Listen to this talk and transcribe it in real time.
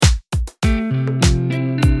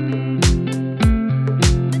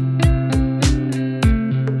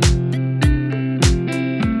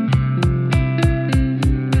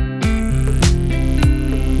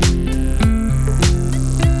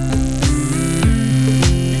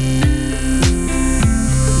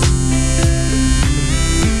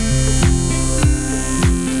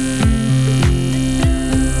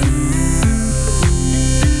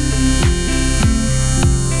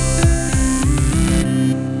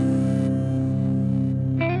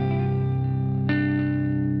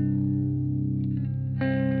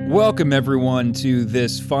Welcome, everyone, to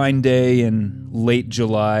this fine day in late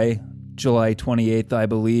July 28th, I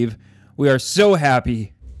believe. We are so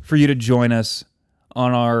happy for you to join us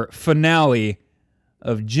on our finale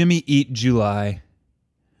of Jimmy Eat July,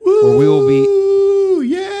 where we will be...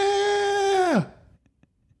 Yeah!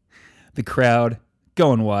 The crowd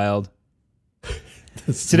going wild.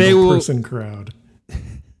 The single-person crowd.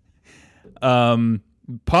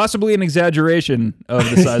 Possibly an exaggeration of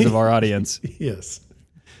the size of our audience. Yes.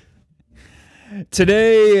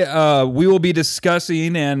 Today, we will be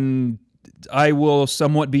discussing, and I will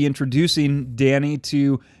somewhat be introducing Danny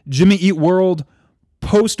to Jimmy Eat World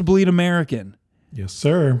Post-Bleed American. Yes,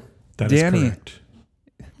 sir. That is correct.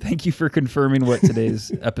 Thank you for confirming what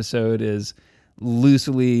today's episode is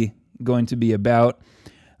loosely going to be about.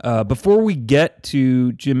 Before we get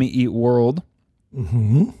to Jimmy Eat World,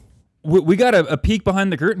 we got a peek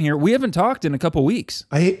behind the curtain here. We haven't talked in a couple weeks.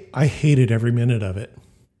 I hated every minute of it.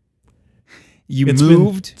 It's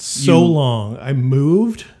moved been so long. I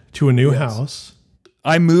moved to a new house.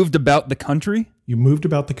 I moved about the country. You moved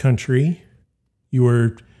about the country. You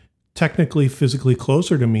were technically physically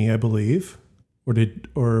closer to me, I believe. Or did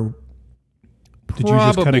you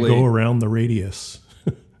just kind of go around the radius?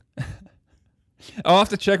 I'll have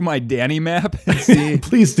to check my Danny map and see.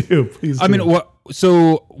 Please do. I mean,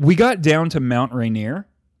 so we got down to Mount Rainier.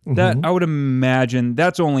 That I would imagine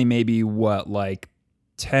that's only maybe like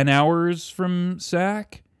 10 hours from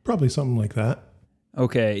Sac? Probably something like that.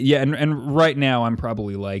 Okay. Yeah, and right now I'm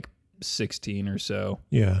probably like 16 or so.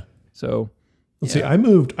 Yeah. So let's see. I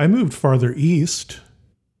moved farther east.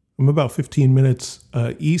 I'm about 15 minutes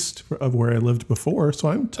east of where I lived before, so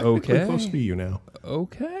I'm technically closer to you now.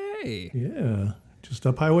 Okay. Yeah. Just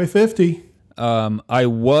up Highway 50. I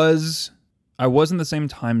was in the same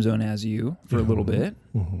time zone as you for a little bit.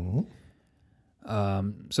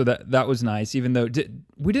 So that was nice, even though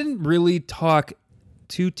we didn't really talk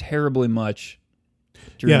too terribly much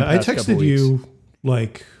during the past couple weeks. I texted you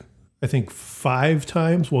like I think 5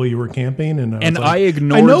 times while you were camping, and I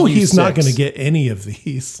ignored. I know he's not going to get any of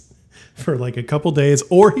these for like a couple days,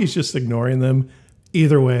 or he's just ignoring them.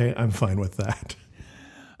 Either way, I'm fine with that.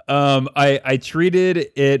 I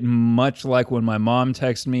treated it much like when my mom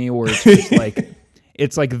texted me, where it's just like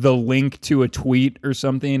it's like the link to a tweet or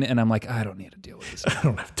something, and I'm like, I don't need to deal with this. I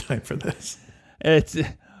don't have time for this.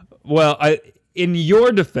 In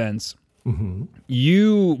your defense,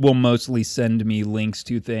 you will mostly send me links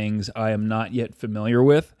to things I am not yet familiar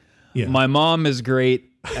with. Yeah. My mom is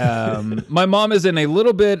great. My mom is in a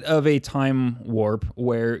little bit of a time warp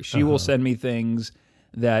where she will send me things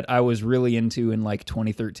that I was really into in like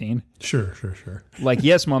 2013. Sure. Like,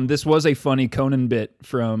 yes, Mom, this was a funny Conan bit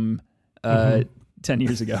from 10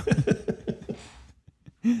 years ago.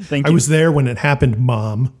 Thank you. I was there when it happened,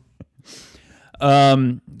 Mom.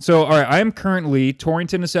 So, all right, I am currently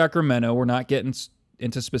Torrington to Sacramento. We're not getting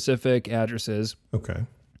into specific addresses. Okay.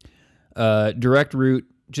 Direct route,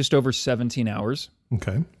 just over 17 hours.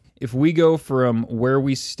 Okay. If we go from where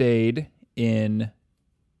we stayed in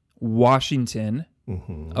Washington,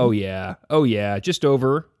 oh yeah, just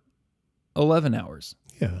over 11 hours.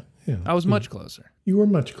 Yeah. I was much closer. You were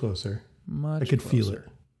much closer. I could feel it.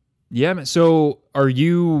 Yeah. So are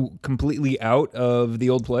you completely out of the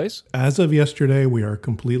old place? As of yesterday, we are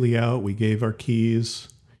completely out. We gave our keys.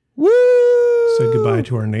 Woo! Said goodbye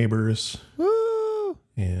to our neighbors. Woo!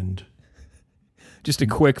 And just a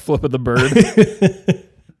quick flip of the bird.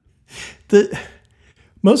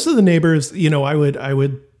 Most of the neighbors, I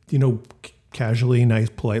would, casually,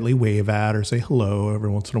 politely wave at or say hello every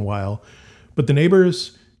once in a while. But the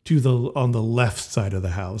neighbors on the left side of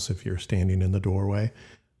the house, if you're standing in the doorway.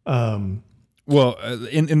 In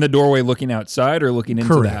the doorway looking outside or looking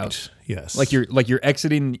into the house? Yes. Like you're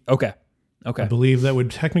exiting. Okay. I believe that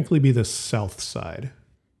would technically be the south side.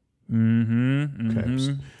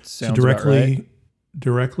 Okay. Sounds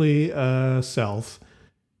directly south.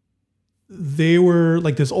 They were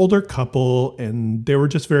like this older couple, and they were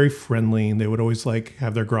just very friendly, and they would always like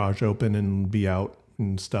have their garage open and be out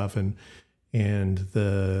and stuff. And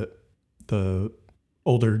the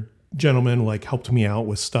older gentleman like helped me out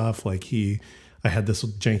with stuff. Like I had this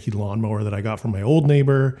janky lawnmower that I got from my old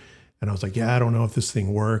neighbor, and I was like, yeah, I don't know if this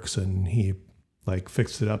thing works. And he like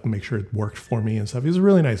fixed it up and make sure it worked for me and stuff. He was a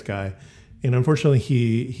really nice guy. And unfortunately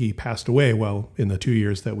he passed away. Well, in the 2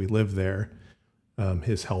 years that we lived there,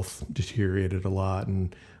 his health deteriorated a lot,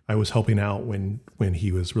 and I was helping out when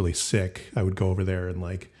he was really sick. I would go over there and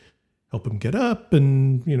like help him get up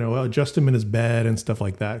and, adjust him in his bed and stuff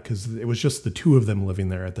like that. Cause it was just the two of them living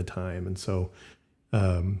there at the time. And so,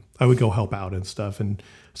 I would go help out and stuff. And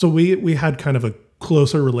so we had kind of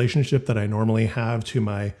closer relationship that I normally have to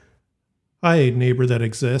my neighbor that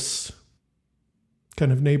exists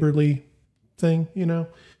kind of neighborly thing, you know?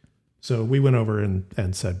 So we went over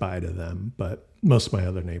and said bye to them. But most of my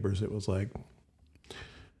other neighbors, it was like,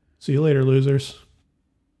 see you later, losers.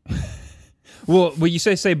 Well, you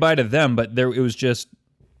say bye to them, but it was just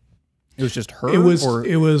her.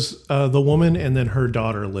 It was the woman, and then her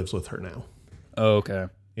daughter lives with her now. Oh, okay.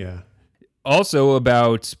 Yeah. Also,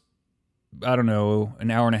 about, I don't know, an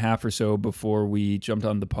hour and a half or so before we jumped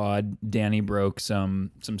on the pod, Danny broke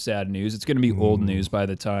some sad news. It's going to be old news by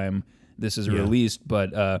the time this is released,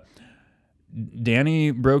 but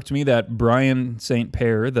Danny broke to me that Brian St.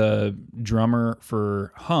 Pair, the drummer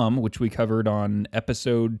for Hum, which we covered on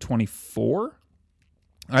episode 24,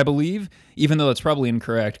 I believe, even though that's probably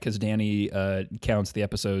incorrect because Danny counts the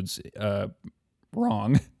episodes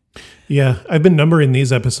wrong. Yeah, I've been numbering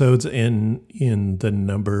these episodes in the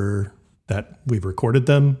number that we've recorded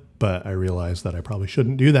them, but I realized that I probably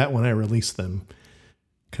shouldn't do that when I release them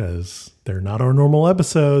because they're not our normal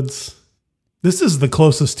episodes. This is the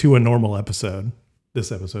closest to a normal episode,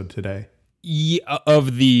 this episode today. Yeah,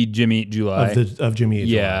 of the Jimmy Eat July. Of Jimmy Eat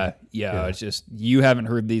July. Yeah. It's just, you haven't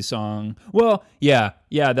heard these songs. Well, yeah,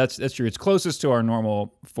 that's true. It's closest to our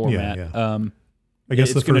normal format. Yeah. I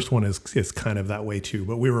guess the first one is kind of that way too,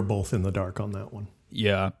 but we were both in the dark on that one.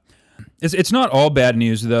 Yeah. It's not all bad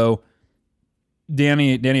news, though.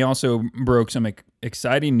 Danny also broke some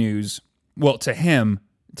exciting news. Well, to him,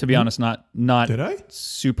 to be honest, not Did I?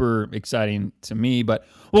 super exciting to me. But,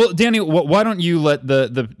 well, Danny, why don't you let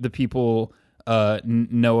the people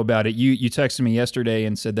know about it? You texted me yesterday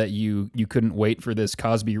and said that you couldn't wait for this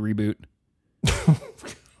Cosby reboot.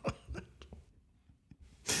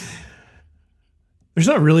 There's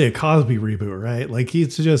not really a Cosby reboot, right? Like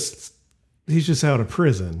he's just out of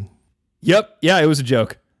prison. Yep. Yeah, it was a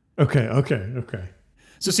joke. Okay.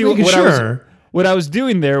 So see, what I was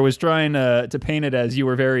doing there was trying to paint it as you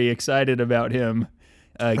were very excited about him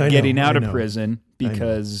getting out of prison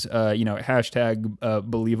because hashtag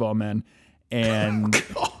believe all men. And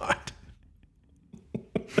oh, God.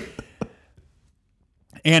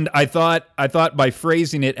 And I thought by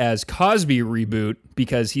phrasing it as Cosby reboot,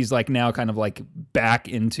 because he's like now kind of like back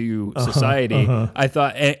into society. I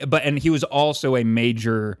thought, and he was also a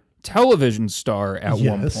major television star at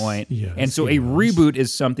one point. Yes, and so a reboot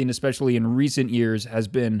is something, especially in recent years, has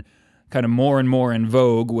been kind of more and more in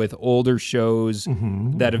vogue with older shows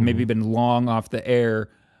that have maybe been long off the air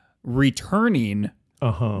returning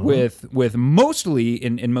with mostly,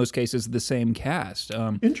 in most cases, the same cast.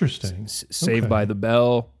 Interesting. Saved by the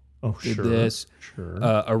Bell. Oh, did sure. this. Sure.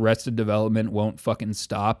 Arrested Development won't fucking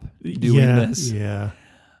stop doing this. Yeah.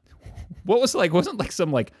 What was wasn't like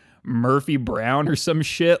some Murphy Brown or some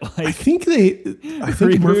shit? I think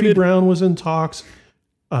Murphy Brown was in talks.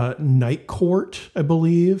 Night Court, I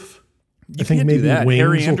believe. I think maybe Wings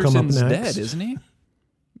Harry Anderson's will come up next. Dead, isn't he?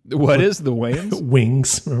 What is the Wings?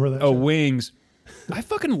 Wings. Remember that? Oh, show? Wings.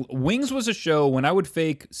 Wings was a show when I would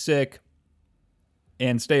fake sick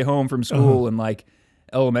and stay home from school in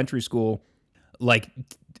elementary school.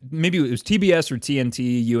 Maybe it was TBS or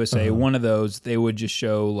TNT USA, one of those. They would just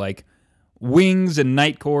show Wings and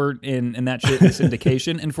Night Court and that shit in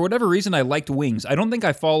syndication. And for whatever reason, I liked Wings. I don't think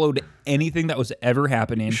I followed anything that was ever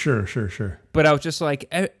happening. Sure. But I was just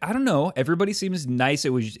I don't know. Everybody seems nice.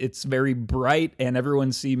 It's very bright and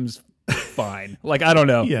everyone seems fine. I don't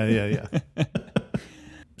know. Yeah.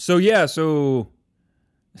 So there's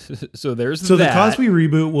that. So the Cosby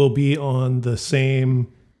reboot will be on the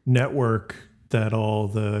same network that all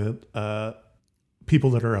the people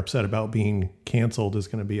that are upset about being canceled is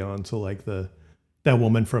going to be on. So that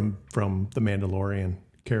woman from The Mandalorian,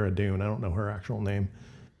 Cara Dune, I don't know her actual name,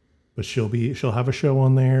 but she'll have a show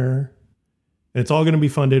on there. And it's all going to be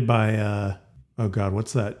funded by oh God,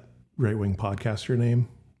 what's that right-wing podcaster name?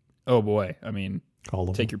 Oh boy, I mean,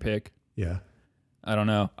 take your pick. Yeah. I don't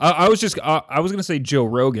know. I was going to say Joe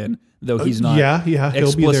Rogan, though he's not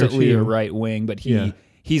explicitly a right wing, but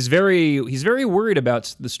he's very worried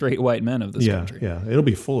about the straight white men of this country. Yeah, it'll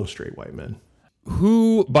be full of straight white men.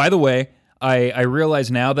 Who, by the way, I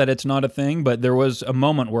realize now that it's not a thing, but there was a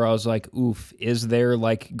moment where I was like, oof, is there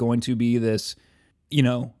going to be this,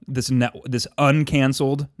 this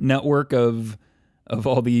uncanceled network of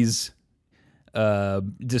all these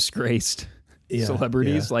disgraced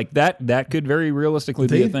celebrities that could very realistically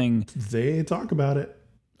be a thing. They talk about it.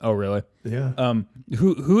 Oh, really? Yeah.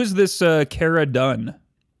 Who is this Cara Dune?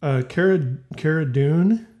 Cara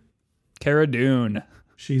Dune. Cara Dune.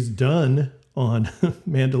 She's done on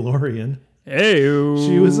Mandalorian. Hey.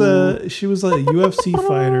 She was a UFC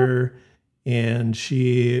fighter, and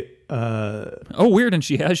she Oh, weird. And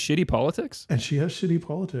she has shitty politics? and she has shitty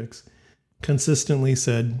politics. Consistently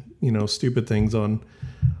said, stupid things on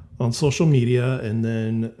social media, and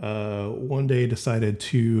then one day decided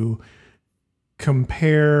to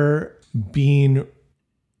compare being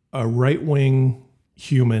a right-wing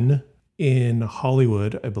human in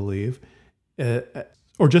Hollywood, I believe,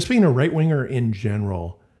 or just being a right-winger in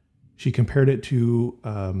general. She compared it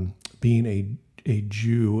to being a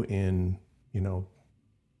Jew in,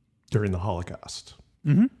 during the Holocaust.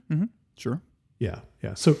 Sure. Yeah.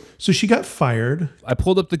 So she got fired. I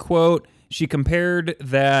pulled up the quote. She compared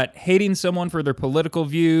that hating someone for their political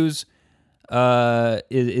views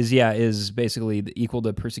is basically equal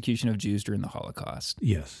to persecution of Jews during the Holocaust.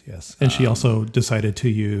 Yes. And she also decided to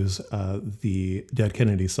use the Dead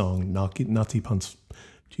Kennedy song Nazi punks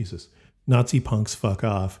fuck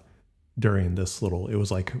off during this it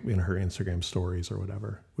was like in her Instagram stories or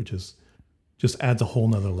whatever, which is just adds a whole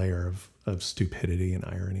nother layer of stupidity and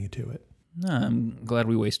irony to it. I'm glad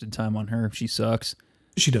we wasted time on her. She sucks.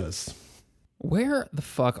 She does. Where the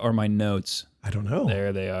fuck are my notes? I don't know.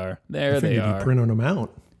 There they are. I There they figured are. you printed them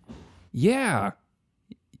out. Yeah.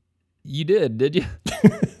 You did you?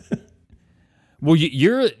 Well,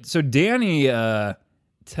 so Danny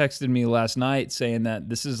texted me last night saying that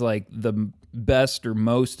this is like the best or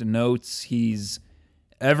most notes he's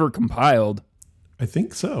ever compiled. I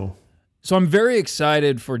think so. So I'm very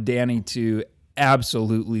excited for Danny to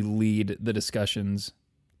absolutely lead the discussions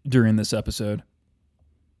during this episode.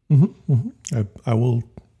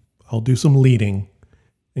 I'll do some leading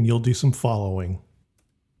and you'll do some following.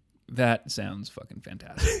 That sounds fucking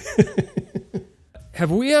fantastic.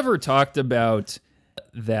 Have we ever talked about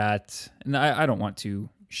that? And I don't want to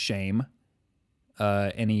shame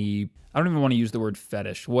any. I don't even want to use the word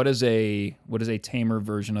fetish. What is a tamer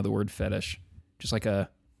version of the word fetish? Just like a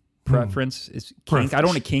preference is kink. Preference. I don't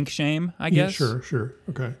want to kink shame, I guess. Yeah, sure.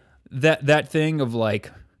 Okay. That thing of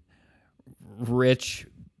like rich,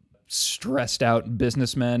 stressed out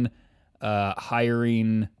businessmen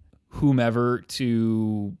hiring whomever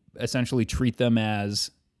to essentially treat them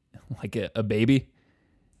as like a baby.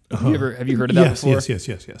 Have you heard of that before?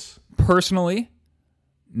 Yes. Personally,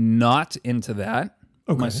 not into that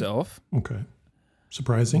myself. Okay.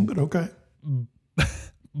 Surprising, but okay.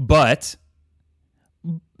 But,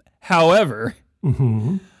 however,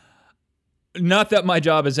 not that my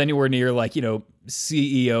job is anywhere near like,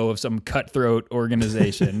 CEO of some cutthroat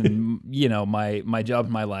organization. And, my job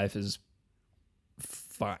in my life is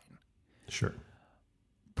fine. Sure.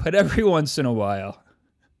 But every once in a while,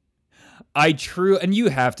 and you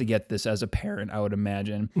have to get this as a parent, I would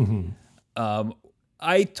imagine.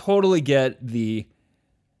 I totally get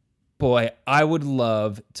I would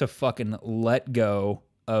love to fucking let go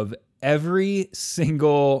of every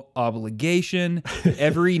single obligation,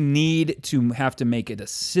 every need to have to make a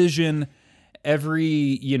decision,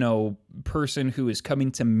 every, person who is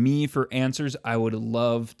coming to me for answers. I would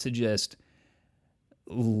love to just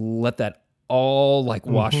let that all like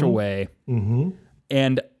wash away.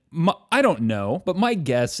 And I don't know, but my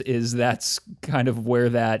guess is that's kind of where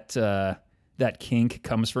that kink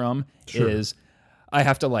comes from. Sure. Is I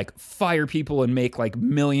have to like fire people and make like $1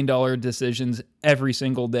 million decisions every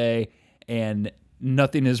single day, and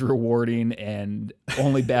nothing is rewarding and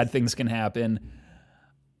only bad things can happen.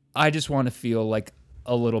 I just want to feel like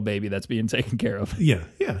a little baby that's being taken care of. Yeah,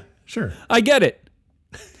 sure. I get it.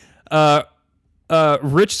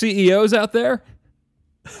 Rich CEOs out there,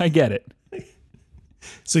 I get it.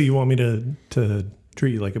 So you want me to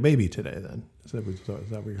treat you like a baby today then? Is that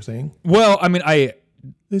what you're saying? Well, I mean,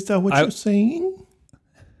 Is that what you're saying?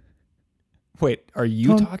 Wait, are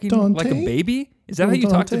you talking like a baby? Is that how you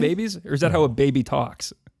talk to babies? Or is that how a baby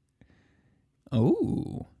talks?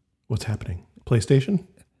 Oh. What's happening? PlayStation?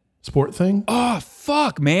 Sport thing? Oh,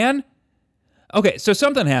 fuck, man. Okay, so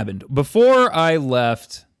something happened. Before I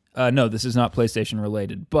left, no, this is not PlayStation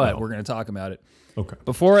related, but we're going to talk about it. Okay.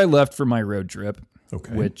 Before I left for my road trip,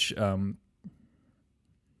 which you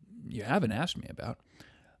haven't asked me about.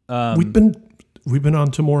 We've been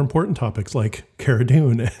on to more important topics like Cara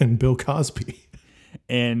Dune and Bill Cosby.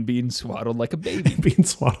 And being swaddled like a baby.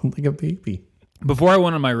 Before I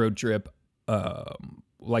went on my road trip,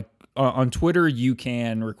 like on Twitter, you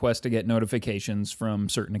can request to get notifications from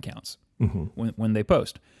certain accounts when they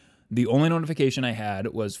post. The only notification I had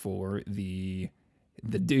was for the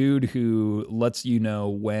dude who lets you know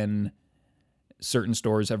when certain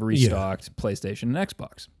stores have restocked PlayStation and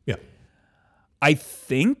Xbox. Yeah. I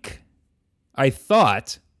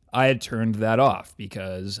thought I had turned that off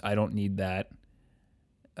because I don't need that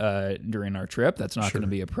during our trip. That's not going to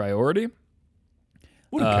be a priority.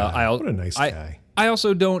 What a guy. What a nice guy. I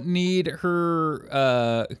also don't need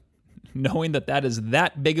her knowing that is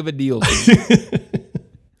that big of a deal to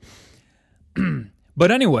me.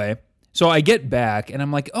 But anyway, so I get back and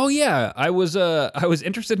I'm like, oh yeah, I was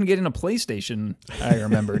interested in getting a PlayStation. I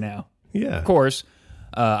remember now. Yeah. Of course,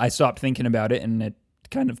 I stopped thinking about it, and it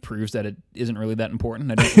kind of proves that it isn't really that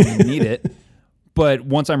important. I don't really need it. But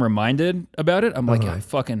once I'm reminded about it, I'm like, I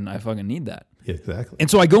fucking need that. Yeah, exactly.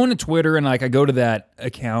 And so I go into Twitter and like I go to that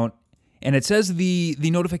account, and it says the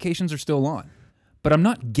notifications are still on, but I'm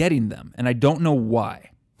not getting them, and I don't know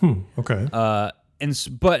why. Okay.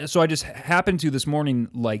 So I just happened to this morning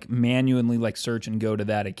like manually like search and go to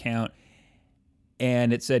that account,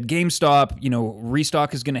 and it said GameStop,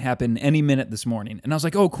 restock is going to happen any minute this morning, and I was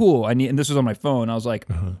like, oh cool. And this was on my phone. I was like,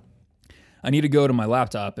 I need to go to my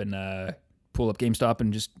laptop and pull up GameStop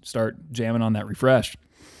and just start jamming on that refresh.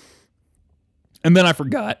 And then I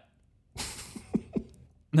forgot.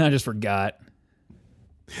 I just forgot.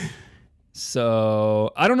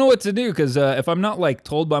 So I don't know what to do, because if I'm not like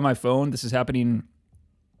told by my phone this is happening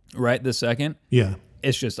right this second, yeah,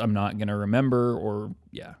 it's just I'm not gonna remember, or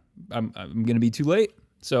I'm gonna be too late.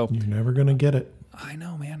 So you're never gonna get it. I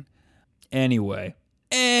know, man. Anyway,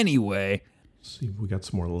 let's see if we got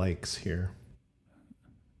some more likes here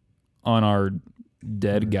on our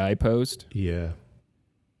dead guy post. Yeah,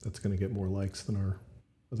 that's gonna get more likes than our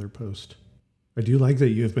other post. I do like that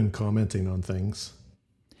you have been commenting on things.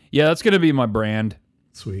 Yeah, that's going to be my brand.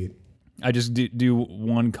 Sweet. I just do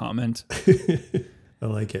one comment. I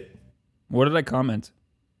like it. What did I comment?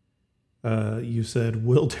 You said,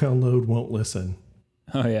 will download, won't listen.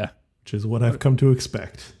 Oh, yeah. Which is what I've come to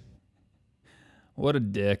expect. What a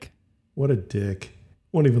dick. What a dick.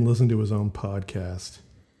 Won't even listen to his own podcast.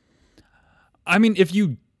 I mean, if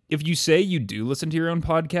you say you do listen to your own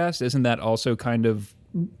podcast, isn't that also kind of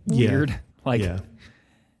weird?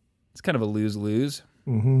 It's kind of a lose-lose.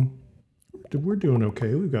 Mm-hmm. We're doing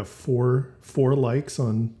okay. We've got four likes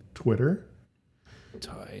on Twitter.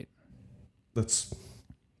 Tight. That's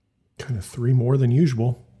kind of 3 more than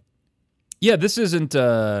usual. Yeah, this isn't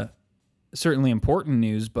certainly important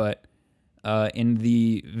news, but in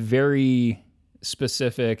the very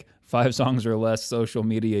specific 5 songs or less social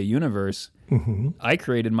media universe, I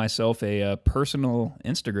created myself a personal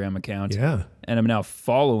Instagram account. Yeah. And I'm now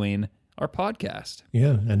following our podcast.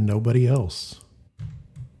 Yeah, and nobody else.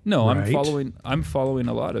 No, right? I'm following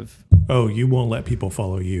a lot of. Oh, you won't let people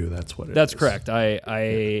follow you. That's what it is. That's correct.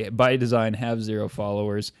 I by design have 0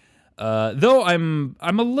 followers. Though I'm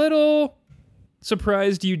a little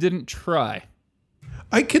surprised you didn't try.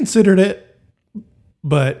 I considered it,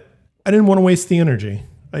 but I didn't want to waste the energy.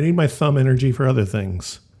 I need my thumb energy for other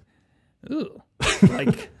things. Ooh.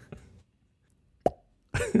 Like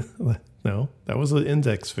No, that was the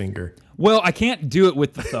index finger. Well, I can't do it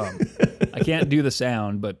with the thumb. I can't do the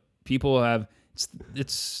sound, but people have.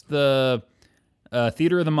 It's the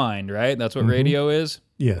theater of the mind, right? That's what radio is.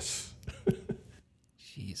 Yes.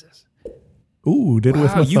 Jesus. Ooh, did it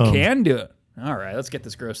with my thumb. You can do it. All right, let's get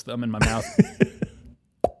this gross thumb in my mouth.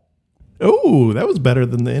 Oh, that was better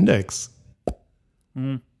than the index.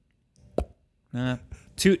 Too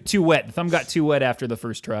wet. The thumb got too wet after the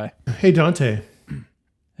first try. Hey, Dante.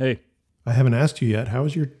 Hey. I haven't asked you yet. How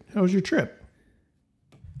was your trip?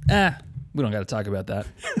 We don't got to talk about that.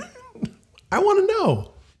 I want to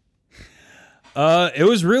know. It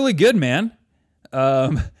was really good, man.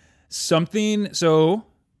 So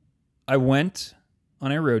I went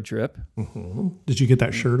on a road trip. Mm-hmm. Did you get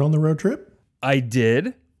that shirt on the road trip? I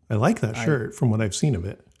did. I like that shirt from what I've seen of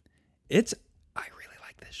it. I really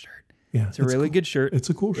like this shirt. Yeah, it's a really good shirt.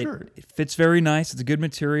 It's a cool shirt. It fits very nice. It's a good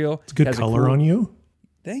material. It's a good color on you.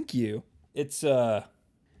 Thank you. It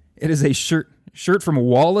is a shirt from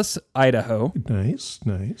Wallace, Idaho. Nice.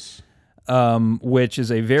 Which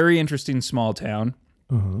is a very interesting small town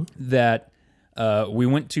that we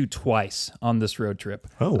went to twice on this road trip.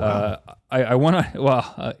 Oh, wow. I want to.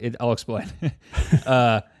 Well, I'll explain.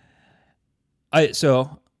 I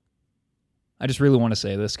just really want to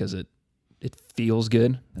say this because it feels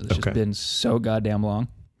good. It's just been so goddamn long.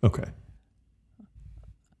 Okay.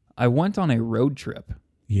 I went on a road trip.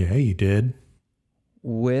 Yeah, you did.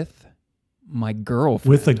 With my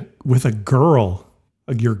girlfriend. With a girl.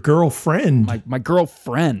 Your girlfriend. My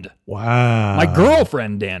girlfriend. Wow. My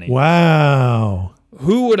girlfriend, Danny. Wow.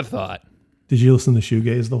 Who would have thought? Did you listen to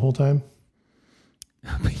shoegaze the whole time?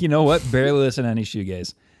 You know what? Barely listen to any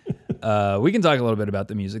shoegaze. We can talk a little bit about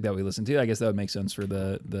the music that we listen to. I guess that would make sense for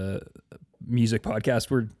the music podcast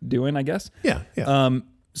we're doing, I guess. Yeah.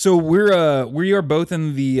 So we are both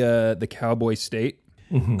in the Cowboy State.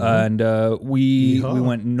 And we Yeehaw.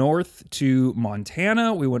 went north to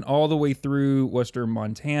Montana. We went all the way through western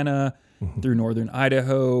Montana, through northern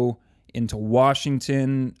Idaho, into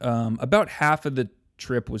Washington. About half of the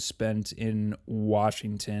trip was spent in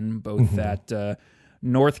Washington, both at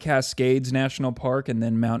North Cascades National Park and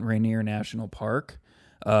then Mount Rainier National Park,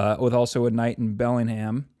 with also a night in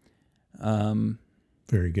Bellingham,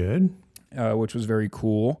 Very good. which was very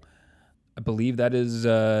cool. I believe that is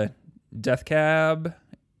Death Cab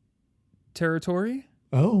territory.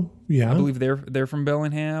 Oh, yeah. I believe they're from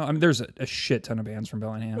Bellingham. I mean, there's a shit ton of bands from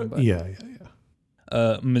Bellingham. But, Yeah.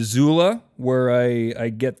 Missoula, where I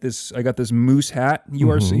got this moose hat you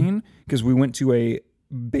are seeing because we went to a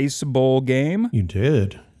baseball game. You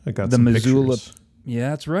did. I got The some Missoula. pictures. Yeah,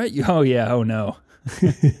 that's right. Oh yeah. Oh no.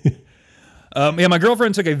 Yeah, my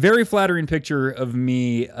girlfriend took a very flattering picture of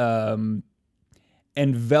me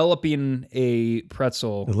enveloping a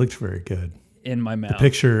pretzel It looked very good. in my mouth.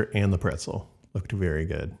 Picture and the pretzel looked very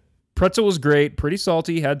good. Pretzel was great, pretty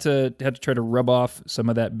salty. Had to try to rub off some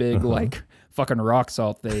of that big like fucking rock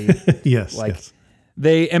salt they Yes. like. yes.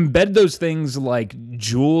 They embed those things like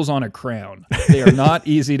jewels on a crown. They are not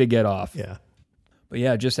easy to get off. Yeah. But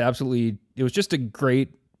yeah, just absolutely, it was just a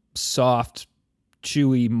great, soft,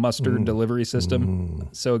 chewy mustard delivery system.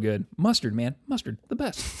 So good. Mustard, man. Mustard, the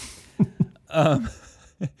best. Have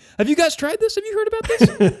you guys tried this? Have you heard about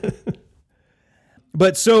this?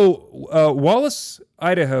 But so Wallace,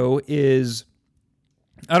 Idaho is,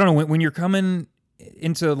 I don't know, when you're coming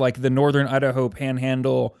into like the northern Idaho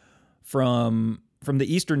panhandle from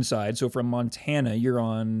the eastern side, so from Montana, you're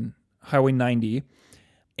on Highway 90,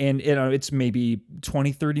 and it's maybe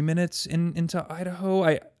 20, 30 minutes into Idaho.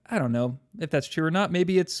 I don't know if that's true or not.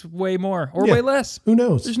 Maybe it's way more or way less. Who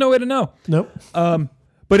knows? There's no way to know. Nope.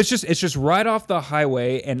 But it's just right off the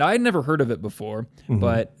highway, and I'd never heard of it before.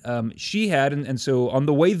 But she had, and so on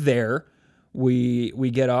the way there,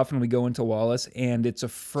 we get off and we go into Wallace, and it's a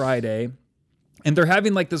Friday, and they're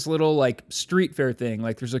having like this little like street fair thing.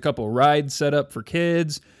 Like there's a couple rides set up for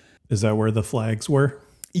kids. Is that where the flags were?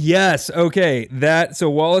 Yes. Okay. So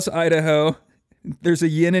Wallace, Idaho. There's a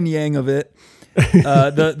yin and yang of it.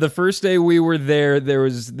 The first day we were there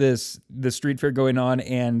was the street fair going on,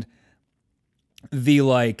 and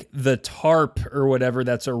the tarp or whatever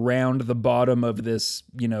that's around the bottom of this,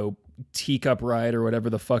 teacup ride or whatever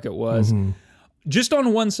the fuck it was, just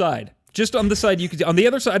on one side, just on the side you could, on the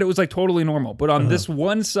other side it was like totally normal, but on this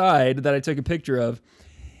one side that I took a picture of,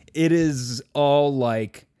 it is all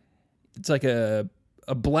like, it's like a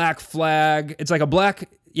black flag. It's like a black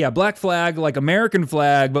flag, like American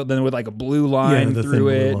flag, but then with like a blue line the through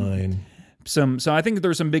thin it. blue line. So I think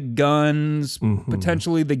there's some big guns,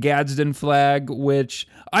 potentially the Gadsden flag, which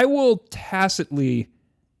I will tacitly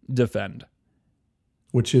defend.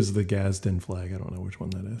 Which is the Gadsden flag? I don't know which one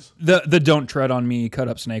that is. The don't tread on me, cut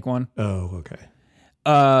up snake one. Oh, okay.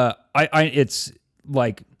 It's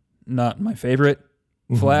like not my favorite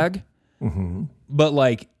flag, but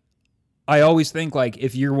like I always think like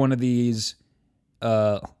if you're one of these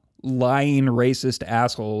lying racist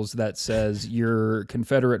assholes that says your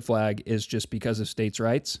Confederate flag is just because of states'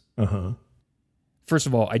 rights. First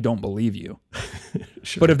of all, I don't believe you.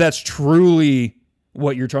 Sure. But if that's truly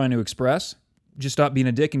what you're trying to express, just stop being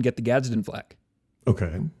a dick and get the Gadsden flag.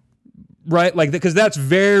 Okay. Right? Like, because that's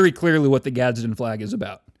very clearly what the Gadsden flag is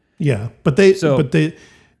about. Yeah, but the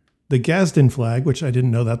Gadsden flag, which I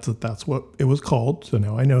didn't know that's what it was called, so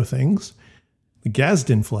now I know things. The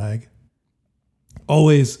Gadsden flag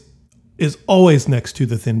is always next to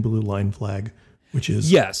the thin blue line flag, which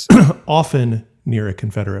is Yes. often near a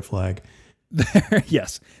Confederate flag.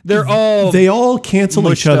 Yes. They They all cancel each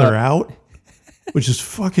mushed other up. out, which is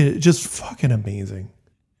fucking amazing.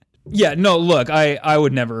 Yeah, no, look, I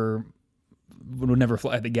would never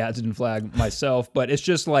fly the Gadsden flag myself, but it's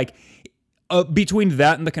just like between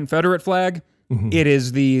that and the Confederate flag, it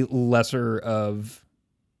is the lesser of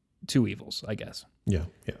two evils, I guess. Yeah.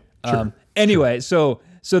 Sure. Anyway, so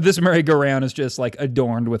this merry-go-round is just like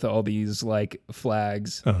adorned with all these like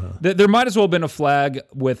flags. There might as well have been a flag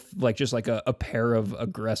with like just like a pair of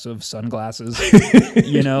aggressive sunglasses.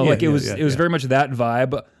 It was very much that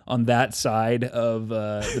vibe on that side of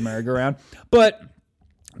the merry-go-round. But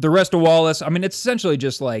the rest of Wallace, I mean, it's essentially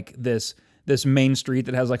just like this main street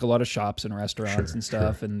that has like a lot of shops and restaurants and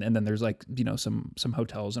stuff, and then there's like some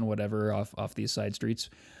hotels and whatever off these side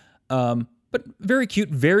streets. But very cute,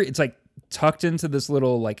 it's like tucked into this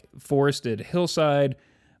little like forested hillside.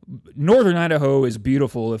 Northern Idaho is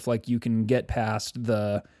beautiful if like you can get past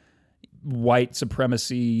the white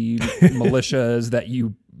supremacy militias that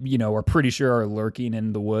you are pretty sure are lurking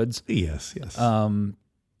in the woods. Yes.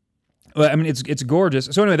 Well, I mean, it's gorgeous.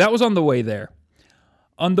 So anyway, that was on the way there.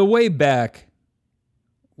 On the way back,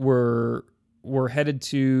 we're headed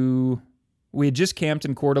to. We had just camped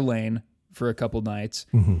in Coeur d'Alene for a couple nights,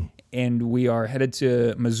 and we are headed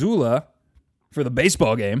to Missoula for the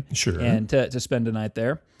baseball game. Sure. And to spend a night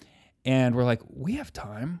there. And we're like, we have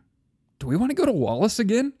time. Do we want to go to Wallace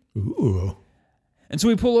again? Ooh. And so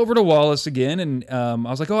we pull over to Wallace again, and I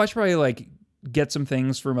was like, I should probably like get some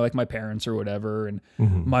things for like my parents or whatever. And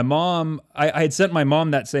my mom, I had sent my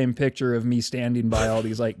mom that same picture of me standing by all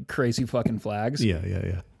these like crazy fucking flags.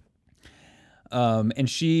 Yeah. And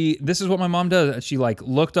this is what my mom does. She like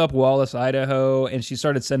looked up Wallace, Idaho, and she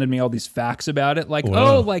started sending me all these facts about it. Like,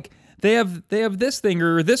 Wow. like they have this thing,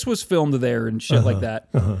 or this was filmed there and shit like that.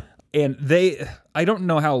 And I don't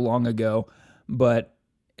know how long ago, but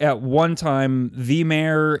at one time, the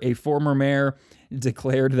mayor, a former mayor,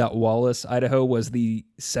 declared that Wallace, Idaho was the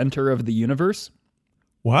center of the universe.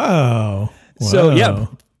 Wow. So yeah,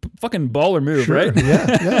 fucking baller move, Sure. right?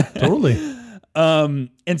 Yeah, totally. And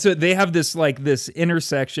so they have this like this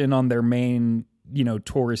intersection on their main,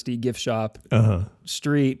 touristy gift shop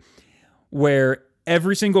street where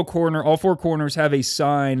every single corner, all four corners have a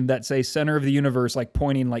sign that say center of the universe, like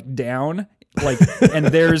pointing like down, like, and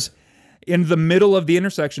there's in the middle of the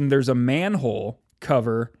intersection, there's a manhole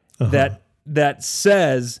cover that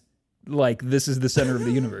says like, this is the center of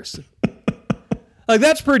the universe. Like,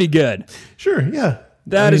 that's pretty good. Sure. Yeah.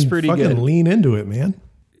 That is pretty fucking good. Lean into it, man.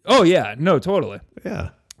 Oh yeah. No, totally. Yeah.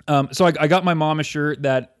 So I got my mom a shirt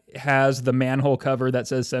that has the manhole cover that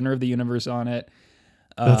says center of the universe on it.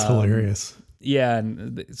 That's hilarious. Yeah,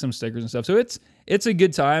 and some stickers and stuff. So it's a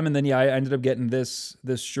good time. And then I ended up getting this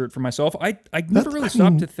shirt for myself. I never really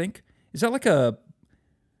stopped to think, is that like a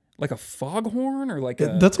foghorn or like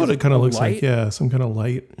a? That's what it kind of looks light? like. Yeah, some kind of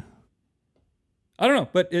light. I don't know,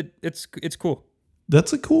 but it's cool.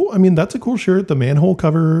 That's a cool shirt. The manhole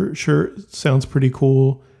cover shirt sounds pretty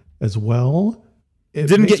cool as well. It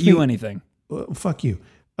Didn't makes get you me- anything. Fuck you.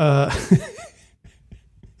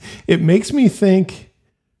 It makes me think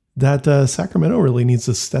that Sacramento really needs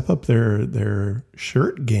to step up their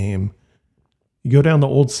shirt game. You go down the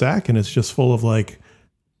old Sac and it's just full of like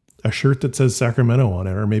a shirt that says Sacramento on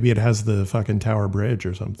it, or maybe it has the fucking Tower Bridge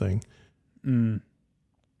or something.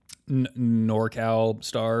 NorCal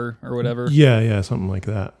Star or whatever. Yeah, something like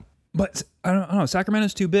that. But I don't know.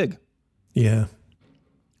 Sacramento's too big. Yeah.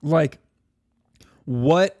 Like,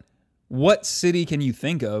 what city can you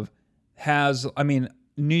think of has? I mean,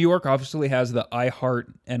 New York obviously has the I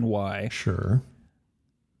Heart NY. Sure.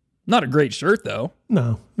 Not a great shirt though.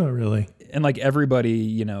 No, not really. And like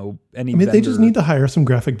everybody, any. They just need to hire some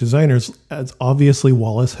graphic designers, as obviously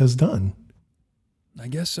Wallace has done. I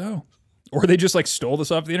guess so. Or they just like stole this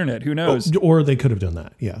off the internet. Who knows? Or they could have done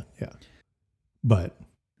that. Yeah. But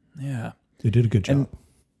Yeah. they did a good job.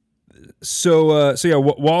 So yeah,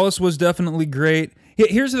 Wallace was definitely great.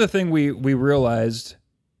 Here's the thing we realized,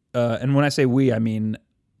 and when I say we, I mean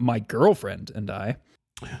my girlfriend and I.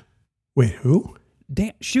 Wait, who?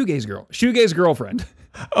 Shoegaze girlfriend.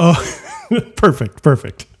 Oh,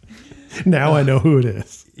 perfect. Now I know who it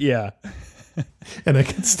is. Yeah. And I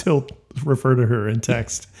can still refer to her in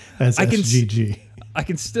text as SGG. I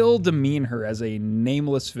can still demean her as a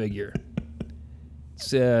nameless figure.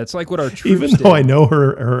 It's like what our troops Even did. though I know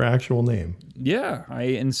her actual name. Yeah, I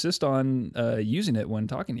insist on using it when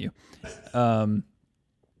talking to you.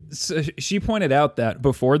 So she pointed out that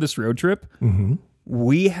before this road trip,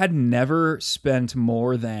 we had never spent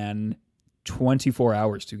more than 24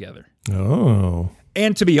 hours together. Oh.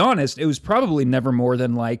 And to be honest, it was probably never more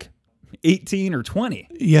than like 18 or 20.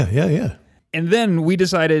 Yeah. And then we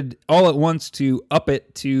decided all at once to up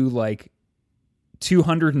it to like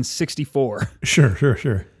 264.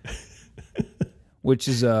 Sure. Which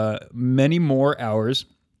is many more hours.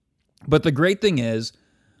 But the great thing is,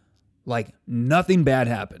 like, nothing bad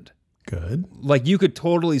happened. Good. Like, you could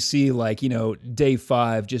totally see, like, day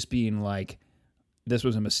 5 just being like, this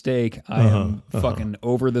was a mistake. I am fucking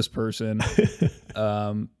over this person.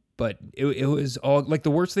 But it was all, like,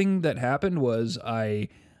 the worst thing that happened was on,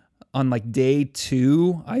 like, day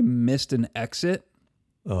 2, I missed an exit.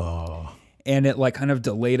 Oh. And it, like, kind of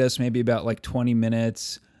delayed us maybe about, like, 20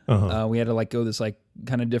 minutes. We had to like go this like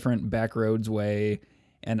kind of different back roads way,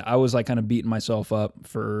 and I was like kind of beating myself up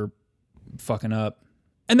for fucking up,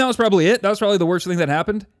 and that was probably it. That was probably the worst thing that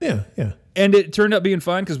happened. Yeah. And it turned out being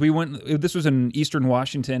fun because we went. This was in Eastern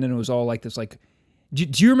Washington, and it was all like this. Like, do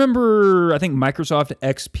you remember? I think Microsoft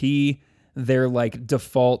XP, their like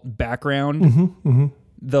default background,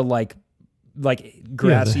 the like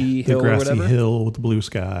grassy hill the grassy or whatever. hill with the blue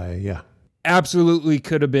sky. Yeah. absolutely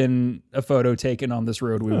could have been a photo taken on this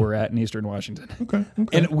road we were at in Eastern Washington. Okay.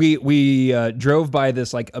 And we drove by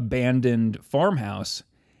this like abandoned farmhouse.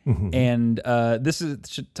 And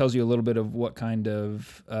tells you a little bit of what kind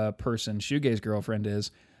of person Shoegaze girlfriend is.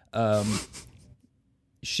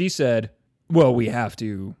 She said, well, we have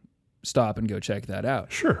to stop and go check that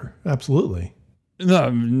out. Sure. Absolutely. No,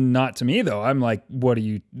 not to me, though. I'm like,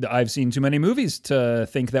 I've seen too many movies to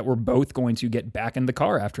think that we're both going to get back in the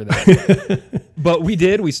car after that. But we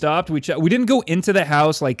did. We stopped. We didn't go into the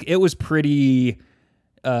house. Like, it was pretty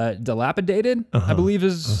dilapidated, I believe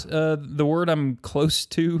is the word I'm close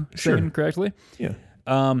to saying correctly. Yeah.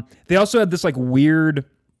 They also had this like weird,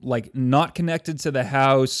 like not connected to the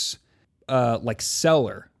house, like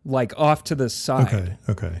cellar, like off to the side.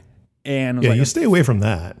 Okay. And you stay away from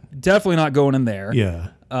that. Definitely not going in there. Yeah.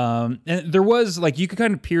 And there was like, you could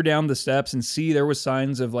kind of peer down the steps and see there was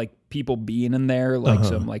signs of like people being in there, like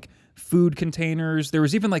some like food containers. There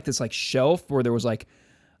was even like this like shelf where there was like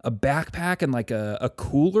a backpack and like a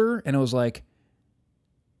cooler. And it was like,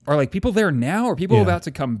 are like people there now? Are people about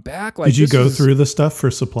to come back? Like, did you go through the stuff for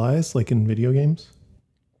supplies like in video games?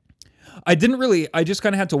 I didn't really, I just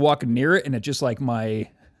kind of had to walk near it and it just like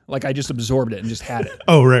I just absorbed it and just had it.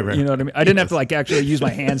 Oh, right. You know what I mean? I didn't have to like actually use my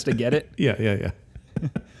hands to get it. Yeah.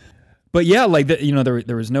 But yeah, like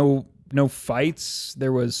there was no fights.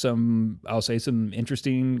 There was some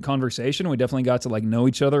interesting conversation. We definitely got to like know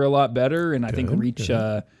each other a lot better, and I think reach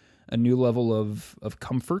a new level of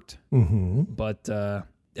comfort. But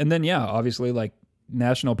and then obviously like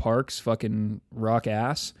national parks, fucking rock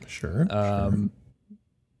ass. Sure.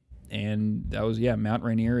 And that was Mount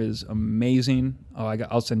Rainier is amazing. Oh,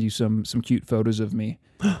 I'll send you some cute photos of me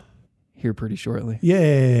here pretty shortly.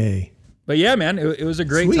 Yay! But yeah, man, it was a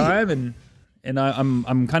great time, and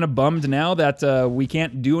I'm kind of bummed now that we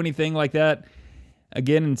can't do anything like that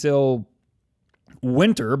again until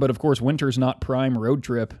winter. But of course, winter's not prime road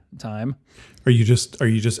trip time. Are you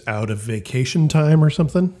just out of vacation time or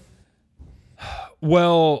something?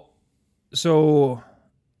 Well, so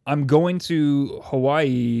I'm going to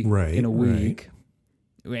Hawaii in a week.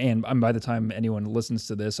 And by the time anyone listens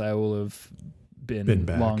to this, I will have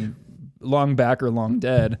been long back or long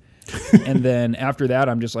dead. And then after that,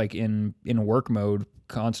 I'm just like in work mode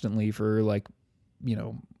constantly for like,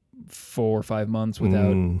 4 or 5 months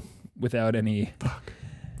without any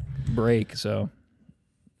break. So,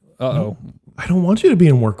 I don't want you to be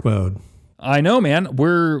in work mode. I know, man.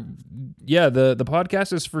 The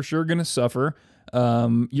podcast is for sure going to suffer.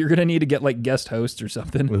 You're going to need to get like guest hosts or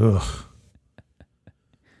something. Ugh.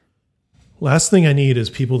 Last thing I need is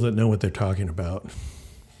people that know what they're talking about.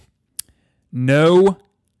 No,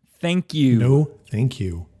 thank you. No, thank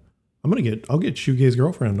you. I'll get Shoegaze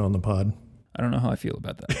girlfriend on the pod. I don't know how I feel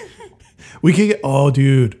about that. We could get,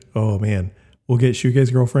 oh man. We'll get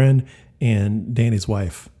Shoegaze girlfriend and Danny's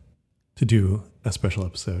wife to do a special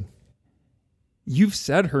episode. You've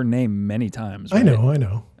said her name many times, right? I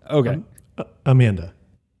know. Okay. Amanda.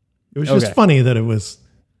 It was just funny that it was.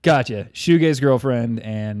 Gotcha. Shoegaze girlfriend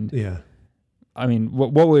and. Yeah. I mean,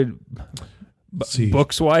 what would.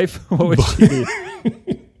 Book's wife? What would she be?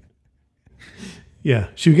 Yeah.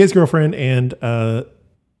 Shoegaze girlfriend and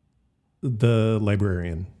the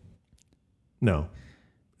librarian. No.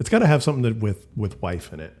 It's got to have something with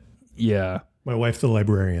wife in it. Yeah. My wife, the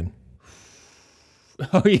librarian.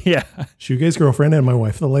 Oh, yeah. Shoegaze girlfriend and my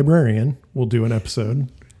wife, the librarian, will do an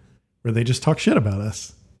episode where they just talk shit about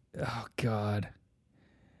us. Oh, God.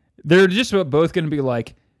 They're just both going to be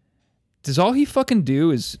like, does all he fucking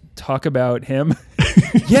do is talk about him?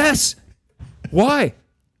 Yes. Why?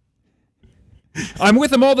 I'm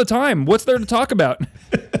with him all the time. What's there to talk about?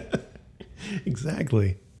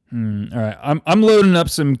 Exactly. All right. I'm loading up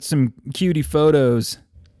some cutie photos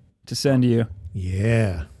to send you.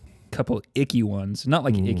 Yeah. Couple icky ones. Not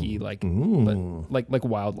like icky, but like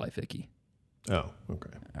wildlife icky. Oh,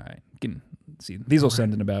 okay. All right. You can see. These will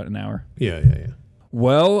send in about an hour. Yeah.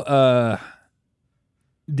 Well,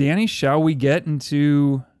 Danny, shall we get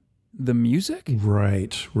into the music?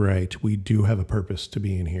 Right. We do have a purpose to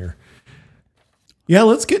be in here. Yeah,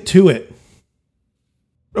 let's get to it.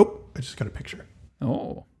 Oh, I just got a picture.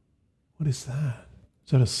 Oh. What is that?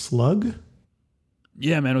 Is that a slug?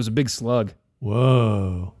 Yeah, man, it was a big slug.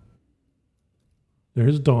 Whoa.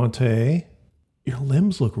 There's Dante. Your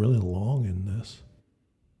limbs look really long in this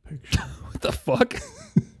picture. What the fuck?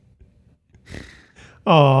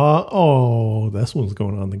 This one's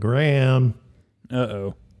going on the gram.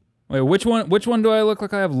 Uh-oh. Wait, which one do I look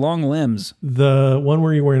like I have long limbs? The one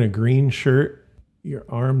where you're wearing a green shirt, your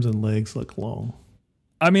arms and legs look long.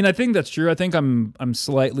 I mean, I think that's true. I think I'm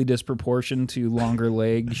slightly disproportioned to longer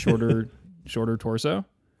leg, shorter shorter torso.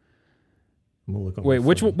 I'm gonna look on Wait, my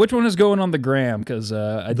which phone. one is going on the gram? Because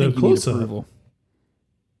I think you need close-up. approval.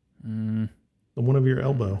 The one of your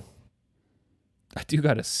elbow. I do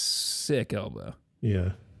got a sick elbow.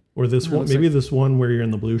 Yeah. Or this It one, looks maybe this one where you're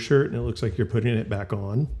in the blue shirt and it looks like you're putting it back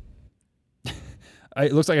on.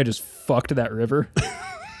 It looks like I just fucked that river.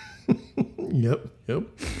 Yep.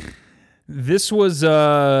 This was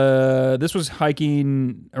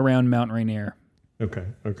hiking around Mount Rainier. Okay.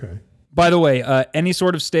 By the way, any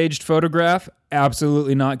sort of staged photograph,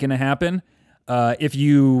 absolutely not going to happen. If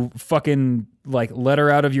you fucking let her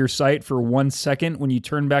out of your sight for 1 second, when you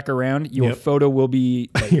turn back around, your photo will be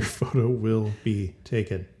your photo will be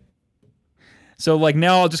taken. So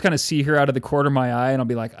now I'll just kind of see her out of the corner of my eye, and I'll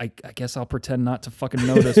be like, I guess I'll pretend not to fucking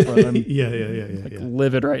notice, but I'm Yeah.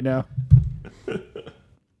 livid right now.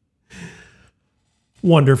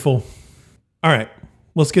 Wonderful. All right,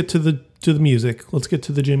 let's get to the music. Let's get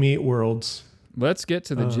to the Jimmy Eat Worlds. Let's get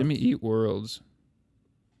to the Jimmy Eat Worlds.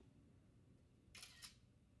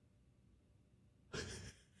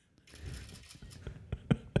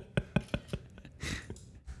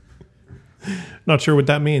 Not sure what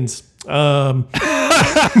that means.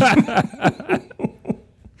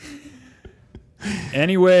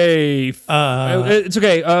 Anyway, it's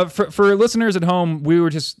okay. For listeners at home, we were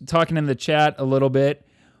just talking in the chat a little bit,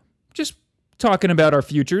 just talking about our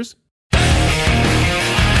futures.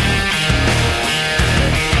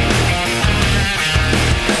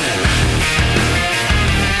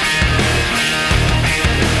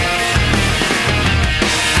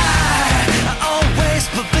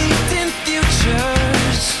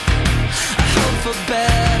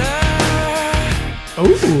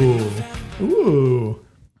 Ooh.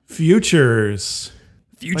 Futures.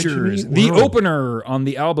 Futures. The opener on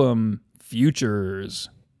the album Futures.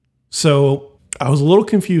 So I was a little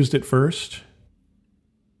confused at first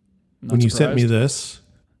Not when you surprised. sent me this.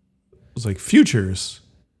 I was like, Futures.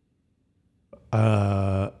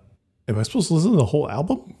 Am I supposed to listen to the whole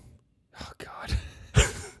album? Oh, God.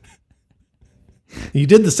 You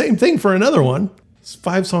did the same thing for another one. It's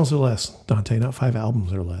 5 songs or less, Dante, not 5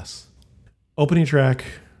 albums or less. Opening track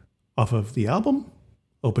off of the album,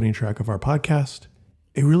 opening track of our podcast.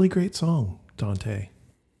 A really great song, Dante.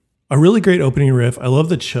 A really great opening riff. I love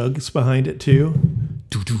the chugs behind it too.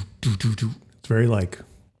 It's very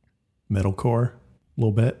metalcore a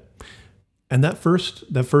little bit. And that first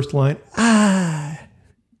line,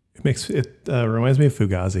 it reminds me of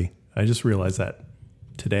Fugazi. I just realized that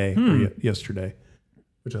today or yesterday,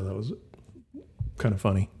 which I thought was kind of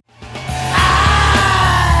funny.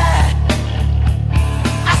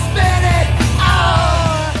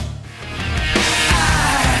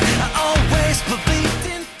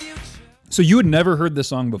 So you had never heard this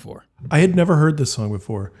song before? I had never heard this song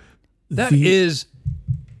before. That is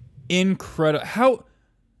incredible.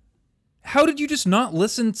 How did you just not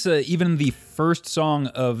listen to even the first song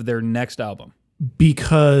of their next album?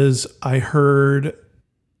 Because I heard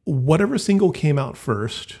whatever single came out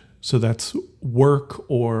first. So that's Work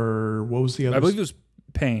or what was the other? I believe it was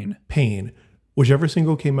Pain. Pain. Whichever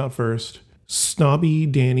single came out first. Snobby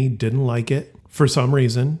Danny didn't like it for some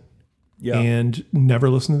reason. Yeah. And never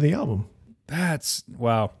listened to the album. That's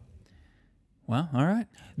wow. Well, all right.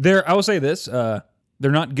 I will say this. They're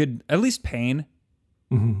not good. At least Pain.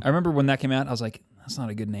 Mm-hmm. I remember when that came out, I was like, that's not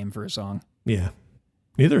a good name for a song. Yeah.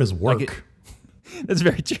 Neither is Work. That's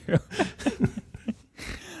very true.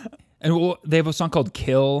 And they have a song called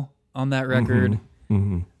Kill on that record. Mm-hmm.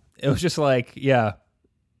 Mm-hmm. It was just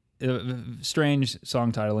strange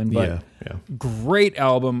song titling, but yeah. Great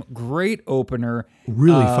album, great opener.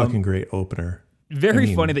 Really fucking great opener.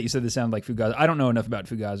 Very funny that you said this sounded like Fugazi. I don't know enough about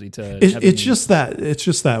Fugazi to. It's just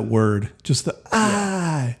that word, just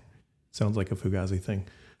the sounds like a Fugazi thing,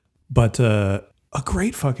 but a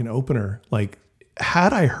great fucking opener. Like,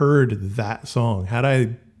 had I heard that song, had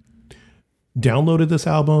I downloaded this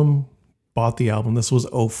album, bought the album. This was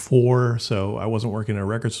 2004, so I wasn't working in a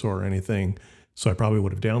record store or anything, so I probably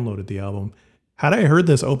would have downloaded the album. Had I heard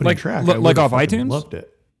this opening track, I would have off iTunes, loved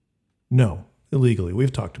it. No, illegally.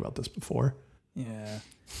 We've talked about this before. Yeah.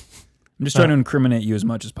 I'm just trying to incriminate you as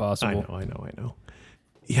much as possible. I know.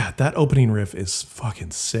 Yeah, that opening riff is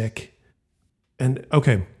fucking sick. And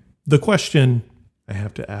okay, the question I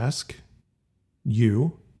have to ask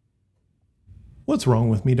you, what's wrong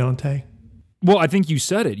with me, Dante? Well, I think you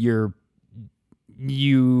said it. You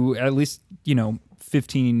at least,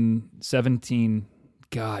 15, 17,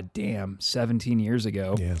 god damn, 17 years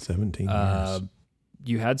ago. Yeah, 17 years.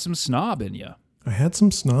 You had some snob in you. I had some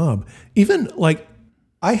snob. Even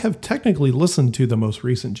I have technically listened to the most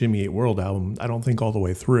recent Jimmy Eat World album. I don't think all the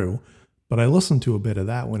way through, but I listened to a bit of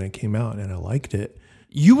that when it came out and I liked it.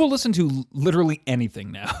 You will listen to literally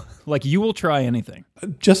anything now. Like you will try anything.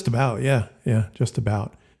 Just about. Yeah. Yeah. Just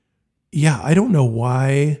about. Yeah. I don't know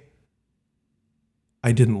why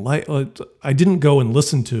I didn't go and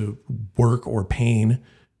listen to Work or Pain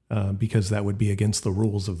because that would be against the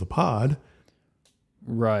rules of the pod.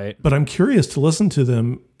 Right. But I'm curious to listen to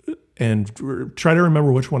them and try to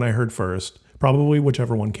remember which one I heard first. Probably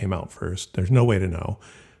whichever one came out first. There's no way to know.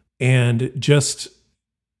 And just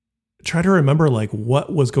try to remember like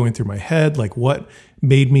what was going through my head, like what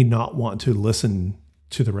made me not want to listen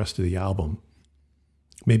to the rest of the album.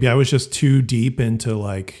 Maybe I was just too deep into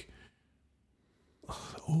like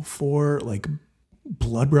 04, like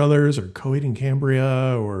Blood Brothers or Coheed and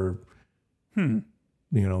Cambria or,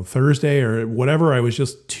 Thursday or whatever. I was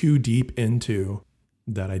just too deep into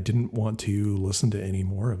that I didn't want to listen to any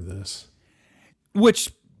more of this.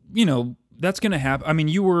 Which, that's going to happen. I mean,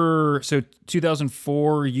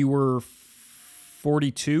 2004, you were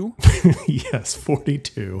 42? Yes,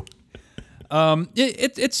 42.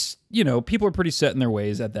 It's people are pretty set in their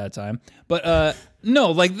ways at that time. But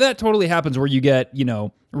no, like that totally happens where you get,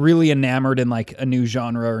 really enamored in like a new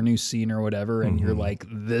genre or new scene or whatever. And you're like,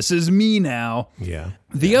 this is me now. Yeah.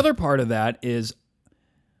 The other part of that is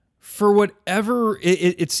for whatever,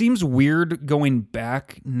 it seems weird going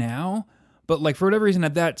back now, but like for whatever reason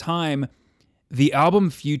at that time, the album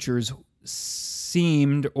Futures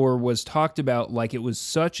seemed or was talked about like it was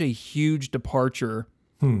such a huge departure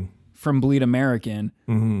from Bleed American.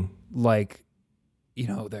 Mm-hmm. Like,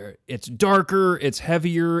 it's darker, it's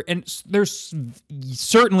heavier, and there's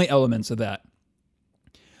certainly elements of that.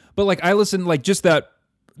 But like I listened, like just that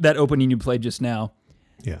opening you played just now.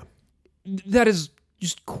 Yeah. That is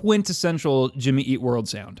just quintessential Jimmy Eat World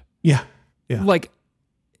sound. Yeah. Yeah. Like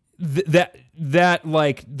that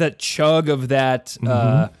like that chug of that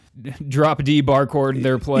drop D bar chord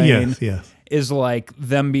they're playing is like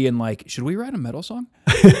them being like, should we write a metal song?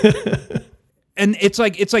 And it's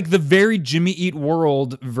like the very Jimmy Eat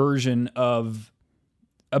World version of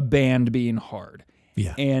a band being hard.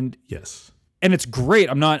 Yeah. And yes. And it's great.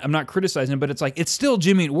 I'm not criticizing it, but it's like it's still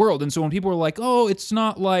Jimmy Eat World. And so when people are like, "Oh, it's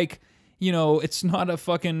not like, it's not a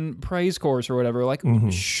fucking praise chorus or whatever." Like,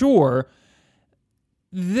 sure,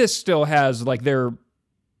 this still has like their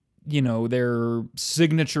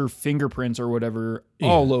signature fingerprints or whatever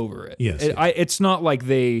all over it. Yes. It's not like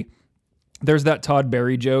there's that Todd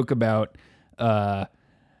Barry joke about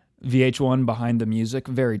VH1 behind the music,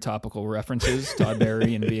 very topical references, Todd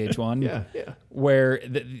Barry and VH1. Yeah. Where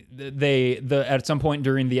they at some point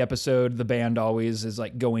during the episode, the band always is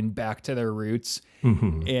like going back to their roots.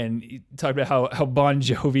 And he talked about how Bon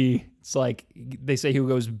Jovi, it's like they say he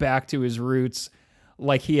goes back to his roots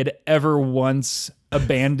like he had ever once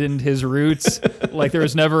abandoned his roots. Like there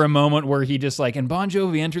was never a moment where he just like, and Bon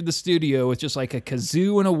Jovi entered the studio with just like a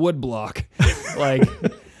kazoo and a wood block.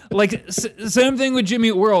 Like same thing with Jimmy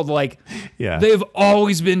Eat World. Like they've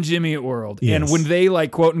always been Jimmy Eat World. Yes. And when they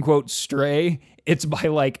like quote unquote stray, it's by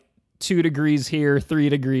like 2 degrees here, 3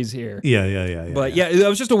 degrees here. Yeah. But that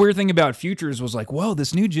was just a weird thing about Futures was like, whoa,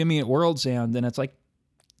 this new Jimmy Eat World sound. And it's like,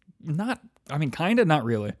 kind of, not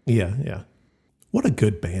really. Yeah. What a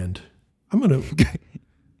good band. I'm going to...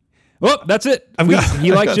 Well, that's it. I've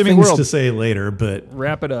got Jimmy Eat World to say later, but...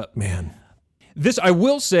 Wrap it up. Man. This, I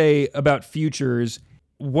will say about Futures,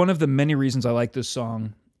 one of the many reasons I like this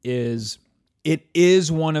song is it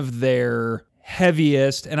is one of their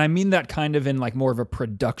heaviest, and I mean that kind of in like more of a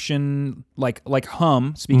production, like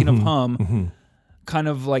Hum, speaking of Hum, kind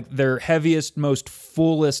of like their heaviest, most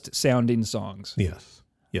fullest sounding songs. Yes.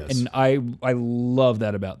 And I love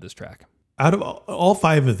that about this track. Out of all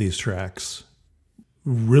 5 of these tracks,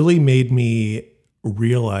 really made me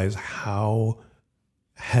realize how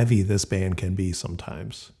heavy this band can be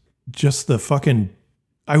sometimes. Just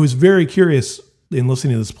I was very curious in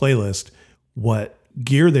listening to this playlist what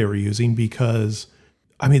gear they were using because,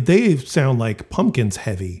 they sound like Pumpkins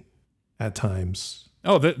heavy at times.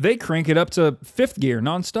 Oh, they crank it up to 5th gear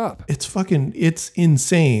nonstop. It's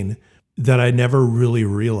insane that I never really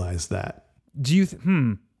realized that. Do you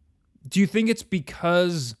think it's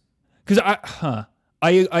because I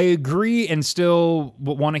agree and still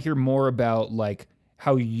want to hear more about like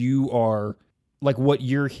how you are, like what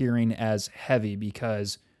you're hearing as heavy,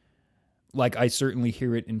 because like I certainly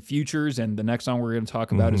hear it in Futures, and the next song we're going to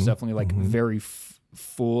talk about is definitely like very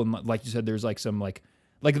full, and like you said, there's like some like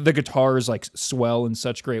the guitars like swell in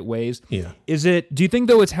such great ways. Yeah. Do you think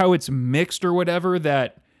though it's how it's mixed or whatever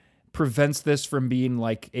that prevents this from being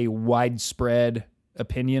like a widespread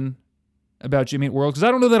opinion about Jimmy Eat World? Because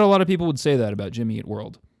I don't know that a lot of people would say that about Jimmy Eat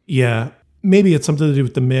World. Yeah. maybe it's something to do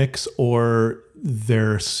with the mix, or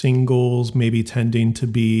their singles maybe tending to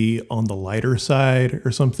be on the lighter side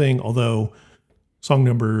or something. Although song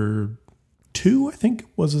number 2, I think,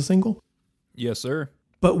 was a single. Yes, sir.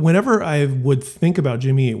 But whenever I would think about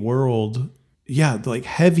Jimmy Eat World, yeah, like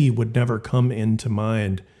heavy would never come into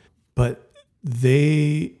mind. But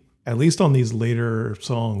they, at least on these later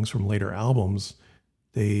songs from later albums,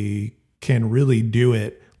 they can really do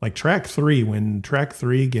it. Like track 3, when track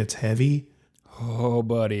 3 gets heavy. Oh,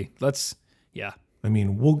 buddy. Yeah. I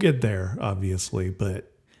mean, we'll get there, obviously,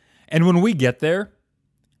 but... And when we get there,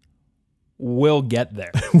 we'll get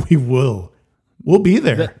there. we will. We'll be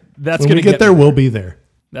there. That's when gonna we get there, we'll be there.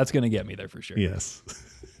 That's going to get me there for sure. Yes.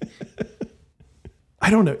 I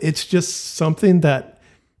don't know. It's just something that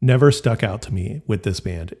never stuck out to me with this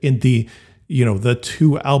band. In the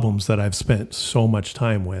 2 albums that I've spent so much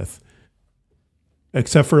time with,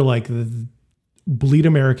 except for like the Bleed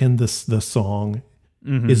American, the song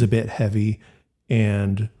is a bit heavy,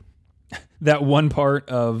 and that one part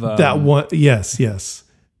of that one, yes.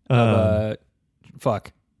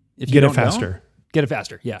 Fuck. If you Get It don't know, Faster. Get It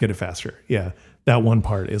Faster. Yeah. Get It Faster. Yeah. That one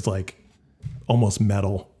part is like almost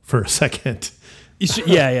metal for a second.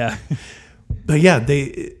 Yeah. But yeah,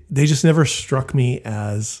 they just never struck me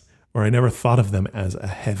as, or I never thought of them as a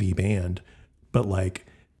heavy band. But like,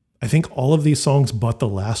 I think all of these songs but the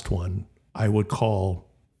last one I would call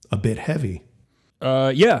a bit heavy.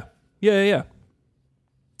 Yeah.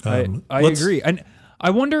 I agree. And I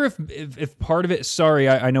wonder if part of it, sorry,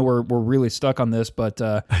 I know we're really stuck on this, but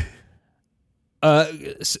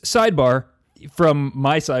sidebar from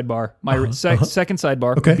my sidebar, my second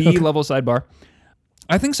sidebar, Okay. level sidebar.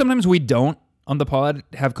 I think sometimes we don't on the pod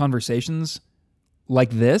have conversations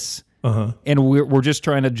like this, and we're just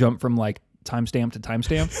trying to jump from like timestamp to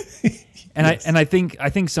timestamp. And yes. I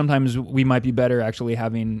think sometimes we might be better actually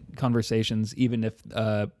having conversations, even if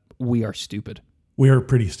we are stupid. We are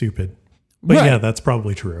pretty stupid, but right. Yeah, that's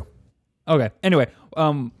probably true. Okay. Anyway,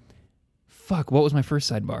 fuck. What was my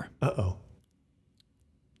first sidebar? Hold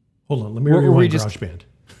on. Let me rewind GarageBand.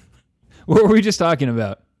 What were we just talking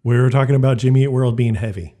about? We were talking about Jimmy Eat World being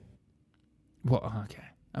heavy. Well, okay.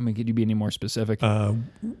 I mean, could you be any more specific?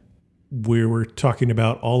 We were talking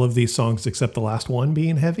about all of these songs except the last one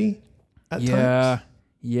being heavy at times.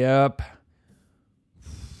 Yep.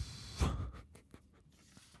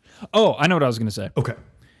 Oh, I know what I was going to say. Okay.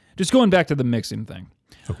 Just going back to the mixing thing.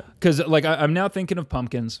 Okay. Because like I'm now thinking of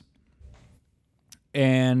Pumpkins,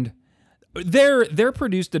 and they're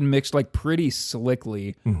produced and mixed like pretty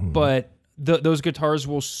slickly, but those guitars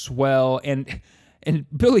will swell, and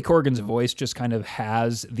Billy Corgan's voice just kind of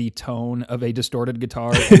has the tone of a distorted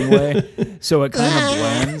guitar anyway, so it kind of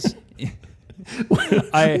blends.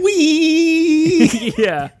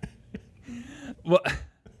 Yeah.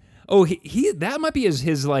 Well, he that might be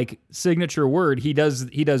his like signature word. He does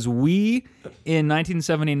 "we" in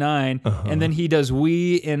 1979, and then he does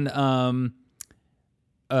 "we" in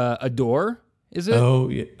 "Adore." Is it? Oh,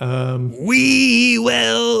 yeah. "We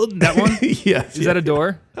will" that one. Yes. Is that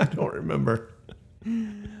 "Adore"? I don't remember.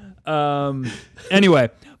 Anyway,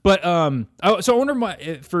 but so I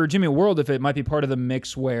wonder for Jimmy World if it might be part of the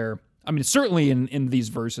mix where, I mean, certainly in these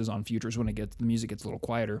verses on Futures when the music gets a little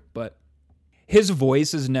quieter, but his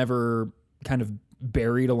voice is never kind of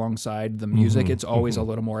buried alongside the music. It's always a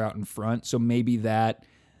little more out in front. So maybe that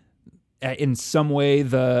in some way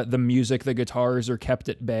the music, the guitars are kept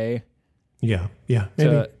at bay. Yeah.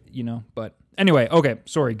 Maybe. But anyway, okay,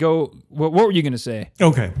 sorry. Go. What were you going to say?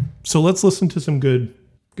 Okay. So let's listen to some good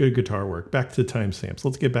guitar work. Back to timestamps.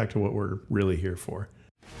 Let's get back to what we're really here for.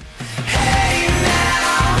 Hey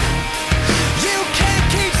now, you can't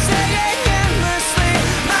keep saying endlessly,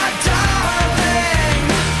 my darling.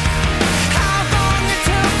 How long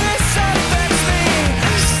until this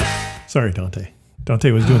affects me? Sorry, Dante. Dante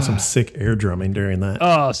was doing some sick air drumming during that.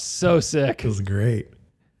 Oh, so sick. It was great.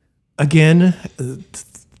 Again,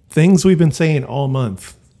 things we've been saying all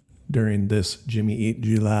month during this Jimmy Eat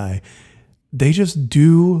July. They just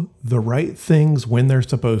do the right things when they're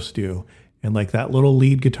supposed to. And like that little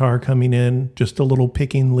lead guitar coming in, just a little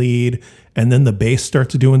picking lead, and then the bass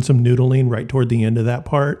starts doing some noodling right toward the end of that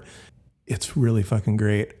part. It's really fucking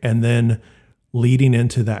great. And then leading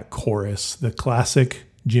into that chorus, the classic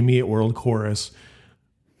Jimmy Eat World chorus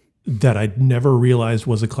that I never realized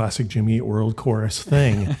was a classic Jimmy Eat World chorus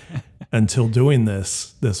thing until doing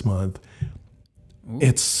this month. Ooh.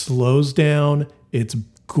 It slows down. It's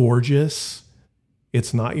gorgeous.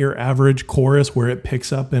 It's not your average chorus where it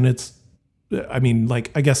picks up and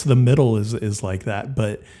I guess the middle is like that,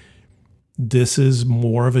 but this is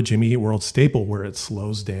more of a Jimmy Eat World staple where it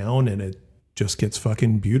slows down and it just gets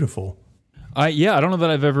fucking beautiful. I don't know that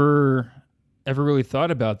I've ever really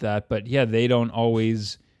thought about that, but yeah, they don't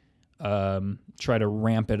always try to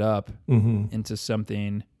ramp it up into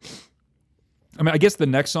something. I mean, I guess the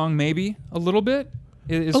next song maybe a little bit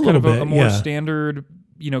is kind of a more standard,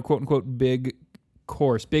 quote unquote big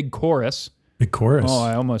chorus. Big chorus. Oh,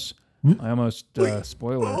 I almost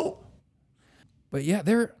spoiled it. But yeah,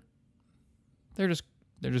 they're just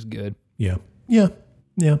good. Yeah.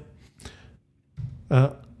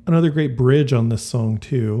 Another great bridge on this song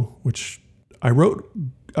too, which I wrote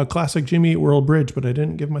a classic Jimmy Eat World bridge, but I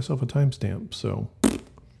didn't give myself a timestamp. So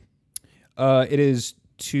it is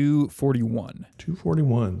 2:41.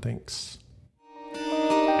 2:41. Thanks.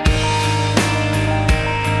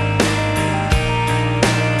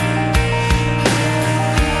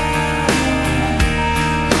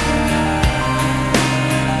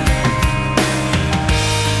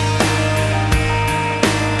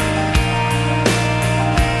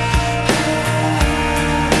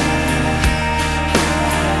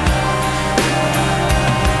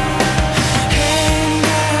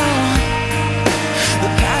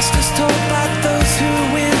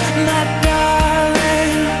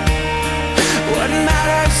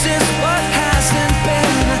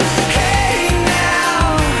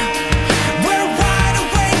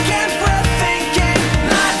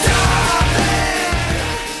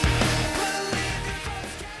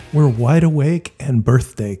 We're wide awake and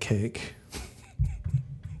birthday cake.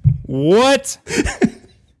 What?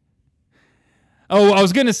 Oh, I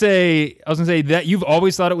was gonna say that you've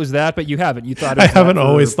always thought it was that, but you haven't. You thought it was I haven't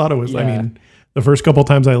always thought it was. Yeah. I mean, the first couple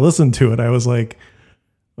times I listened to it, I was like,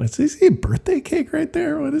 "What's he say? Birthday cake right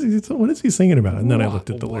there? What is he singing about?" And then I looked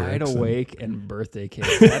at the lyrics. Wide awake and birthday cake.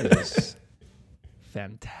 That is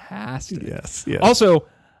fantastic. Yes. Also,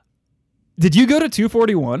 did you go to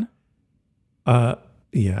 241?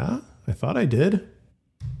 Yeah, I thought I did.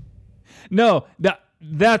 No,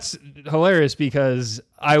 that's hilarious because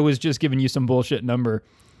I was just giving you some bullshit number.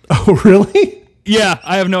 Oh, really? Yeah,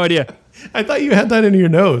 I have no idea. I thought you had that in your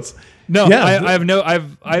notes. No, yeah,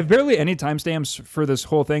 I have barely any timestamps for this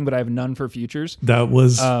whole thing, but I have none for futures. That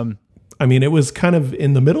was, I mean, it was kind of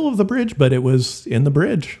in the middle of the bridge, but it was in the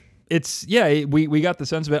bridge. We got the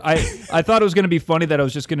sense of it. I thought it was going to be funny that I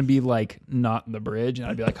was just going to be like not in the bridge, and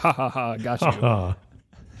I'd be like, ha ha ha, got you.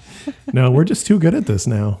 No, we're just too good at this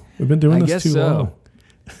now. We've been doing this too long.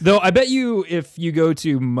 Though I bet you if you go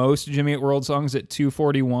to most Jimmy Eat World songs at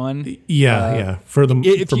 241. Yeah, for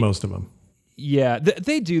most of them. Yeah,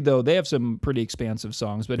 they do though. They have some pretty expansive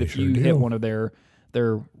songs, but if you hit one of their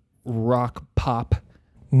rock pop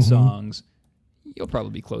songs, you'll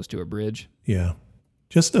probably be close to a bridge. Yeah.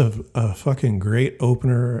 Just a fucking great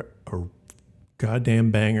opener, a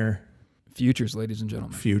goddamn banger. Futures, ladies and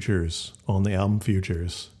gentlemen. Futures on the album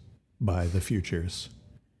Futures by The Futures.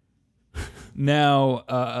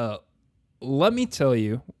 Now, let me tell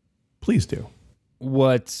you. Please do.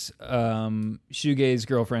 What Shoegaze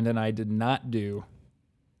girlfriend and I did not do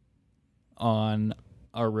on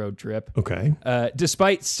our road trip. Okay.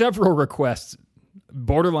 Despite several requests,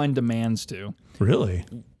 borderline demands to. Really?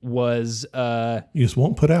 Was you just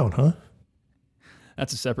won't put out, huh?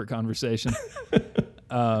 That's a separate conversation.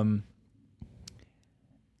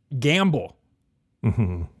 Gamble.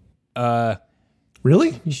 Mm-hmm.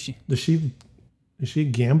 Really? Is she a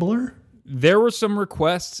gambler? There were some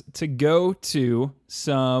requests to go to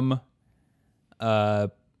some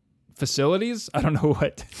facilities. I don't know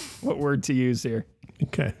what word to use here.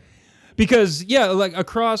 Okay. Because like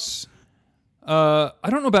across. I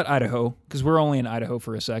don't know about Idaho because we're only in Idaho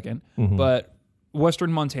for a second, but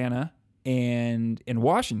Western Montana and in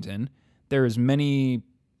Washington, there's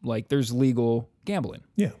legal gambling.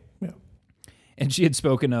 Yeah. And she had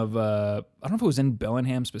spoken of, I don't know if it was in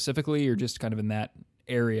Bellingham specifically or just kind of in that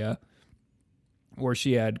area where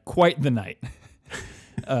she had quite the night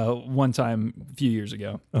one time a few years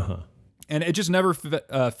ago. Uh-huh. And it just never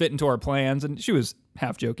fit into our plans. And she was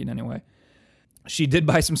half joking anyway. She did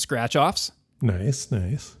buy some scratch-offs. Nice.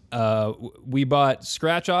 We bought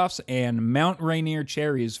scratch-offs and Mount Rainier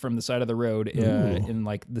cherries from the side of the road in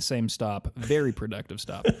like the same stop. Very productive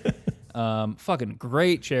stop. Fucking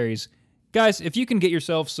great cherries. Guys, if you can get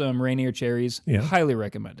yourself some Rainier cherries, highly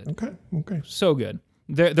recommend it. Okay. So good.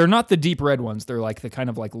 They're not the deep red ones. They're like the kind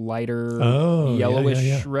of like lighter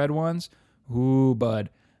yellowish red ones. Ooh, bud.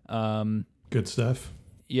 Good stuff.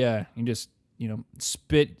 Yeah, you just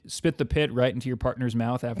spit the pit right into your partner's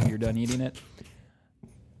mouth after you're done eating it.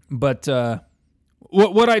 But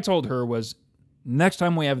what I told her was, next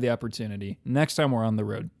time we have the opportunity, next time we're on the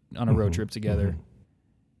road on a road trip together,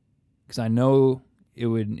 because I know it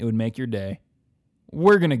would make your day,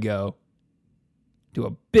 we're gonna go to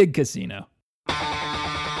a big casino.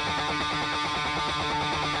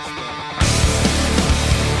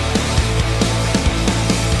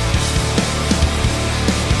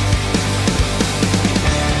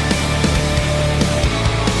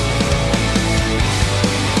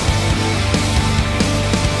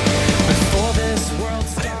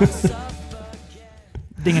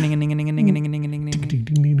 Ding ding ding ding ding ding ding ding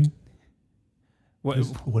ding ding. What?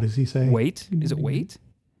 What does he say? Wait? Is it wait?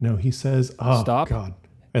 No, he says, "Oh Stop. God,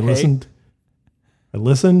 I listened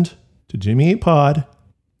to Jimmy Eat Pod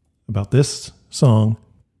about this song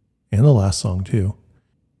and the last song too.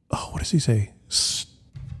 Oh, what does he say?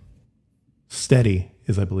 Steady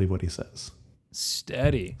is, I believe, what he says.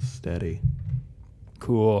 Steady. Steady.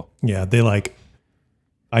 Cool. Yeah, they like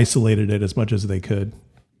isolated it as much as they could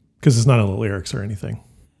because it's not in the lyrics or anything.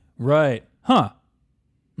 Right. Huh.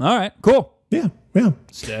 All right. Cool. Yeah, yeah.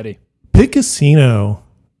 Steady. Big Casino,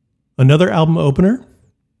 another album opener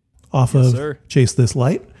off Yes, of sir. Chase This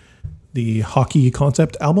Light, the hockey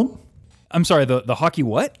concept album. I'm sorry. The hockey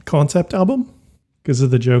what? Concept album because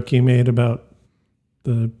of the joke you made about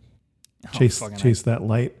the chase fucking that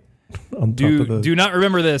light on top of the. Do not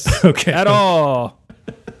remember this Okay. at all.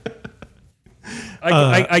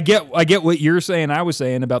 I get what you're saying. I was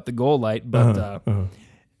saying about the goal light, but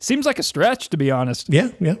seems like a stretch, to be honest. Yeah,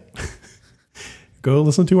 yeah. Go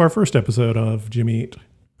listen to our first episode of Jimmy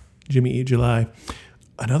Eat July.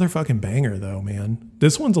 Another fucking banger though, man.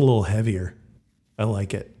 This one's a little heavier. I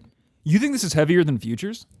like it. You think this is heavier than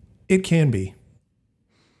Futures? It can be.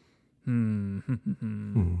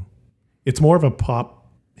 It's more of a pop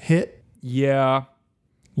hit, Yeah. a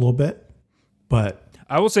little bit, but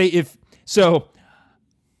I will say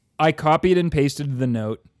I copied and pasted the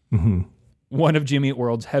note. One of Jimmy Eat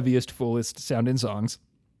World's heaviest, fullest sounding songs.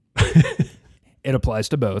 It applies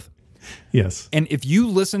to both. yes. And if you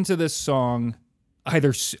listen to this song,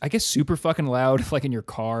 either, I guess, super fucking loud, like in your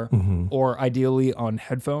car, or ideally on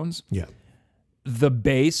headphones, Yeah. the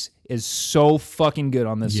bass is so fucking good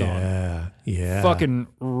on this song. Yeah. Yeah. Fucking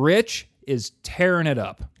Rich is tearing it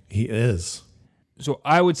up. He is. So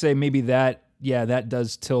I would say maybe that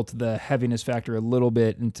does tilt the heaviness factor a little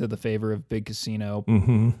bit into the favor of Big Casino.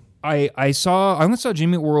 I only saw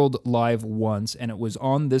Jimmy Eat World live once, and it was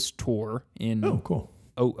on this tour in Oh, cool.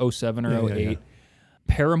 07 or Yeah, 08. yeah.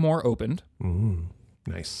 Paramore opened,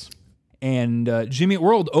 Nice. and Jimmy Eat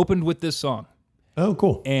World opened with this song. Oh,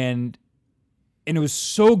 cool. And it was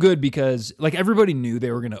so good because like everybody knew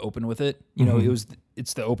they were going to open with it. You know,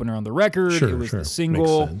 it's the opener on the record. Sure, it was sure. the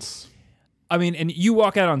single. Makes sense. I mean, and you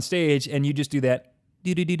walk out on stage and you just do that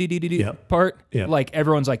Yep. part. Yep. Like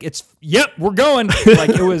everyone's like, we're going. Like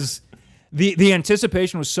it was the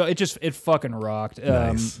anticipation was so it fucking rocked.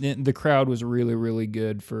 Nice. The crowd was really, really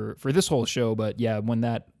good for this whole show. But yeah, when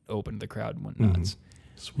that opened, the crowd went nuts.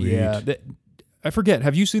 Sweet. Yeah. I forget.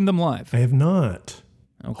 Have you seen them live? I have not.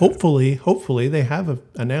 Okay. Hopefully they have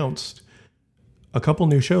announced a couple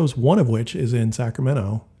new shows, one of which is in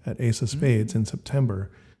Sacramento at Ace of Spades in September.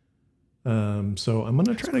 So I'm going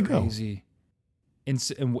to try to go. Crazy. In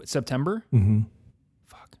September? Mm-hmm.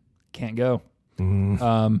 Fuck. Can't go.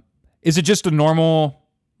 Is it just a normal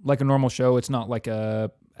show? It's not like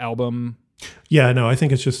a album? Yeah, no, I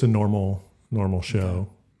think it's just a normal show.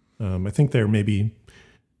 I think they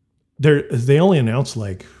only announced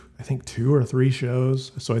like, I think 2 or 3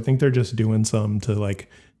 shows. So I think they're just doing some to like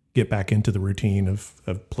get back into the routine of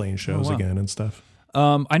playing shows wow. again and stuff.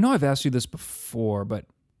 I know I've asked you this before, but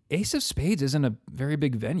Ace of Spades isn't a very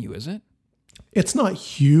big venue, is it? It's not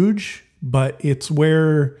huge, but it's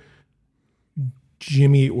where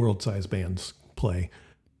Jimmy Eat World size bands play.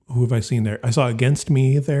 Who have I seen there? I saw Against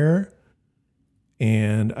Me there,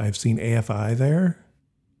 and I've seen AFI there,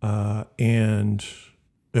 and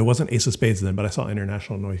it wasn't Ace of Spades then, but I saw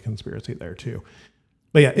International Noise Conspiracy there too.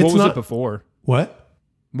 But yeah, it's what was not it before? What?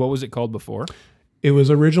 What was it called before? It was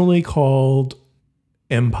originally called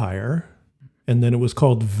Empire, and then it was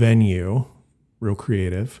called Venue, real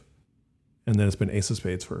creative, and then it's been Ace of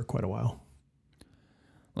Spades for quite a while.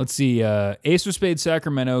 Let's see. Ace of Spades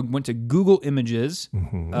Sacramento went to Google Images.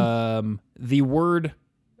 The word,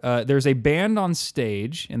 there's a band on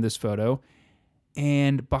stage in this photo,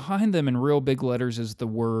 and behind them in real big letters is the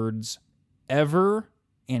words Ever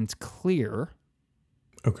and Clear.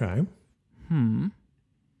 Okay.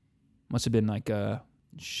 Must have been like a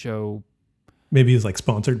show. Maybe it's like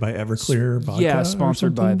sponsored by Everclear vodka. Yeah, or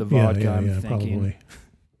sponsored by something? the vodka, Yeah, I'm yeah, thinking. probably.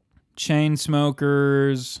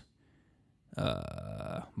 Chainsmokers,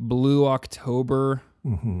 Blue October.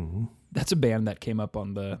 That's a band that came up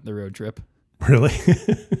on the road trip. Really?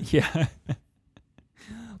 Yeah.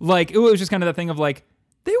 Like it was just kind of that thing of like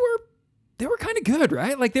they were kind of good,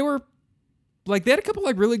 right? Like they had a couple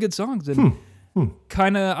like really good songs and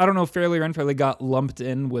kind of, I don't know, fairly or unfairly got lumped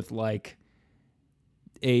in with like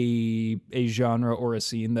a genre or a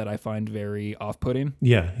scene that I find very off-putting.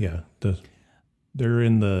 Yeah. They're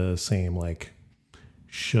in the same like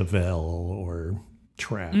Chevelle or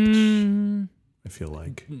Trapped I feel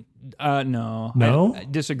like. No. No? I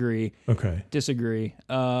disagree. Okay. Disagree.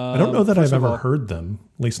 I don't know that I've ever heard them.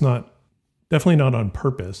 At least definitely not on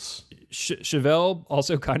purpose. Chevelle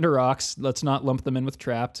also kind of rocks. Let's not lump them in with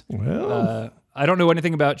Trapped. Well. I don't know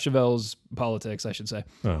anything about Chevelle's politics, I should say.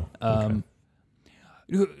 Oh. Okay.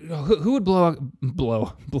 Who would blow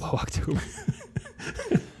October?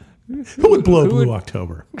 Who would blow Blue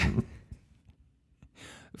October?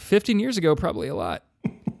 15 years ago, probably a lot.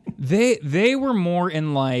 They were more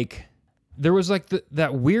in like, there was like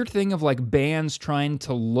that weird thing of like bands trying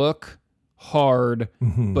to look hard,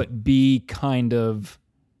 but be kind of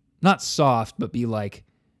not soft, but be like,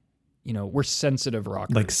 you know, we're sensitive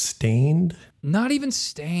rockers. Like Stained? Not even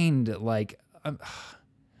Stained. Like,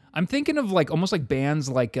 I'm thinking of like almost like bands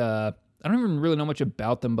like, I don't even really know much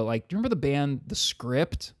about them, but like, do you remember the band The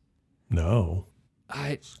Script? No.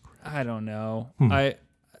 I don't know.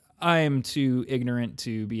 I am too ignorant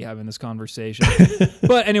to be having this conversation.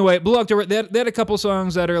 But anyway, Blue October, they had a couple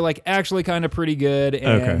songs that are like actually kind of pretty good.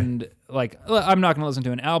 And like, I'm not going to listen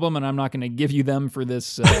to an album and I'm not going to give you them for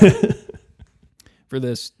this, for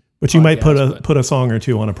this. But you might put a song or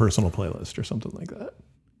two on a personal playlist or something like that.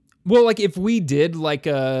 Well, like if we did like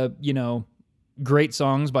great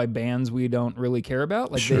songs by bands we don't really care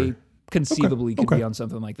about, like they conceivably could be on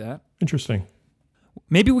something like that. Interesting.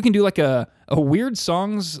 Maybe we can do like a weird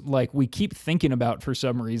songs like we keep thinking about for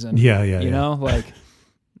some reason. Yeah. You know, like,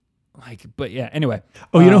 but yeah. Anyway.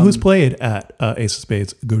 Oh, you know who's played at Ace of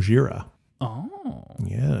Spades? Gojira. Oh.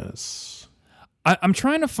 Yes. I'm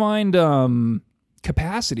trying to find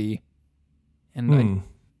Capacity, and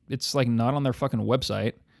it's like not on their fucking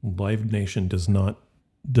website. Live Nation does not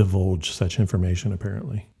divulge such information,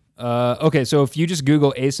 apparently. Okay, so if you just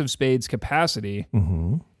Google Ace of Spades Capacity,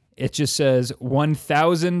 it just says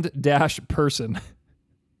 1,000-person.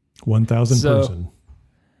 1,000 person.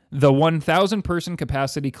 The 1,000 person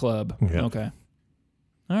capacity club. Yeah. Okay.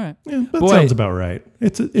 All right. Yeah, that sounds about right.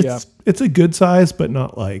 It's a good size, but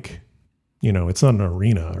not like, you know, it's not an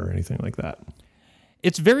arena or anything like that.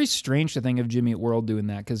 It's very strange to think of Jimmy Eat World doing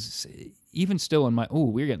that because even still in my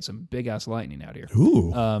we're getting some big ass lightning out here.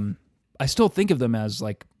 Ooh. I still think of them as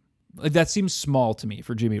like that seems small to me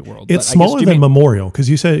for Jimmy Eat World. It's smaller than Memorial because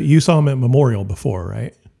you said you saw them at Memorial before,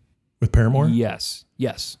 right? With Paramore. Yes.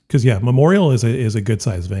 Because Memorial is a good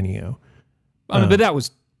sized venue. But that was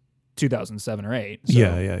 2007 or 8. So.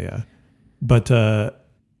 Yeah. But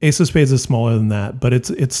Ace of Spades is smaller than that, but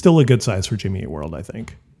it's still a good size for Jimmy Eat World, I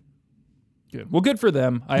think. Good. Well, good for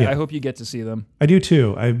them. I hope you get to see them. I do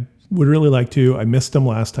too. I would really like to. I missed them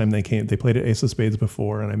last time they came. They played at Ace of Spades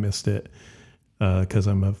before, and I missed it because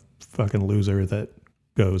I'm a fucking loser that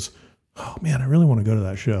goes, oh man, I really want to go to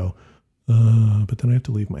that show, but then I have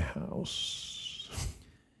to leave my house.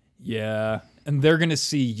 Yeah, and they're gonna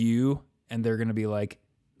see you, and they're gonna be like,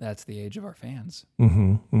 "That's the age of our fans,"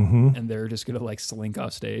 and they're just gonna like slink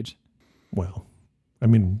off stage. Well, I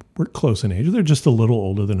mean, we're close in age. They're just a little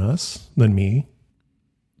older than me.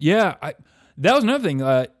 Yeah, that was another thing.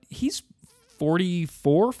 He's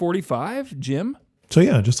 44, 45, Jim. So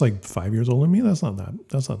yeah, just like 5 years older than me. That's not that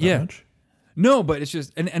much. No, but it's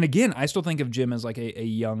just, and again, I still think of Jim as like a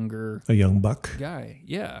young buck guy.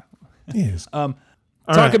 Yeah. Yes. Talk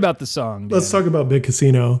right. about the song. Dan. Let's talk about Big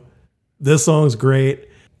Casino. This song's great.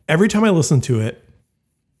 Every time I listen to it,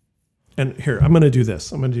 and here, I'm going to do this.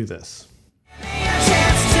 Chance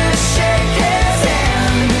to shake his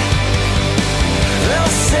hand. They'll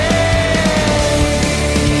say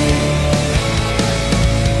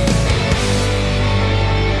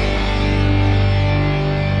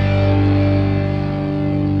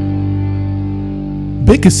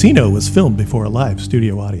Big Casino was filmed before a live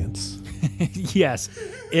studio audience. Yes.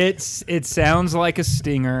 It sounds like a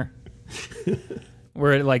stinger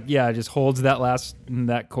where it just holds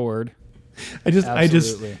that chord. I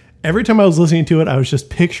just every time I was listening to it, I was just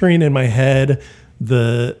picturing in my head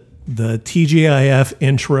the TGIF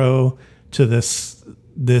intro to this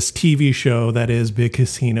TV show that is Big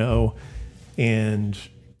Casino, and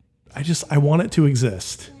I want it to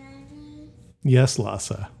exist. Yes,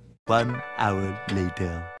 Lhasa. 1 hour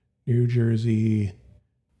later. New Jersey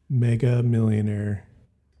Mega Millionaire.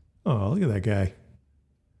 Oh, look at that guy.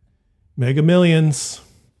 Mega Millions.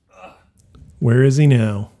 Where is he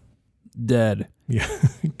now? Dead. Yeah,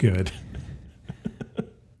 good.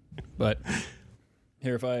 But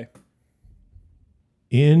here, if I...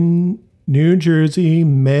 In New Jersey,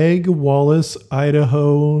 Meg Wallace,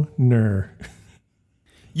 Idaho, Ner.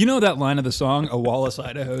 You know that line of the song, A Wallace,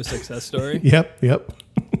 Idaho Success Story? Yep.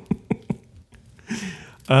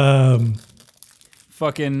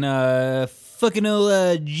 Fucking fucking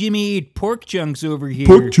old Jimmy Eat Pork Chunks over here.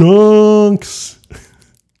 Pork chunks.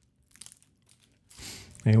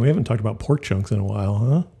 Hey, we haven't talked about pork chunks in a while,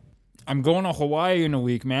 huh? I'm going to Hawaii in a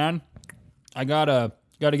week, man. I gotta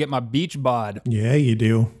get my beach bod. Yeah, you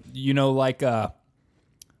do. You know, like a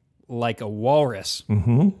walrus.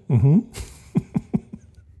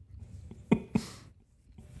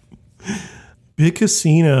 Big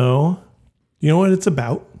Casino. You know what it's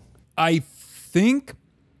about? I think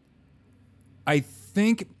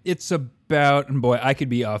it's about, and boy, I could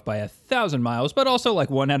be off by 1,000 miles, but also like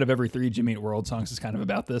 1 out of every 3 Jimmy Eat World songs is kind of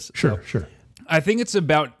about this. Sure. I think it's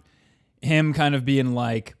about him kind of being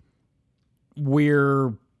like,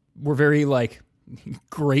 we're very like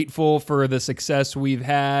grateful for the success we've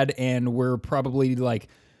had, and we're probably like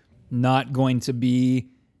not going to be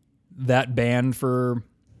that band for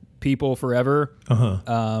people forever.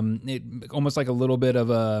 It almost like a little bit of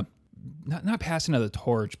a not passing of the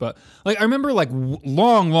torch, but like I remember like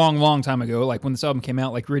long time ago, like when this album came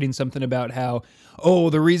out, like reading something about how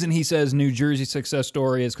the reason he says New Jersey success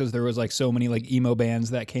story is because there was like so many like emo bands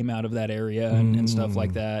that came out of that area and stuff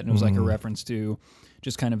like that, and it was like a reference to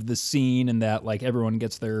just kind of the scene, and that like everyone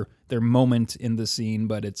gets their moment in the scene,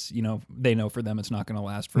 but it's, you know, they know for them it's not going to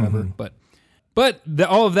last forever. But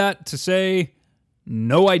all of that to say,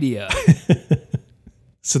 no idea.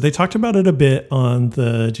 So they talked about it a bit on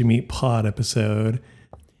the Jimmy Eat Pod episode.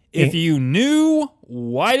 If you knew,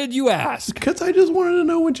 why did you ask? Because I just wanted to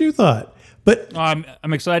know what you thought. But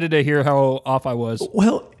I'm excited to hear how off I was.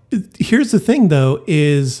 well, here's the thing though,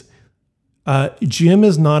 is Jim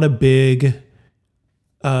is not a big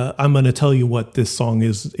I'm going to tell you what this song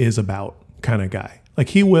is about kind of guy. Like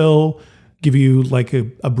he will give you like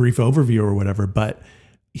a brief overview or whatever, but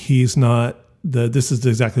he's not this is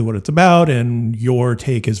exactly what it's about and your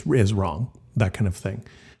take is wrong, that kind of thing.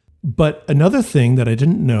 But another thing that I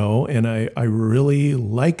didn't know, and I really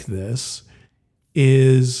like this,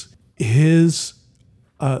 is his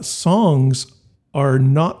songs are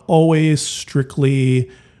not always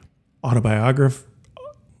strictly autobiographical.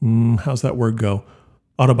 How's that word go?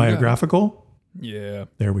 Autobiographical? Yeah.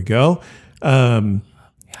 There we go.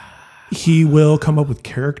 He will come up with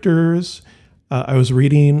characters. When I was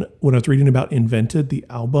reading about Invented, the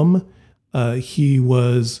album, he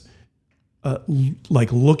was like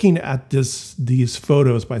looking at these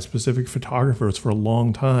photos by specific photographers for a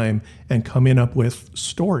long time and coming up with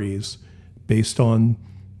stories based on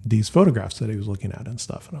these photographs that he was looking at and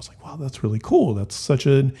stuff. And I was like, wow, that's really cool. That's such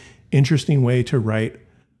an interesting way to write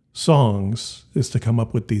songs, is to come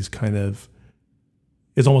up with these kind of,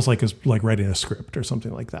 it's almost like writing a script or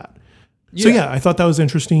something like that. So yeah, I thought that was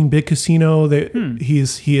interesting. Big Casino, that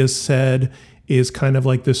he has said is kind of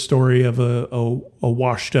like this story of a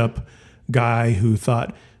washed up guy who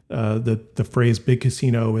thought the phrase Big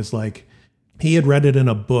Casino is like, he had read it in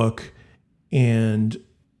a book and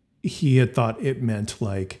he had thought it meant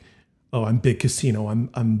like, oh, I'm Big Casino,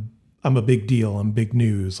 I'm a big deal, I'm big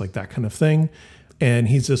news, like that kind of thing. And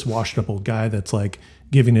he's this washed up old guy that's like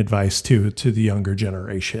giving advice to the younger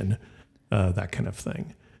generation, that kind of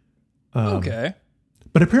thing. Okay.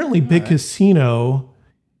 But apparently Big Casino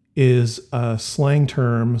is a slang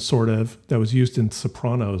term sort of that was used in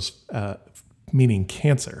Sopranos, meaning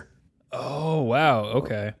cancer. Oh, wow.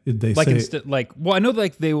 Okay. Did they like say, well, I know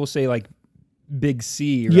like they will say like Big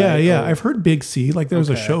C, right? Yeah. Or, I've heard Big C. Like there was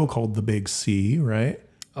a Okay. show called The Big C, right?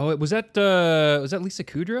 oh, was that Lisa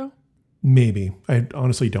Kudrow? Maybe. I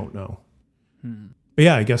honestly don't know. But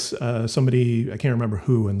yeah, I guess somebody, I can't remember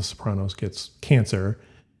who in The Sopranos, gets cancer.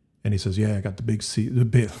 And he says, yeah, I got the big C, the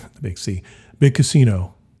big C, Big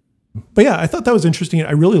Casino. But yeah, I thought that was interesting.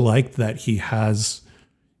 I really liked that he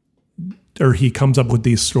comes up with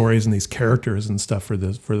these stories and these characters and stuff for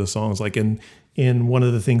the songs. Like in one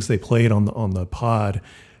of the things they played on the pod,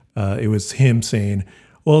 it was him saying,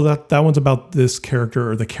 well, that one's about this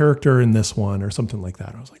character or the character in this one or something like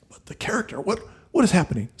that. I was like, what, the character? What is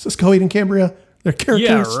happening? Is this Coheed and Cambria? They're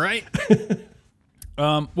characters. Yeah, right.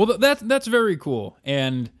 Well, that's very cool.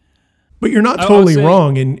 And But you're not I would totally say-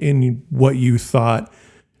 wrong in what you thought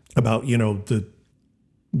about, you know,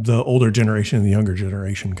 the older generation and the younger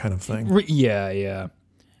generation kind of thing. yeah.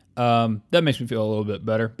 That makes me feel a little bit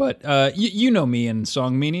better. But you know me and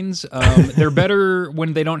song meanings. They're better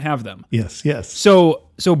when they don't have them. Yes. So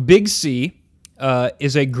Big C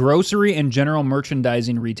is a grocery and general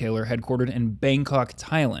merchandising retailer headquartered in Bangkok,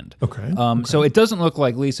 Thailand. Okay. So it doesn't look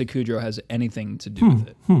like Lisa Kudrow has anything to do with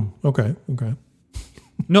it. Okay.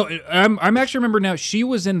 No, I'm actually remember now. She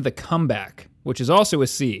was in The Comeback, which is also a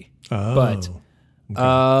C. Oh, But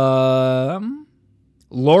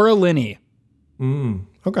Laura Linney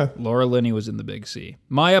Okay. Laura Linney was in The Big C.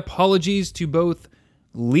 My apologies to both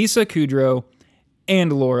Lisa Kudrow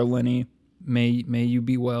and Laura Linney. May you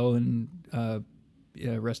be well and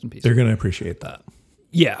rest in peace. They're going to appreciate that.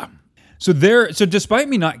 Yeah. So despite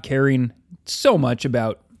me not caring so much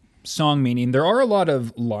about song meaning, there are a lot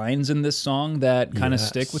of lines in this song that kind of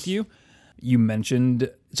stick with you. You mentioned,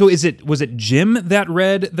 so was it Jim that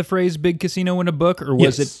read the phrase "big casino" in a book, or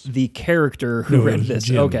was Yes. it the character who No, it read was this?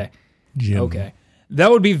 Jim. Okay. Jim. Okay. That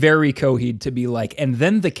would be very Coheed to be like, and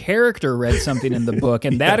then the character read something in the book,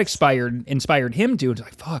 and that inspired him to. It's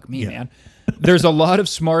like, fuck me, man. There's a lot of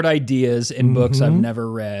smart ideas in books I've never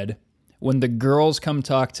read. When the girls come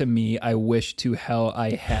talk to me, I wish to hell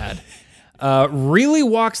I had. Really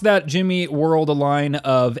walks that Jimmy World a line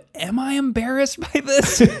of, am I embarrassed by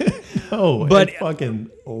this? Oh, But I fucking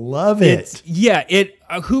love it.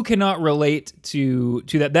 Who cannot relate to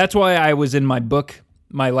that? That's why I was in my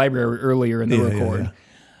library earlier in the record. Yeah.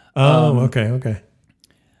 Oh, okay.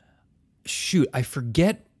 Shoot, I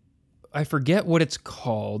forget what it's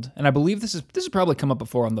called, and I believe this has probably come up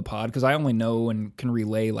before on the pod because I only know and can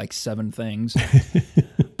relay like 7 things.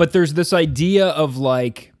 But there's this idea of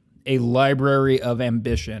like a library of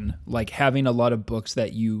ambition, like having a lot of books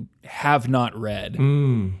that you have not read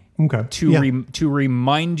Okay. to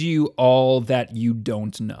remind you all that you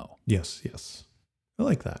don't know. Yes. I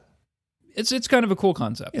like that. It's kind of a cool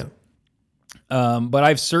concept. Yeah. But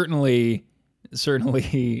I've certainly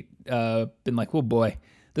been like, oh boy,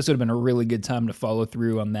 this would have been a really good time to follow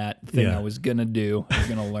through on that thing Yeah. I was gonna do. I was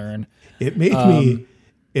gonna learn. It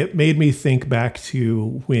made me think back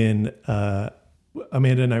to when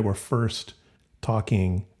Amanda and I were first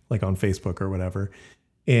talking, like on Facebook or whatever,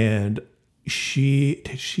 and she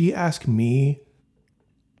asked me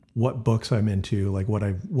what books I'm into, like what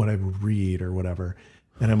I read or whatever,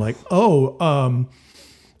 and I'm like,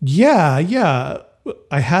 yeah.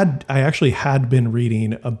 I actually had been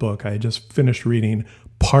reading a book. I just finished reading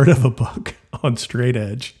part of a book on Straight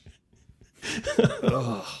Edge.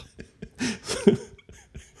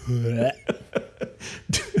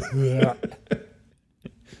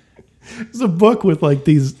 It's a book with like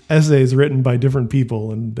these essays written by different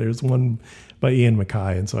people, and there's one by Ian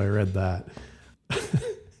Mackay, and so I read that.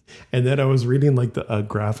 And then I was reading like a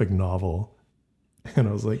graphic novel, and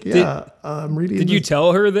I was like, I'm reading. Did you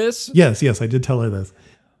tell her this? Yes, I did tell her this.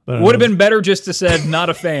 But Would have been better just to said not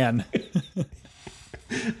a fan.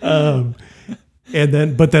 But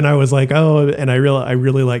then I was like, and I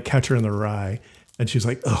really like Catcher in the Rye, and she's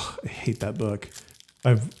like, oh, I hate that book.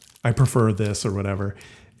 I prefer this or whatever.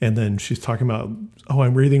 And then she's talking about,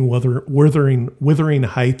 I'm reading Wuthering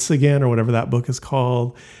Heights again, or whatever that book is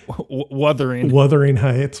called. Wuthering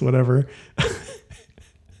Heights, whatever.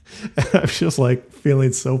 And I'm just like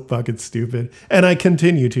feeling so fucking stupid. And I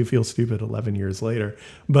continue to feel stupid 11 years later.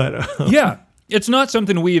 But Yeah. It's not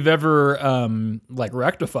something we've ever like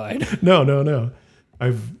rectified. No.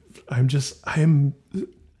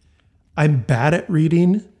 I'm bad at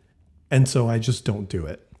reading, and so I just don't do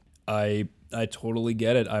it. I totally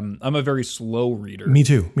get it. I'm a very slow reader. Me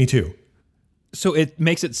too. So it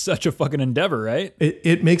makes it such a fucking endeavor, right?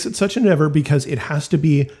 It makes it such an endeavor because it has to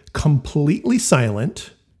be completely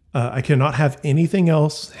silent. I cannot have anything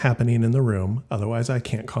else happening in the room. Otherwise, I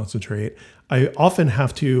can't concentrate. I often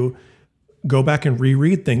have to go back and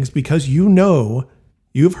reread things because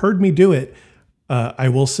you've heard me do it. I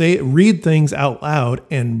will read things out loud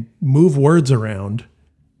and move words around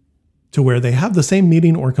to where they have the same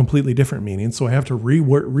meaning or completely different meaning. So I have to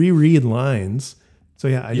reread lines. So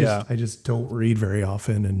I just don't read very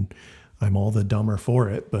often, and I'm all the dumber for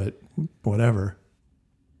it, but whatever.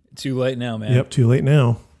 Too late now, man. Yep, too late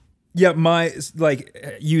now. Yeah,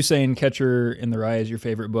 like you saying Catcher in the Rye is your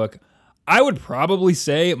favorite book. I would probably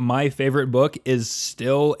say my favorite book is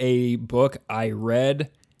still a book I read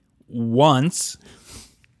once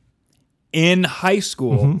in high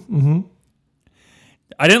school.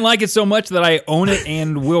 I didn't like it so much that I own it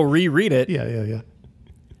and will reread it. Yeah.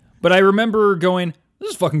 But I remember going,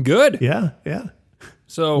 this is fucking good. Yeah.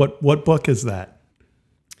 So What book is that?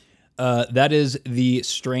 that is The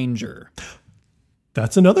Stranger.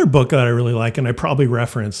 That's another book that I really like, and I probably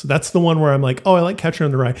reference. That's the one where I'm like, I like Catcher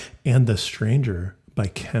in the Rye and The Stranger by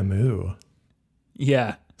Camus.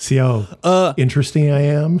 Yeah. See how interesting I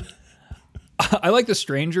am? I like The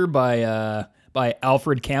Stranger by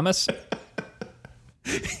Alfred Camus.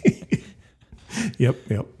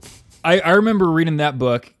 Yep. I remember reading that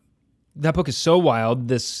book. That book is so wild.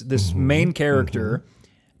 This main character,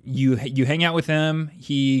 you hang out with him.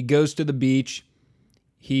 He goes to the beach.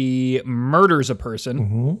 He murders a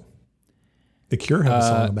person. The Cure had a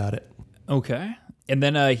song about it. Okay. And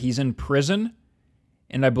then he's in prison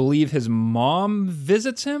and I believe his mom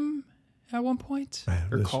visits him at one point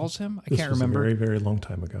or This- calls him. I This can't was remember. a very, very long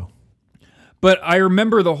time ago. But I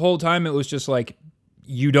remember the whole time it was just like,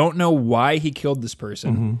 you don't know why he killed this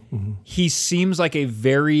person. He seems like a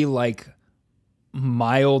very like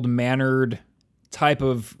mild-mannered type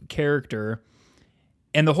of character.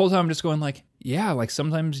 And the whole time I'm just going like, yeah, like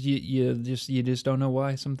sometimes you just don't know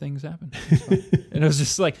why some things happen. And it was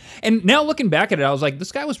just like, and now looking back at it, I was like,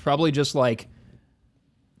 this guy was probably just like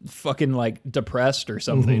fucking like depressed or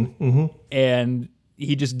something. And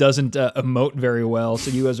he just doesn't emote very well.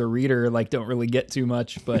 So you as a reader like don't really get too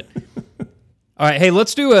much, but all right. Hey,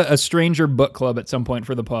 let's do a stranger book club at some point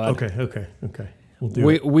for the pod. Okay. We'll do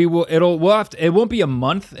it. We will, we'll have to, it won't be a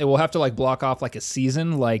month. It will have to like block off like a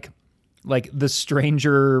season, like the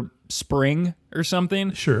Stranger Spring or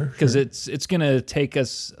something. Sure. Because it's going to take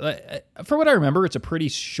us, for what I remember, it's a pretty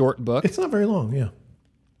short book. It's not very long, yeah.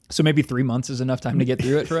 So maybe 3 months is enough time to get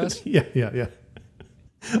through it for us. Yeah.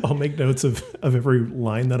 I'll make notes of every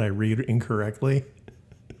line that I read incorrectly.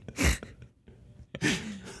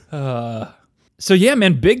 So yeah,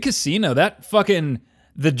 man, Big Casino, that fucking,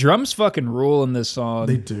 the drums fucking rule in this song.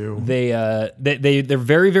 They do. They're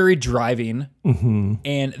very, very driving.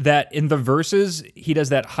 And that in the verses, he does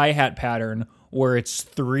that hi-hat pattern where it's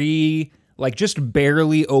 3, like just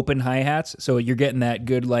barely open hi-hats. So you're getting that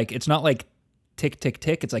good, like, it's not like tick, tick,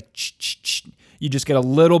 tick. It's like, ch-ch-ch. You just get a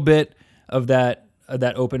little bit of that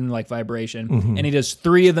open like vibration. And he does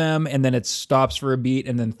 3 of them and then it stops for a beat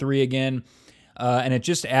and then 3 again. And it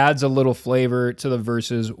just adds a little flavor to the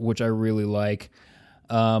verses, which I really like.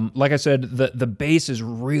 Like I said, the bass is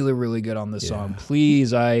really, really good on this song.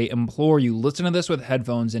 Please, I implore you, listen to this with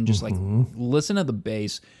headphones and just like listen to the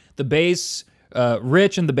bass. The bass,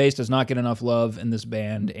 Rich and the bass does not get enough love in this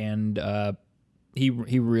band, and he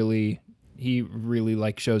really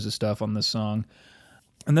like shows his stuff on this song.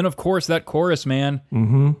 And then of course that chorus, man,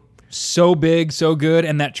 so big, so good,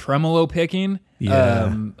 and that tremolo picking,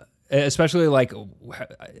 especially like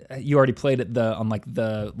you already played it on like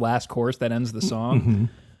the last chorus that ends the song.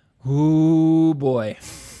 Ooh boy,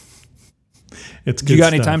 It's good. You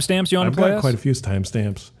got any stuff. timestamps you want I've to play got us? quite a few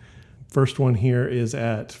timestamps. First one here is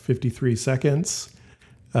at 53 seconds.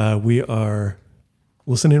 We are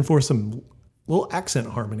listening for some little accent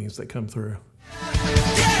harmonies that come through.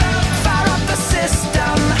 Fire up the system.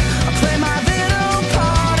 I play my little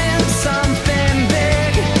part in something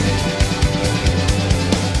big.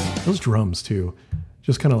 Those drums too,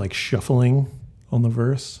 just kind of like shuffling on the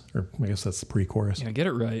verse, or I guess that's the pre-chorus. Yeah, get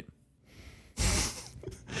it right.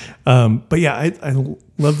 But yeah, I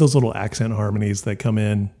love those little accent harmonies that come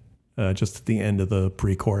in just at the end of the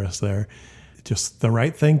pre-chorus there. Just the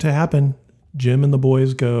right thing to happen. Jim and the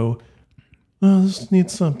boys go, oh, this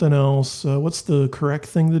needs something else. What's the correct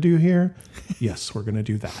thing to do here? Yes, we're going to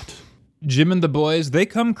do that. Jim and the boys, they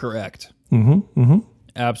come correct.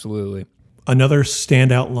 Absolutely. Another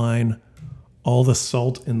standout line, all the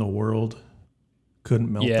salt in the world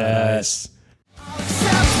couldn't melt that ice.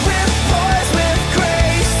 Except with boys with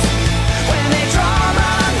grace. When they draw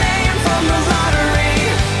my name from the lottery,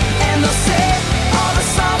 and they'll say all the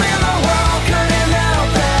salt in the world couldn't melt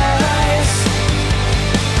that ice.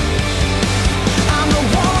 I'm the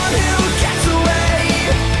one who gets away.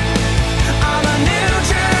 I'm a New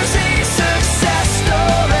Jersey success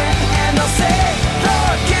story, and they'll say,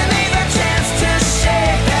 Lord, give me the chance to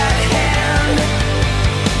shake that hand.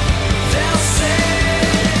 They'll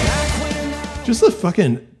say, I quit. Just the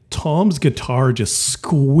fucking Tom's guitar just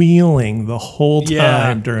squealing the whole time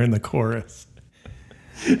Yeah. during the chorus.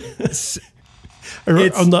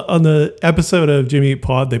 On the episode of Jimmy Eat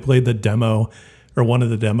Pod, they played the demo or one of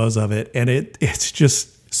the demos of it, and it's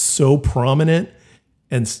just so prominent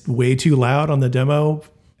and way too loud on the demo,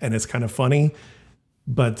 and it's kind of funny.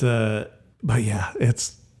 But yeah,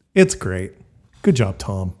 it's great. Good job,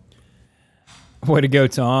 Tom. Way to go,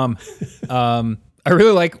 Tom. I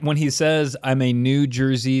really like when he says, I'm a New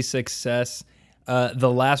Jersey success.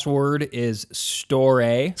 The last word is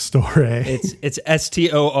story. Story. It's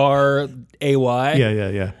S-T-O-R-A-Y.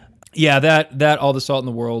 Yeah. Yeah, that all the salt in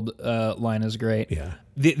the world line is great. Yeah.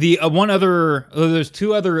 The there's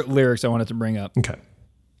 2 other lyrics I wanted to bring up. Okay.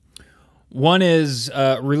 One is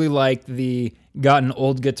really like the got an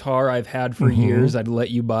old guitar I've had for years, I'd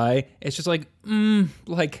let you buy. It's just like,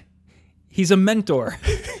 like he's a mentor.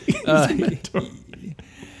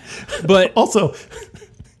 But Also,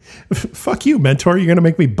 fuck you, mentor. You're going to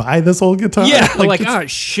make me buy this old guitar? yeah, like just oh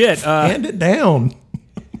shit, hand it down.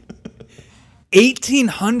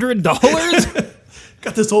 $1,800.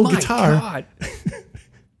 Got this old My guitar. God.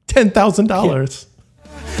 $10,000.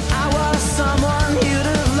 I was someone you'd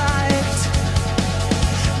have liked.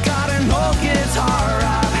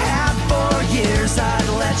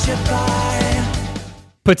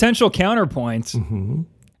 potential counterpoints.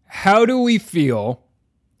 How do we feel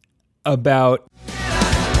about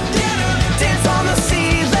Dance on the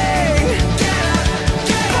ceiling.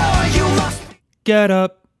 Boy, you must Get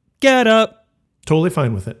Up, Get Up? Totally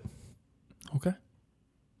fine with it. Okay.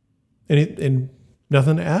 And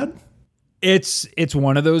nothing to add? It's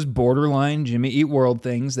one of those borderline Jimmy Eat World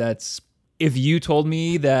things that's, if you told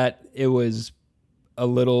me that it was a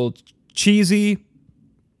little cheesy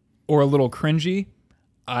or a little cringy,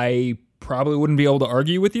 I probably wouldn't be able to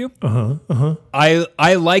argue with you.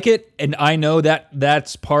 I like it, and I know that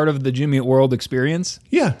that's part of the Jimmy Eat World experience.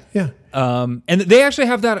 Yeah. And they actually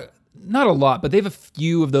have that, not a lot, but they have a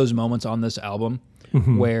few of those moments on this album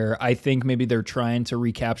where I think maybe they're trying to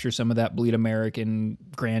recapture some of that Bleed American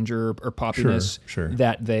grandeur or poppiness Sure.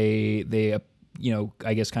 that they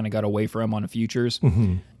I guess kind of got away from on Futures.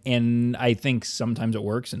 And I think sometimes it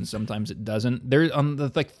works and sometimes it doesn't. There on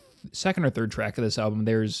the second or third track of this album,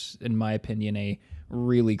 there's, in my opinion, a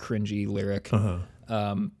really cringy lyric.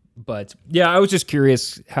 But yeah, I was just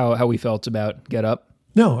curious how we felt about Get Up.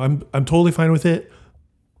 No, I'm totally fine with it.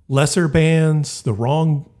 Lesser bands,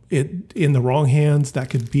 in the wrong hands, that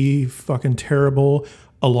could be fucking terrible.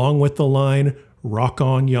 Along with the line, "Rock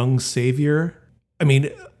on, young savior." I mean,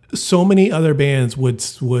 so many other bands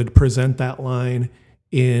would present that line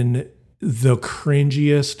in the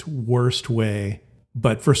cringiest, worst way,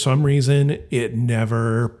 but for some reason, it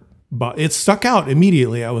never. But it stuck out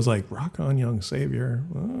immediately. I was like, "Rock on, young savior."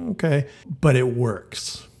 Okay, but it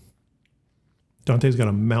works. Dante's got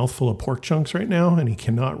a mouthful of pork chunks right now, and he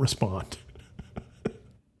cannot respond.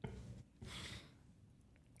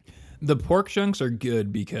 The pork chunks are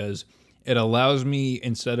good because it allows me,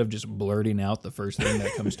 instead of just blurting out the first thing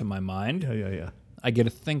that comes to my mind, Yeah. I get to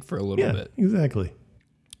think for a little bit. Exactly.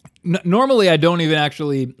 Normally, I don't even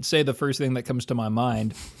actually say the first thing that comes to my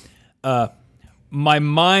mind. My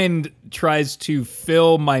mind tries to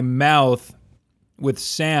fill my mouth with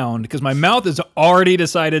sound because my mouth has already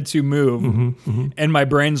decided to move, and my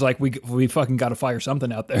brain's like, we fucking got to fire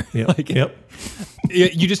something out there. Yep. Yep.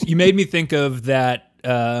 You made me think of that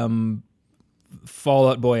Fall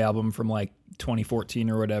Out Boy album from like 2014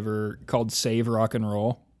 or whatever called Save Rock and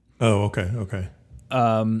Roll. Oh, okay.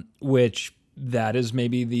 Which that is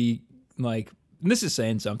maybe the, like, this is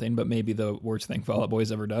saying something, but maybe the worst thing Fall Out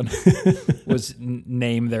Boy's ever done was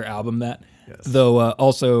name their album that. Yes. Though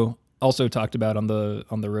also talked about on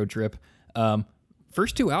the road trip.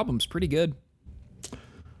 First two albums pretty good.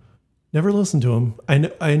 Never listened to him.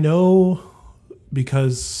 I know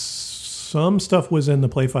because some stuff was in the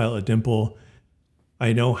play file at Dimple.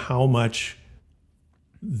 I know how much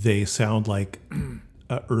they sound like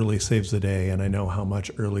Early Saves the Day, and I know how much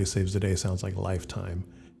Early Saves the Day sounds like Lifetime.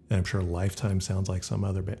 And I'm sure Lifetime sounds like some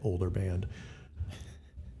other older band.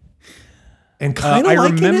 And kind of I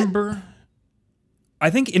liking remember, I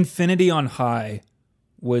think Infinity on High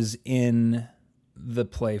was in the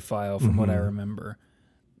play file from what I remember.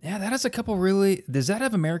 Yeah, that has a couple really... Does that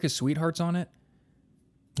have America's Sweethearts on it?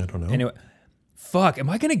 I don't know. Anyway, fuck, am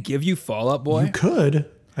I going to give you Fall Out Boy? You could.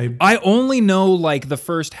 I only know like the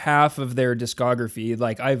first half of their discography.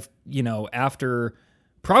 Like I've, after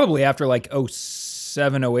like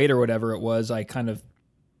 07, 08 or whatever it was, I kind of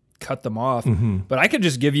cut them off. But I could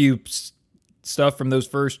just give you stuff from those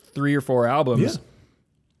first 3 or 4 albums.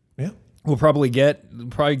 Yeah. We'll probably get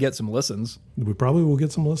some listens. We probably will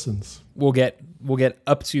get some listens. We'll get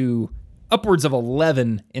up to upwards of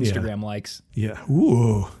 11 Instagram likes. Yeah.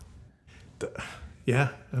 Ooh. Yeah.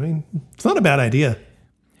 I mean, it's not a bad idea.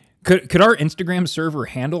 Could our Instagram server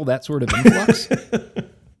handle that sort of influx?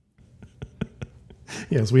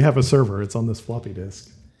 Yes, we have a server. It's on this floppy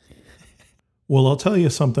disk. Well, I'll tell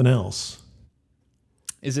you something else.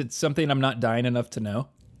 Is it something I'm not dying enough to know?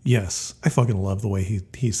 Yes. I fucking love the way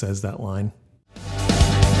he says that line.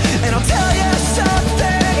 And I'll tell you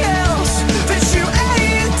something else that you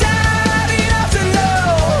ain't died enough to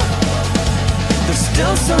know. There's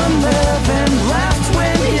still some living left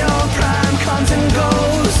when your prime comes and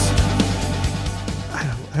goes.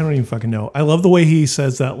 I don't even fucking know. I love the way he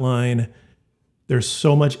says that line. There's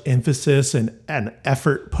so much emphasis and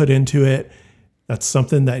effort put into it. That's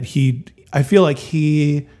something that I feel like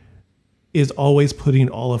he is always putting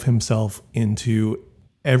all of himself into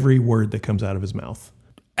every word that comes out of his mouth.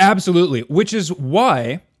 Absolutely, which is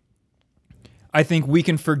why I think we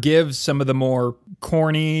can forgive some of the more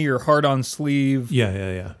corny or hard on sleeve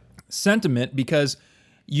sentiment, because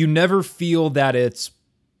you never feel that it's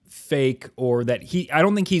fake or that I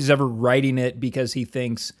don't think he's ever writing it because he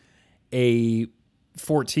thinks a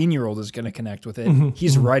 14-year-old is going to connect with it.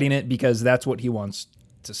 He's writing it because that's what he wants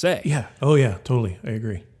to say. Yeah. Oh yeah, totally. I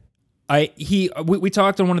agree. We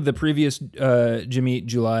talked on one of the previous Jimmy Eat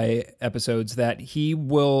July episodes that he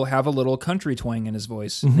will have a little country twang in his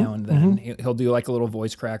voice now and then. He'll do like a little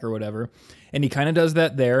voice crack or whatever, and he kind of does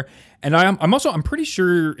that there. And I'm pretty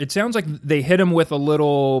sure it sounds like they hit him with a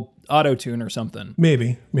little auto tune or something.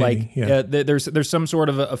 Maybe, Like yeah. there's some sort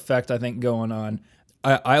of effect I think going on.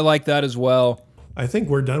 I like that as well. I think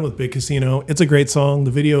we're done with Big Casino. It's a great song.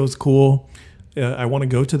 The video is cool. I want to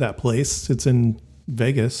go to that place. It's in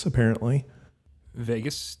Vegas, apparently.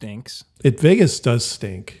 Vegas stinks. Vegas does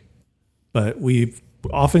stink, but we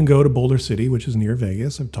often go to Boulder City, which is near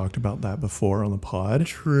Vegas. I've talked about that before on the pod.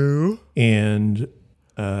 True. And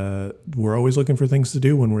we're always looking for things to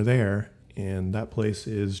do when we're there. And that place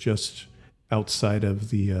is just outside of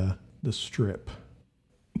the strip.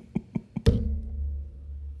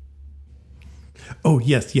 Oh,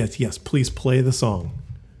 yes. Please play the song.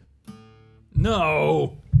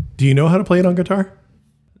 No. Do you know how to play it on guitar?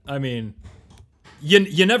 I mean,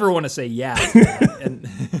 you never want to say yeah. And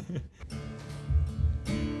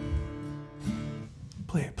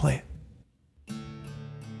Play it.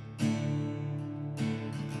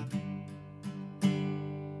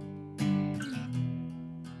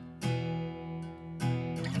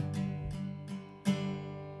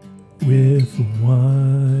 With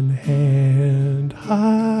one hand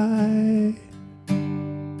high,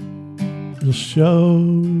 you'll show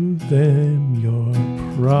them your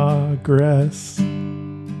progress.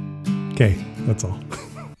 Okay, that's all.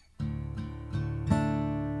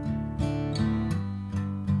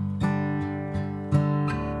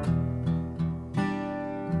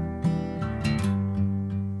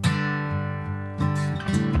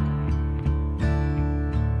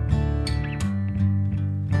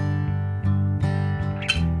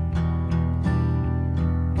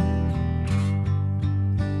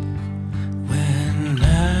 When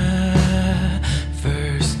I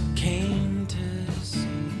first came to see.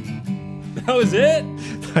 that was it.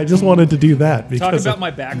 I just wanted to do that Talk because about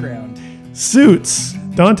my background. Suits.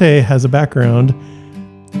 Dante has a background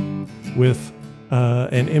with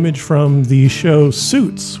an image from the show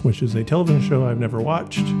Suits, which is a television show I've never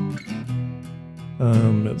watched.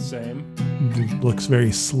 It Same. looks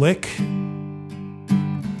very slick.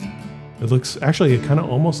 It kind of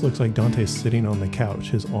almost looks like Dante's sitting on the couch.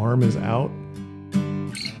 His arm is out.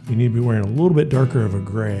 You need to be wearing a little bit darker of a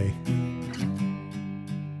gray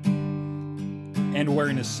And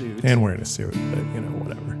wearing a suit. and wearing a suit, but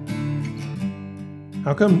whatever.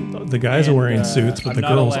 How come the guys are And, wearing suits, but I'm the not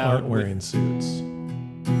girls allowed aren't wearing suits?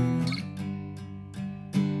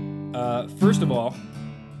 First of all,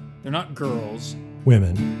 they're not girls.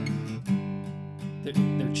 Women. They're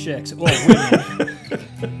chicks. Well, women.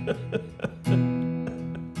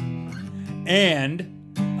 And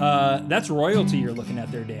that's royalty you're looking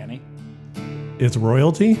at there, Danny. It's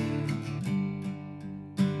royalty?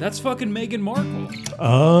 That's fucking Meghan Markle.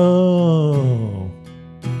 Oh.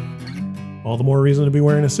 All the more reason to be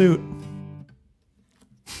wearing a suit.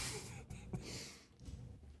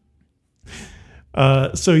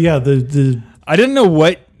 So yeah, the I didn't know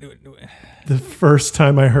what. the first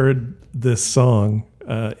time I heard this song,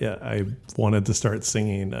 I wanted to start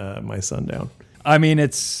singing My Sundown. I mean,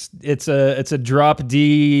 it's a drop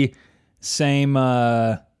D, same.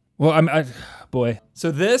 Boy.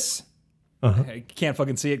 So this, I can't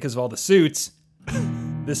fucking see it because of all the suits.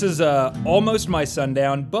 This is almost My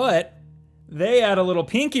Sundown, but they add a little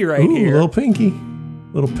pinky right Ooh, here. little pinky.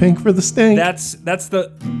 Little pink for the stink. That's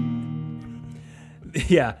the.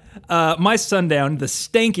 Yeah. My Sundown, the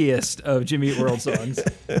stankiest of Jimmy Eat World songs.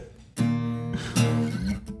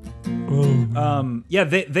 Yeah,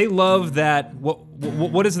 they love that.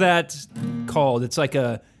 What is that called? It's like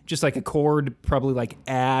just like a chord, probably like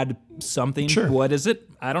add something. Sure. What is it?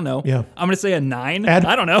 I don't know. Yeah. I'm gonna say a 9. Add-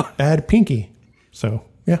 I don't know. Add pinky. So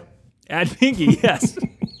yeah. Add pinky. Yes.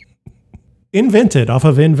 Invented, off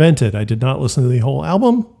of Invented. I did not listen to the whole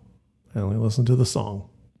album. I only listened to the song.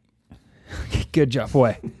 Good job,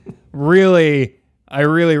 boy. I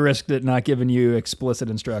really risked it not giving you explicit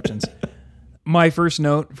instructions. My first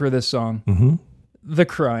note for this song, the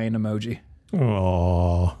crying emoji.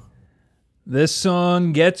 Oh, This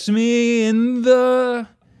song gets me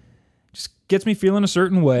just gets me feeling a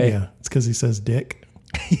certain way. yeah. It's because he says dick.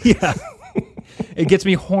 Yeah. It gets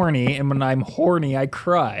me horny, and when I'm horny, I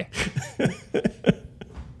cry.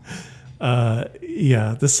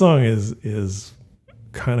 Yeah, this song is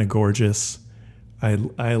kind of gorgeous. I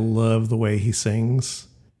love the way he sings.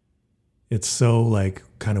 It's so like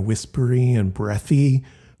kind of whispery and breathy,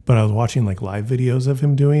 but I was watching like live videos of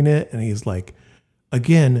him doing it, and he's like,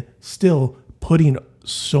 again, still putting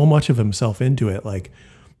so much of himself into it. Like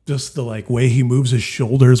just the like way he moves his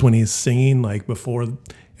shoulders when he's singing, like before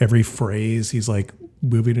every phrase, he's like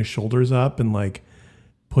moving his shoulders up and like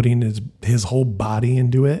putting his whole body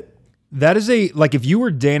into it. That is like if you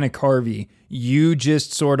were Dana Carvey, you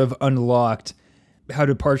just sort of unlocked how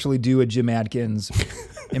to partially do a Jim Adkins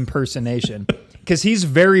impersonation. Because he's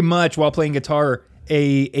very much, while playing guitar,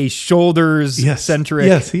 a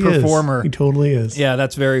shoulders-centric performer. He totally is. Yeah,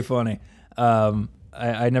 that's very funny.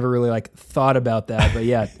 I never really like thought about that, but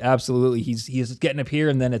yeah, absolutely. He's getting up here,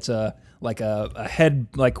 and then it's a head,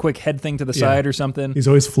 like quick head thing to the side or something. He's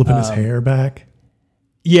always flipping his hair back.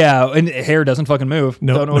 Yeah, and hair doesn't fucking move.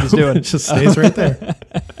 Don't know what he's doing. It just stays right there.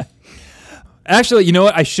 Actually, you know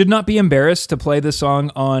what? I should not be embarrassed to play this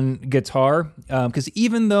song on guitar, because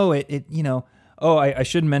even though it you know, I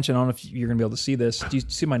should mention, I don't know if you're going to be able to see this. Do you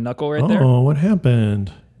see my knuckle right there? Oh, what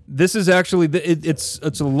happened? This is actually, it's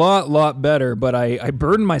a lot better, but I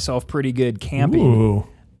burned myself pretty good camping. Ooh.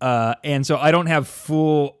 And so I don't have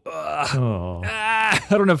full, bendiness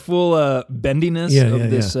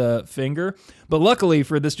of this finger. But luckily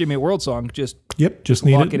for this Jimmy Eat World song, just need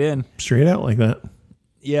lock it in. Straight out like that.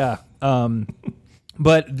 Yeah.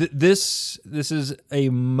 But this is a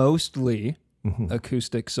mostly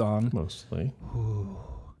acoustic song. Mostly.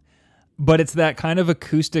 But it's that kind of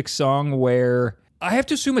acoustic song where I have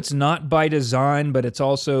to assume it's not by design, but it's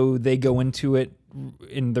also they go into it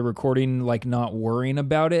in the recording like not worrying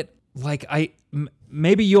about it. Like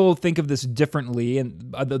maybe you'll think of this differently,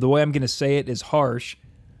 and the way I'm going to say it is harsh.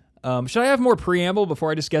 Should I have more preamble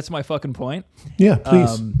before I just get to my fucking point? Yeah,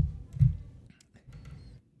 please.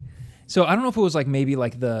 So I don't know if it was like maybe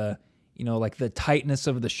like the, you know, like the tightness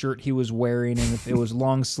of the shirt he was wearing, and if it was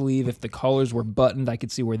long sleeve, if the collars were buttoned, I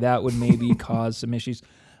could see where that would maybe cause some issues.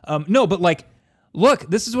 No, but like, look,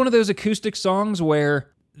 this is one of those acoustic songs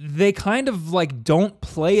where they kind of like don't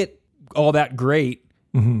play it all that great,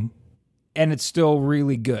 and it's still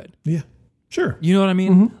really good. Yeah, sure. You know what I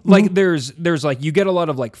mean? Like there's like, you get a lot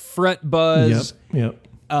of like fret buzz. Yep.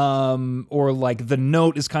 Or like the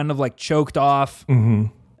note is kind of like choked off.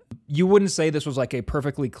 You wouldn't say this was like a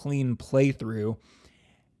perfectly clean playthrough.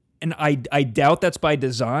 And I doubt that's by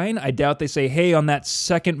design. I doubt they say, hey, on that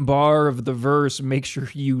second bar of the verse, make sure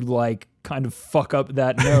you like kind of fuck up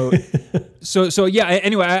that note. So yeah,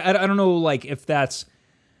 anyway, I don't know like if there's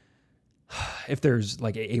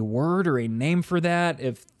like a word or a name for that.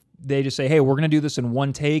 If they just say, hey, we're going to do this in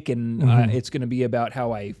one take, and it's going to be about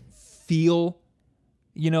how I feel,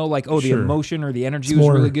 you know, like, the emotion or the energy was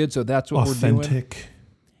really good, so that's what we're doing. Authentic.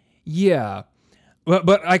 Yeah.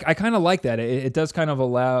 But I kind of like that. It does kind of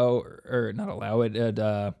allow, or not allow it. It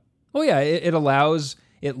allows,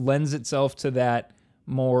 it lends itself to that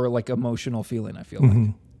more like emotional feeling, I feel like.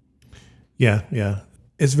 Yeah.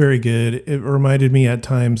 It's very good. It reminded me at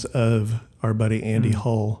times of our buddy Andy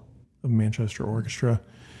Hull of Manchester Orchestra.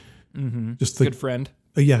 Just good friend.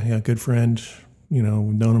 Yeah, good friend. You know,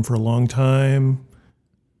 known him for a long time.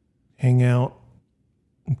 Hang out,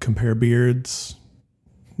 compare beards,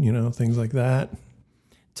 you know, things like that.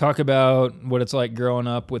 Talk about what it's like growing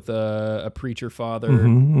up with a preacher father.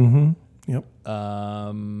 Yep.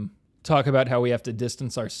 Talk about how we have to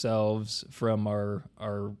distance ourselves from our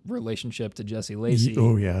relationship to Jesse Lacey.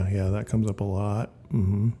 Oh yeah, that comes up a lot.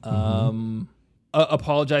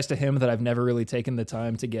 Apologize to him that I've never really taken the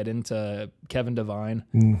time to get into Kevin Devine.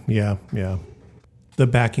 Yeah. The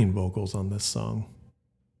backing vocals on this song.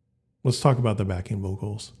 Let's talk about the backing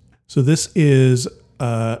vocals. So this is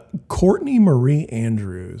Courtney Marie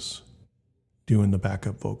Andrews doing the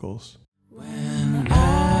backup vocals. When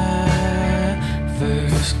I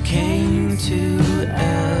first came to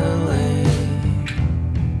LA,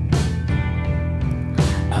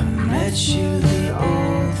 I met you the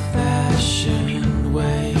old-fashioned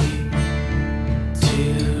way.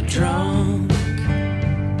 Too drunk,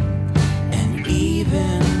 and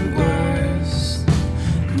even worse,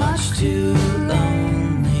 much too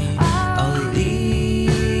lonely. I'll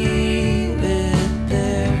leave it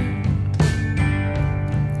there.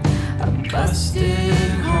 A busted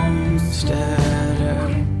homesteader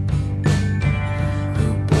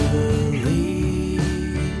who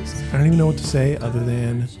believes. I don't even know what to say other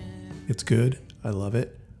than it's good. I love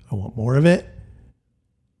it. I want more of it.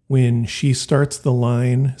 When she starts the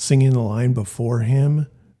line, singing the line before him,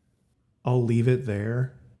 I'll leave it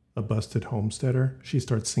there. A busted homesteader. She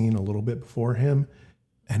starts singing a little bit before him.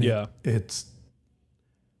 And it's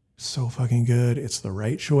so fucking good. It's the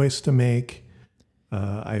right choice to make.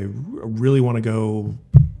 I really want to go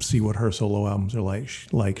see what her solo albums are like.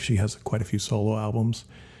 She has quite a few solo albums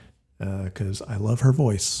because I love her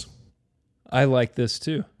voice. I like this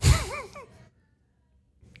too.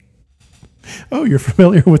 Oh, you're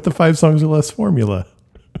familiar with the 5 songs or less formula.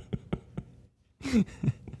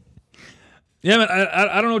 Yeah, man,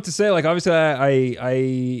 I don't know what to say. Like, obviously,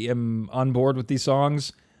 I am on board with these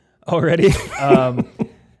songs already.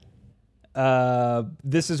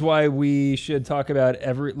 This is why we should talk about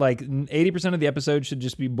 80% of the episode should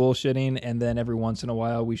just be bullshitting, and then every once in a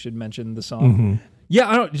while we should mention the song. Mm-hmm.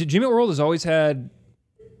 Yeah, Jimmy Eat World has always had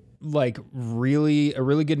like a really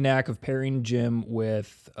good knack of pairing Jim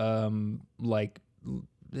with like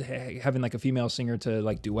having like a female singer to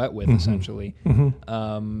like duet with, essentially. I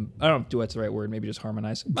don't know if duet's the right word, maybe just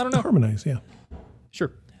harmonize. I don't know. Harmonize, yeah.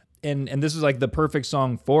 Sure. And this is like the perfect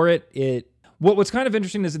song for it. What's kind of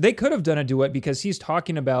interesting is they could have done a duet because he's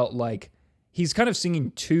talking about like he's kind of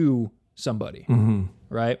singing to somebody,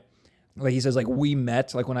 right? Like he says, like, we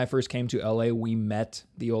met, like when I first came to LA, we met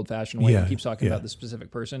the old fashioned way. Yeah, He keeps talking about the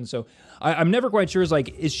specific person. So I'm never quite sure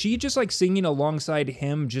is she just like singing alongside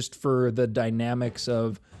him just for the dynamics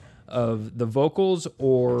of the vocals,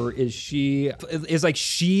 or is she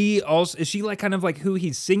like kind of like who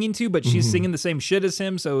he's singing to, but she's singing the same shit as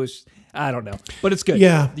him. So I don't know, but it's good.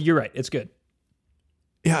 Yeah. You're right. It's good.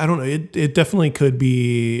 Yeah, I don't know. It definitely could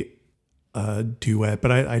be a duet,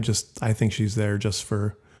 but I think she's there just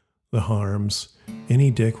for the harms.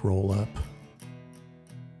 Any dick roll up.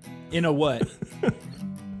 In a what?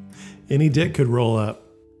 Any dick could roll up.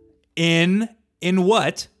 In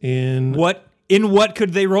what? In what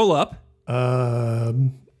could they roll up?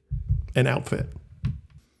 an outfit.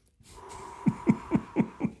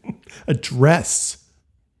 A dress.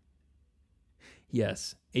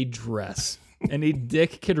 Yes, a dress. And a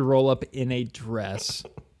dick could roll up in a dress.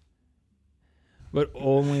 But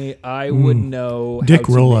only I would know Dick how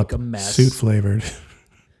to roll make up a mess. suit flavored.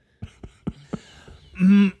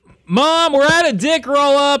 Mom, we're out of dick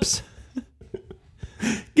roll-ups.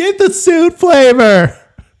 Get the suit flavor.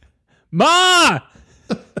 Ma!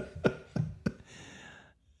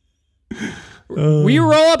 Will you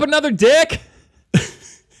roll up another dick?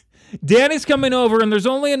 Danny's coming over and there's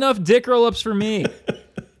only enough dick roll-ups for me.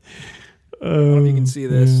 I don't know if you can see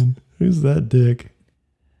this. Man, who's that dick?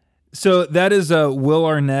 So that is Will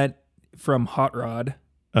Arnett from Hot Rod.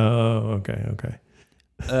 Oh, okay.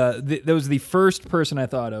 That was the first person I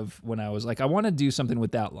thought of when I was like, I want to do something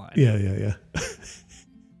with that line. Yeah.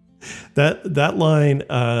 That line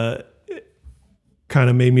kind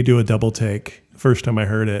of made me do a double take first time I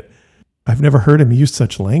heard it. I've never heard him use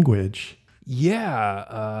such language.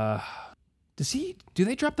 Yeah. Do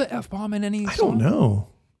they drop the F-bomb in any I song? don't know.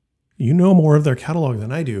 You know more of their catalog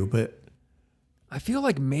than I do, but I feel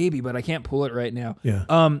like maybe, but I can't pull it right now. yeah.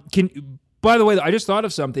 By the way, I just thought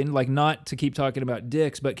of something, like not to keep talking about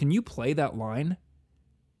dicks, but can you play that line?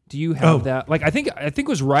 Do you have that? Like, I think it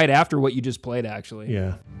was right after what you just played, actually.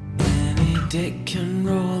 Yeah. Any dick can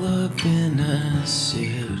roll up in a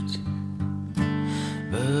suit,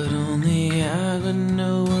 but only I would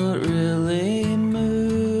know what really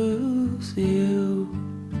moves you.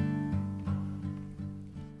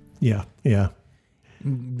 Yeah.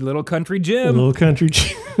 Little Country Jim. Little country.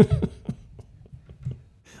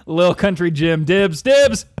 Little Country Jim. Dibs.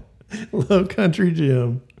 Little country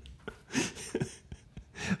Jim.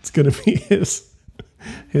 It's gonna be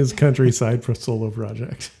his countryside for solo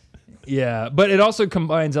project. Yeah, but it also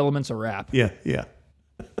combines elements of rap. Yeah.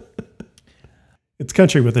 It's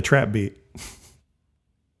country with a trap beat.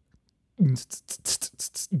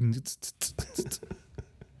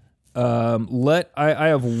 I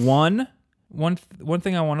have one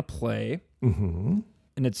thing I want to play, and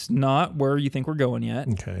it's not where you think we're going yet.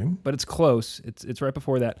 Okay. But it's close. It's right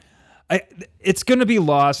before that. It's going to be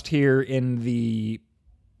lost here in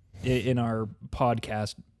our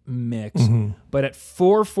podcast mix. But at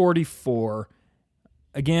 4:44,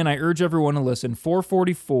 again, I urge everyone to listen.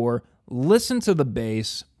 4:44, listen to the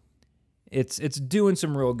bass. It's doing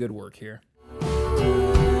some real good work here.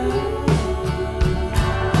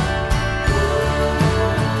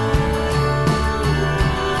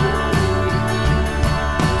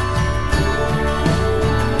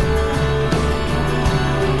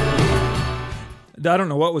 I don't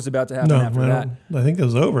know what was about to happen after that. I think it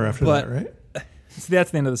was over after But- that, right? So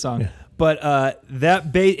that's the end of the song. Yeah. But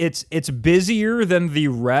that bass, it's busier than the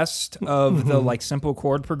rest of the like simple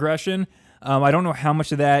chord progression. I don't know how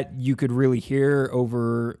much of that you could really hear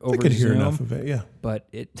over I could hear Zoom, enough of it, yeah. but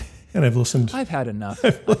it. And I've listened. I've had enough.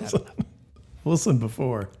 Listened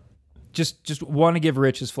before. Just want to give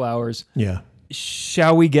Rich his flowers. Yeah.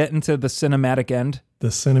 Shall we get into the cinematic end? The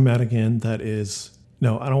cinematic end that is...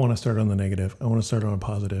 No, I don't want to start on the negative. I want to start on a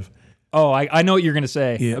positive. Oh, I know what you're going to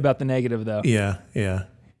say Yeah. about the negative, though. Yeah.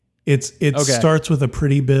 It Okay. starts with a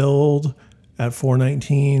pretty build, at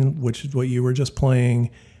 419, which is what you were just playing,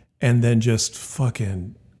 and then just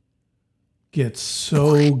fucking gets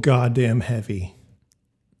so goddamn heavy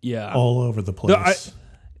Yeah. all over the place.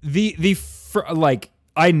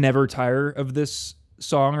 I never tire of this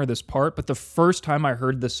song or this part, but the first time I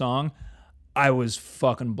heard the song, I was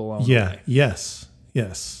fucking blown away. Yes.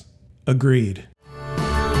 Agreed.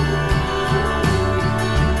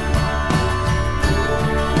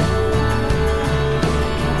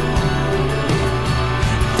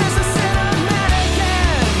 There's a cinematic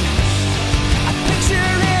end. I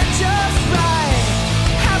picture it just right.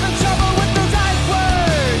 Having trouble with the right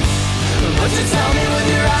words. But you tell me with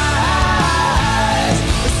your eyes.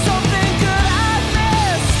 There's something good I've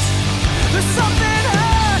missed. There's something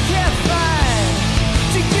I can't find.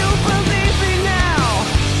 Do you believe me now?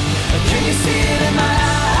 Can you see it in my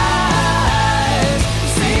eyes?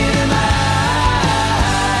 See it in my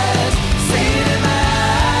eyes. See it in my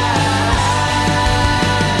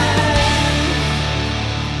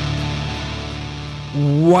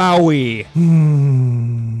Wowie.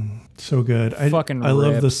 So good. Fucking I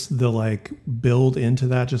love ripped. this, the like build into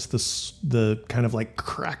that, just the kind of like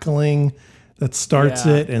crackling that starts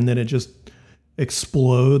Yeah. it, and then it just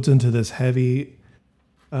explodes into this heavy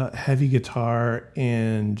guitar,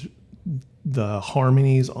 and the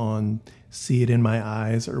harmonies on "See It in My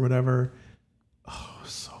Eyes" or whatever. Oh,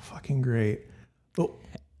 so fucking great.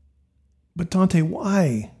 But Dante,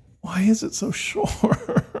 why? Why is it so short?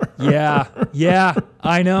 Yeah,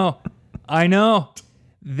 I know.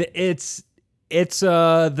 The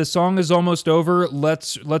song is almost over.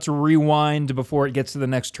 Let's rewind before it gets to the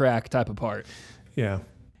next track type of part. Yeah.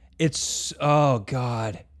 It's, oh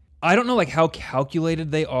God. I don't know like how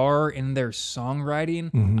calculated they are in their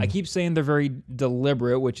songwriting. I keep saying they're very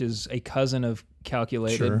deliberate, which is a cousin of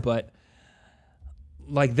calculated, Sure. but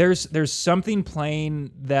like there's something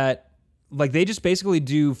playing that like they just basically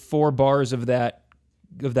do 4 bars of that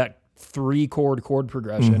 3 chord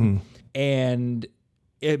progression, and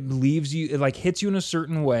it leaves you, it like hits you in a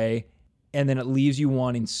certain way, and then it leaves you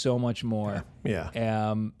wanting so much more. Yeah.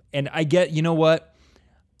 And I get, you know what?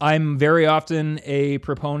 I'm very often a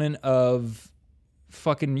proponent of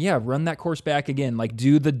fucking, run that course back again. Like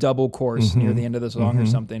do the double course near the end of the song or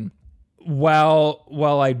something.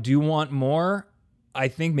 While I do want more, I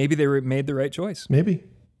think maybe they made the right choice. Maybe.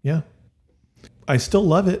 Yeah. I still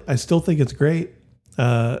love it. I still think it's great.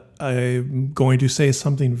 I'm going to say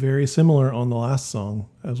something very similar on the last song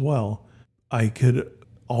as well. I could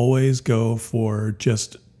always go for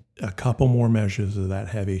just a couple more measures of that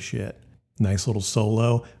heavy shit. Nice little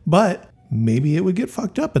solo, but maybe it would get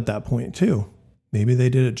fucked up at that point too. Maybe they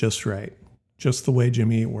did it just right. Just the way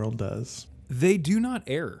Jimmy Eat World does. They do not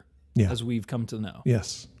err, Yeah. as we've come to know.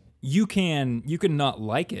 Yes. You can not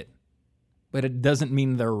like it, but it doesn't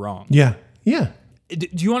mean they're wrong. Yeah. Yeah. Do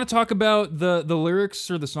you want to talk about the lyrics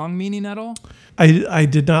or the song meaning at all? I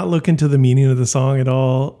did not look into the meaning of the song at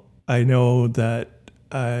all. I know that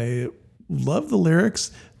I love the lyrics.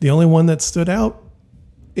 The only one that stood out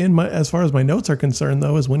as far as my notes are concerned,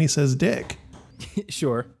 though, is when he says "dick."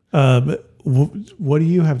 Sure. But what do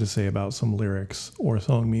you have to say about some lyrics or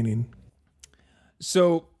song meaning?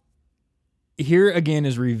 So here again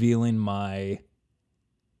is revealing my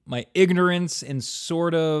ignorance and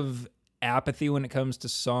sort of apathy when it comes to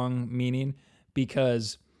song meaning,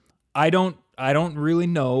 because I don't really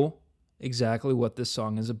know exactly what this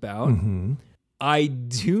song is about. I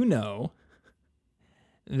do know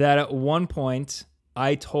that at one point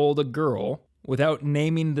I told a girl, without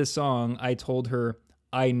naming the song, I told her,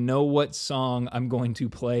 I know what song I'm going to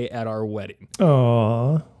play at our wedding.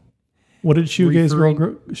 Aw. What did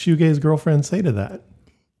Shoegaze girlfriend say to that?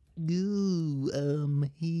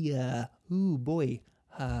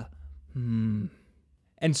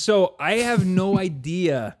 And so I have no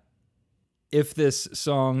idea if this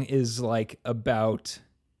song is like about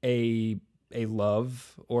a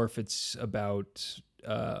love or if it's about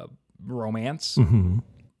romance.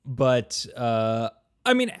 But I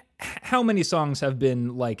mean, how many songs have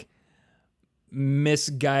been like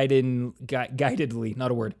misguidedly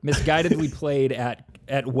played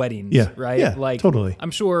at weddings? Yeah, right. yeah, like totally.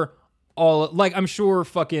 I'm sure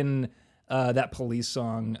fucking that Police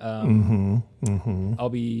song. I'll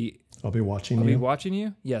be watching I'll you. be watching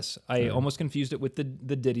you. Yes, I almost confused it with the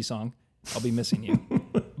Diddy song. I'll be missing you.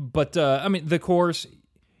 But I mean, the chorus.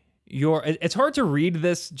 It's hard to read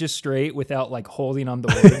this just straight without like holding on the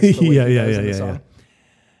words. The way he does in the song.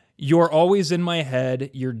 You're always in my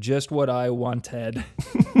head. You're just what I wanted.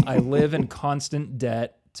 I live in constant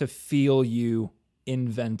debt to feel you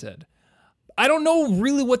invented. I don't know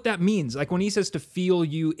really what that means. Like when he says to feel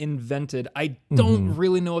you invented, I don't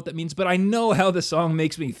really know what that means, but I know how the song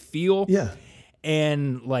makes me feel. Yeah.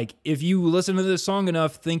 And like, if you listen to this song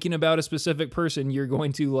enough, thinking about a specific person, you're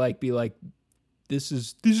going to like be like, this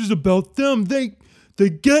is about them. They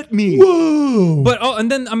get me. Whoa. But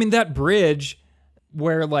and then I mean that bridge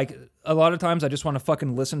where like a lot of times I just want to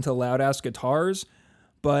fucking listen to loud ass guitars,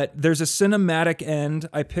 but there's a cinematic end.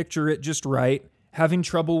 I picture it just right, having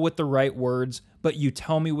trouble with the right words, but you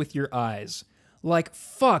tell me with your eyes. Like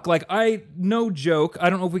fuck, like no joke. I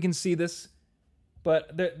don't know if we can see this,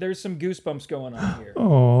 but there's some goosebumps going on here.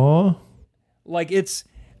 Aw. Like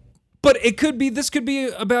but this could be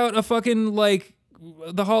about a fucking like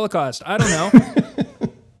the Holocaust. I don't know.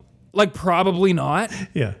 Like probably not.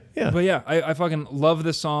 Yeah. Yeah. But yeah, I fucking love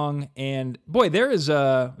this song, and boy, there is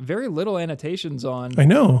very little annotations on. I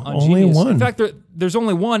know. on Only Genius. one. In fact, there's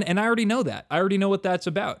only one, and I already know that. I already know what that's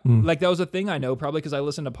about. Like that was a thing I know probably because I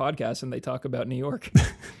listen to podcasts and they talk about New York.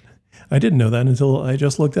 I didn't know that until I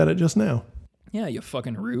just looked at it just now. Yeah, you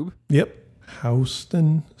fucking rube. Yep.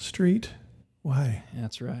 Houston Street. Why?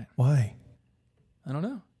 That's right. Why? I don't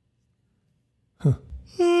know.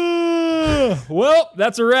 Well,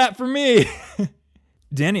 that's a wrap for me.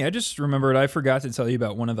 Danny, I just remembered I forgot to tell you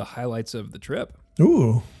about one of the highlights of the trip.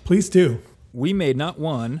 Ooh, please do. We made not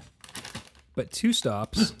one, but 2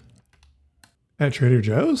 stops At Trader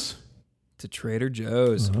Joe's? to Trader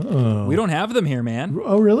Joe's. Oh. We don't have them here, man.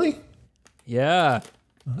 Oh, really? Yeah.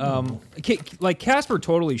 Like Casper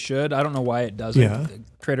totally should. I don't know why it doesn't. Yeah.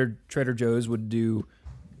 Trader Joe's would do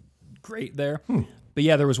great there. But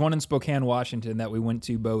yeah, there was one in Spokane, Washington that we went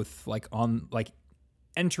to both like on like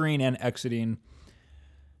entering and exiting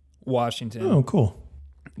Washington. Oh, cool.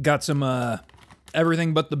 Got some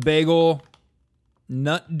everything but the bagel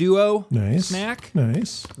nut duo Nice. snack.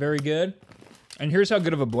 Nice. Very good. And here's how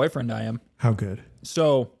good of a boyfriend I am. How good?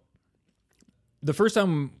 So the first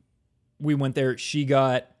time we went there, she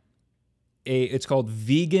got it's called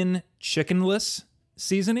vegan chickenless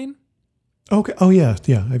seasoning. Okay. Oh, yeah.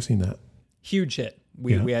 Yeah, I've seen that. Huge hit.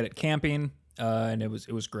 We had it camping, and it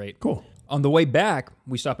was great. Cool. On the way back,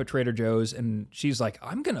 we stop at Trader Joe's, and she's like,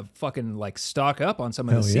 "I'm gonna fucking like stock up on some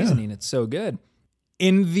of the Hell yeah. seasoning. It's so good."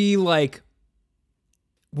 In the like,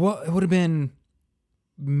 what it would have been,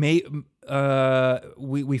 May.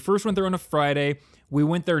 We first went there on a Friday. We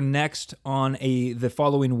went there next on the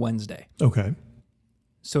following Wednesday. Okay.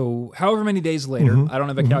 So however many days later, I don't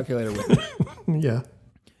have a calculator with me. Yeah.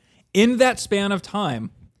 In that span of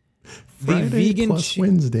time, Friday the vegan plus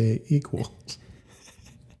Wednesday equals.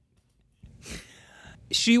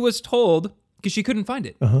 she was told because she couldn't find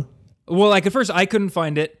it. Well, like at first I couldn't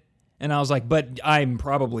find it, and I was like, "But I'm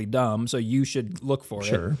probably dumb, so you should look for it."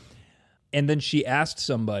 Sure. And then she asked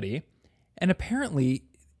somebody, and apparently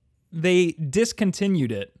they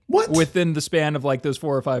discontinued it. What? Within the span of like those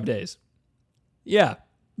 4 or 5 days. Yeah.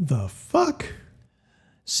 The fuck?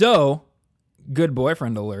 So, good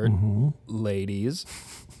boyfriend alert, ladies.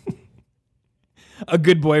 A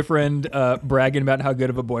good boyfriend bragging about how good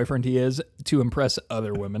of a boyfriend he is to impress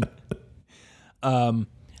other women.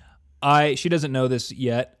 She doesn't know this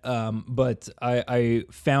yet, but I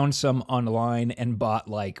found some online and bought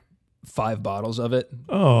like 5 bottles of it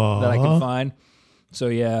Oh. that I could find. So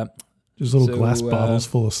yeah. Just little So, glass bottles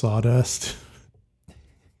full of sawdust.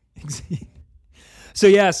 So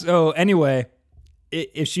yeah, so anyway,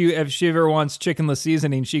 if she ever wants chickenless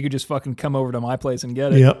seasoning, she could just fucking come over to my place and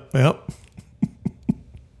get it. Yep.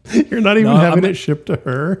 You're not even having it shipped to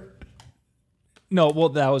her? No, well,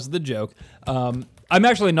 that was the joke. I'm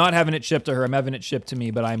actually not having it shipped to her. I'm having it shipped to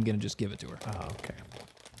me, but I'm going to just give it to her. Oh, okay.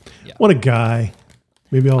 Yeah. What a guy.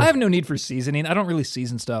 Maybe I have no need for seasoning. I don't really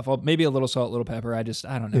season stuff. Maybe a little salt, a little pepper. I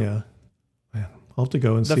don't know. Yeah. I'll have to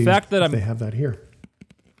go and The see fact that if they have that here.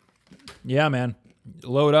 Yeah, man.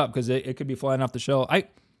 Load up because it could be flying off the shelf.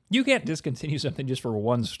 You can't discontinue something just for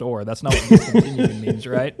one store. That's not what discontinuing means,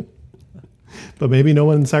 right? But maybe no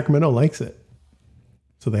one in Sacramento likes it.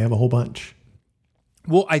 So they have a whole bunch.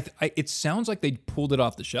 Well, it sounds like they pulled it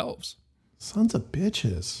off the shelves. Sons of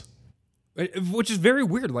bitches. Which is very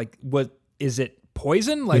weird. Like, what is it?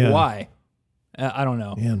 Poison? Like, Yeah. why? I don't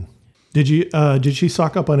know. Man. Did she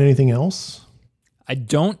stock up on anything else? I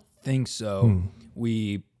don't think so.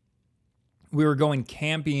 We were going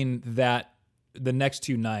camping the next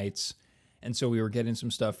 2 nights, and so we were getting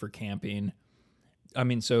some stuff for camping. I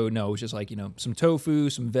mean, so no, it was just like, some tofu,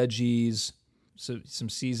 some veggies, some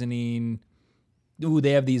seasoning. Ooh,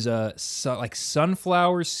 they have these like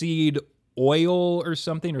sunflower seed oil or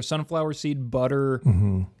something, or sunflower seed butter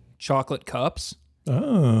chocolate cups.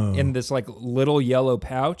 Oh. In this like little yellow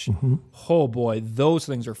pouch. Oh boy, those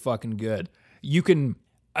things are fucking good. You can.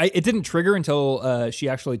 It didn't trigger until she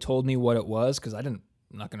actually told me what it was because I'm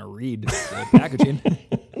not going to read the packaging.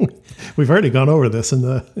 We've already gone over this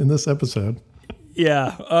in this episode.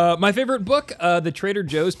 Yeah. My favorite book, the Trader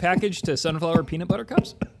Joe's package to sunflower peanut butter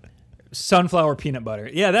cups. Sunflower peanut butter.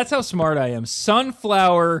 Yeah, that's how smart I am.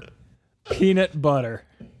 Sunflower peanut butter.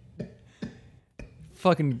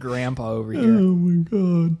 Fucking grandpa over here. Oh my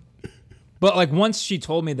God. But like once she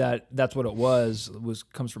told me that that's what it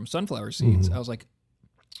comes from sunflower seeds, I was like,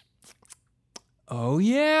 oh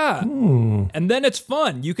yeah. And then it's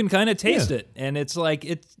fun. You can kind of taste it, and it's like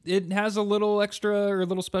it has a little extra or a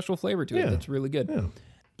little special flavor to it. That's really good. Yeah.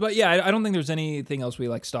 But yeah, I don't think there's anything else we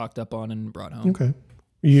like stocked up on and brought home. Okay.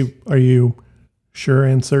 Are you sure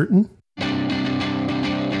and certain?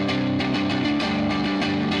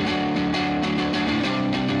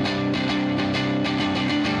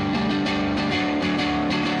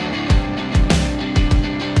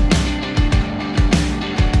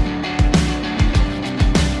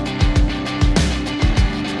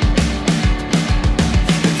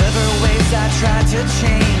 Clever ways I tried to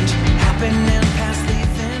change, happening past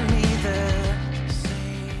leaving me the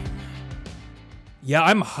same. Yeah,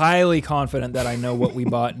 I'm highly confident that I know what we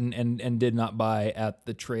bought and did not buy at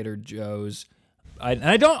the Trader Joe's.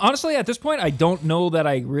 I don't honestly at this point I don't know that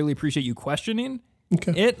I really appreciate you questioning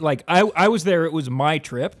it. Like I was there, it was my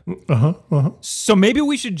trip. So maybe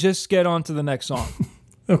we should just get on to the next song.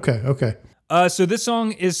 Okay. So this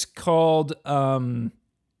song is called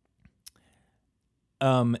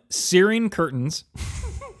Searing Curtains.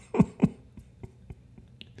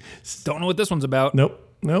 Don't know what this one's about.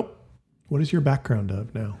 Nope. What is your background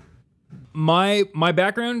of now? My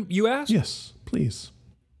background, you asked? Yes, please.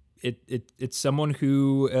 It's someone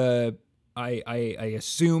who I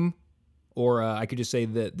assume, or I could just say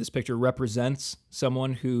that this picture represents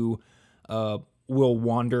someone who will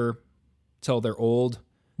wander till they're old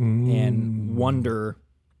and wonder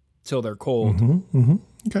till they're cold.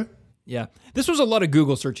 Okay. Yeah, this was a lot of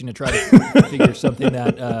Google searching to try to figure something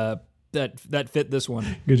that fit this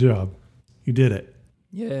one. Good job. You did it.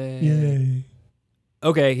 Yay!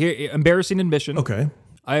 Okay, here embarrassing admission. Okay.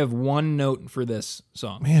 I have one note for this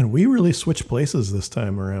song. Man, we really switched places this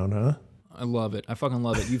time around, huh? I love it. I fucking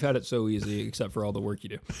love it. You've had it so easy, except for all the work you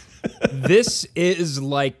do. This is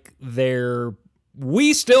like their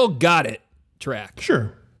 "We Still Got It" track.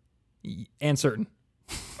 Sure. And certain.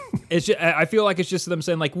 It's just, I feel like it's just them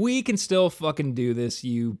saying like, we can still fucking do this,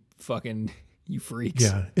 you freaks.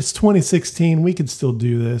 Yeah. It's 2016. We can still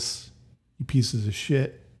do this. You pieces of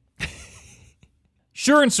shit.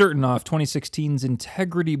 Sure and certain off 2016's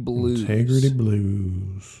Integrity Blues. Integrity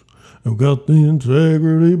Blues. I've got the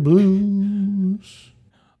Integrity Blues.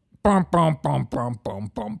 Bum, bum, bum, bum,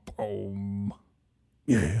 bum, bum, bum.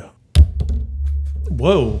 Yeah.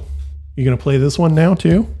 Whoa. You going to play this one now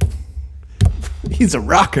too? He's a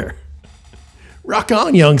rocker. Rock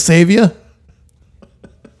on, young savior.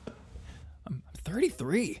 I'm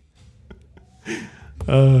 33.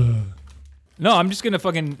 No, I'm just gonna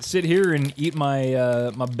fucking sit here and eat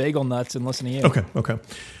my my bagel nuts and listen to you. Okay.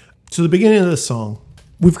 So the beginning of this song,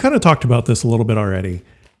 we've kind of talked about this a little bit already,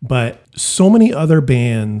 but so many other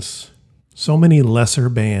bands, so many lesser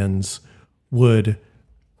bands would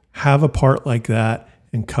have a part like that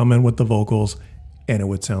and come in with the vocals and it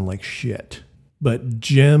would sound like shit. But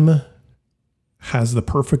Jim has the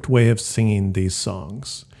perfect way of singing these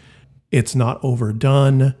songs. It's not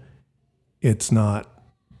overdone. It's not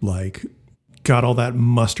like got all that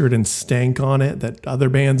mustard and stank on it that other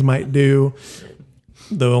bands might do.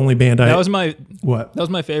 The only band That was my what? That was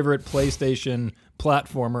my favorite PlayStation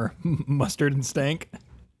platformer, Mustard and Stank.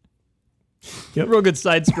 Yep. Real good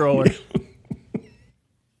side scroller.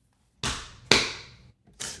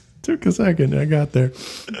 Took a second. I got there.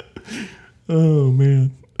 Oh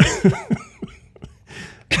man.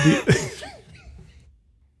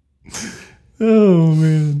 Oh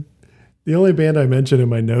man. The only band I mentioned in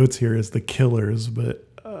my notes here is the Killers, but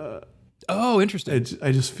Oh, interesting.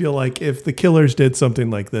 I just feel like if the Killers did something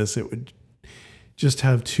like this, it would just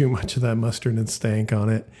have too much of that mustard and stank on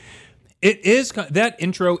it. It is that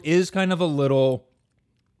intro is kind of a little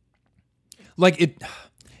like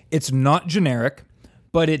it's not generic,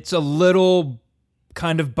 but it's a little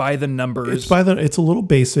kind of by the numbers. It's a little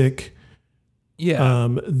basic. Yeah.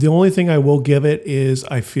 The only thing I will give it is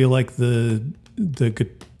I feel like the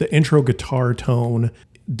intro guitar tone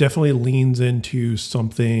definitely leans into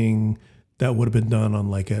something that would have been done on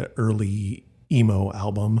like an early emo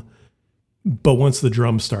album. But once the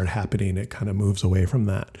drums start happening, it kind of moves away from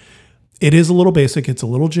that. It is a little basic. It's a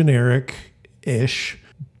little generic-ish,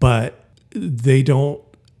 but they don't,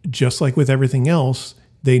 just like with everything else,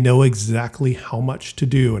 They know exactly how much to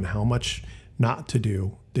do and how much not to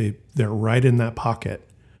do. They're right in that pocket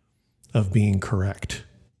of being correct.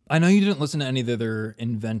 I know you didn't listen to any of their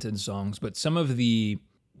invented songs, but some of the,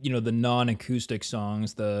 the non-acoustic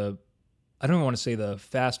songs, I don't even want to say the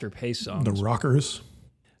faster paced songs, The rockers.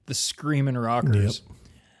 the screaming rockers, Yep.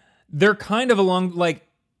 they're kind of along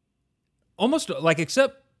almost like,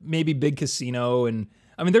 except maybe Big Casino, and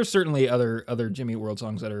I mean, there's certainly other Jimmy Eat World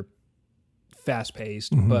songs that are fast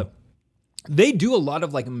paced, but they do a lot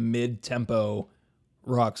of mid-tempo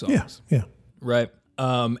rock songs. Yeah. Right.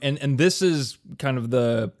 And this is kind of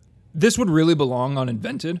this would really belong on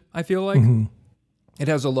Invented, I feel like. It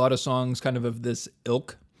has a lot of songs kind of this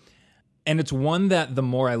ilk. And it's one that the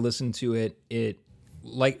more I listen to it, it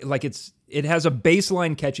has a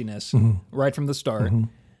baseline catchiness right from the start.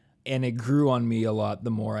 And it grew on me a lot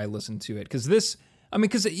the more I listened to it. Because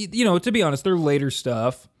to be honest, their later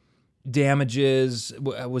stuff, Damages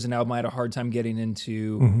was an album I had a hard time getting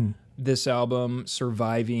into. This album,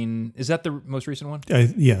 Surviving, is that the most recent one?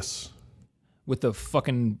 Yes. With the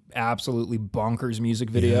fucking absolutely bonkers music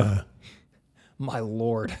video. Yeah. My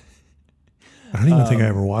lord. I don't even think I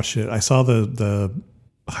ever watched it. I saw the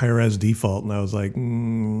high-res default, and I was like, I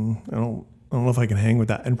don't know if I can hang with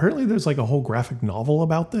that. And apparently there's a whole graphic novel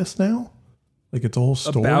about this now. It's a whole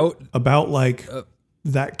story about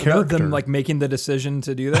that character. About them making the decision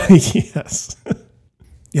to do that? Yes.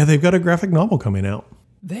 Yeah, they've got a graphic novel coming out.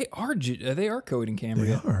 They are coding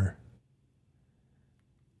Cambria. They are.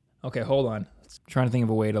 Okay, hold on. Trying to think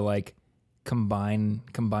of a way to combine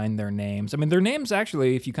their names. I mean, their names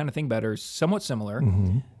actually, if you kind of think about it, are somewhat similar.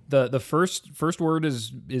 The first word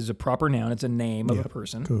is a proper noun. It's a name of a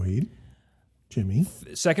person. Coheed. Jimmy.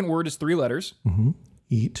 Second word is 3 letters.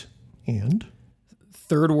 Eat. And.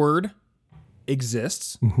 Third word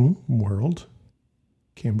exists. World.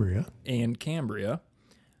 Cambria. And Cambria.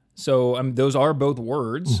 So those are both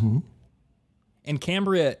words. And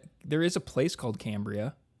Cambria, there is a place called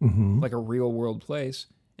Cambria, like a real world place.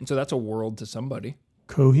 And so that's a world to somebody.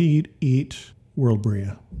 Coheed, eat, World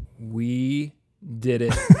Bria. We did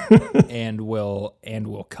it, and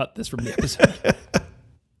we'll cut this from the episode.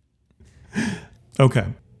 Okay.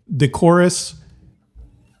 The chorus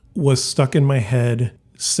was stuck in my head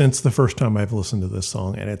since the first time I've listened to this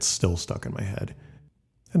song, and it's still stuck in my head.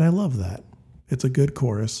 And I love that. It's a good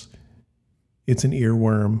chorus. It's an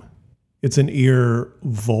earworm. It's an ear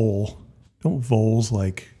vole. Don't voles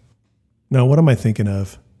no, what am I thinking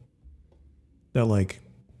of? That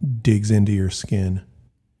digs into your skin.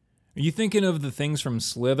 Are you thinking of the things from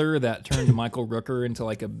Slither that turned Michael Rooker into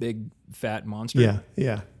a big fat monster?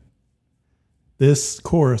 Yeah. This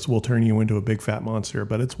chorus will turn you into a big fat monster,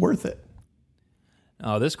 but it's worth it.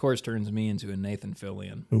 Oh, this chorus turns me into a Nathan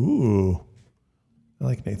Fillion. Ooh. I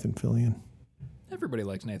like Nathan Fillion. Everybody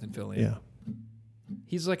likes Nathan Fillion. Yeah.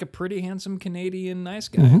 He's a pretty handsome Canadian nice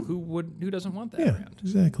guy. Who doesn't want that around?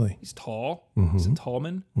 Exactly. He's tall. He's a tall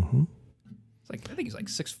man. I think he's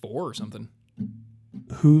 6'4" or something.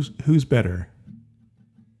 Who's better?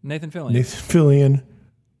 Nathan Fillion. Nathan Fillion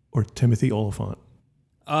or Timothy Oliphant?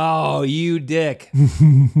 Oh, you dick.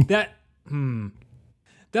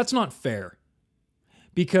 That's not fair.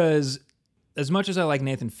 Because as much as I like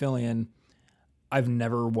Nathan Fillion, I've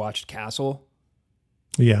never watched Castle.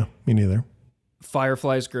 Yeah, me neither.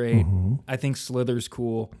 Firefly's great. I think Slither's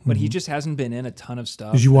cool, but he just hasn't been in a ton of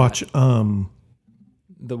stuff. Did you watch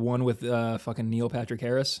the one with fucking Neil Patrick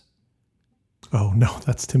Harris? Oh no,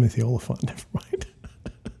 that's Timothy Oliphant. Never mind.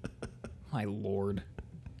 My lord.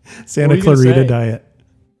 Santa What were you gonna Clarita say? Diet.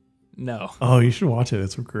 No. Oh, you should watch it.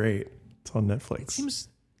 It's great. It's on Netflix. It seems,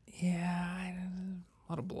 a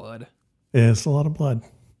lot of blood. Yeah, it's a lot of blood.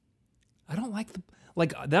 I don't like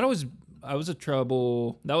that was a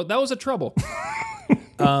trouble. That was a trouble.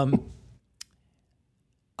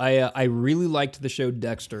 I really liked the show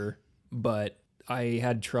Dexter, but I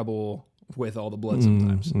had trouble with all the blood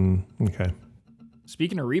sometimes. Okay.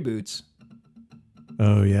 Speaking of reboots.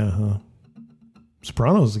 Oh yeah, huh?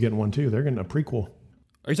 Sopranos is getting one too. They're getting a prequel.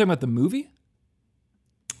 Are you talking about the movie?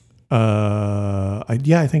 I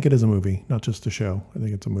think it is a movie, not just a show. I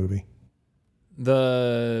think it's a movie.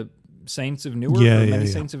 The Saints of Newark? Yeah, or yeah, Many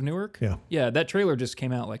yeah. Saints of Newark? Yeah. Yeah, that trailer just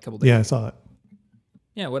came out a couple days Yeah, I ago. saw it.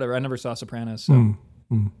 Yeah, whatever. I never saw Sopranos. So.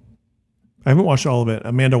 I haven't watched all of it.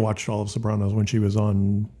 Amanda watched all of Sopranos when she was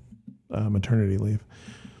on maternity leave,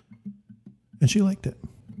 and she liked it.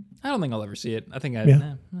 I don't think I'll ever see it. I think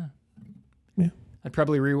Yeah. I'd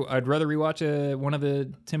probably I'd rather rewatch one of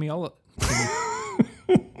the Timmy I'm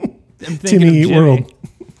thinking Timmy of Eat Jimmy. World.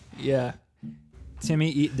 Yeah. Timmy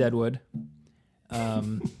Eat Deadwood.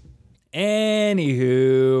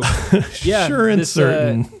 Anywho, yeah, Sure and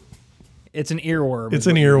certain. It's an earworm. It's is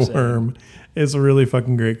an what you're saying. earworm. It's a really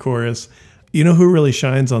fucking great chorus. You know who really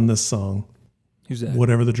shines on this song? Who's that?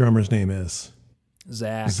 Whatever the drummer's name is.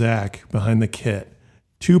 Zach. Zach behind the kit.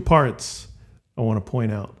 2 parts I want to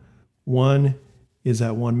point out. One is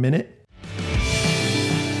at 1 minute.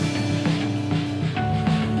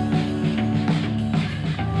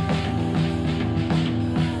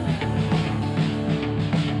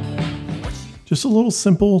 Just a little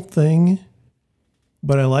simple thing,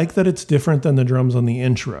 but I like that it's different than the drums on the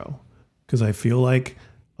intro, because I feel like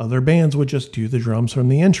other bands would just do the drums from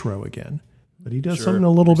the intro again, but he does Sure. something a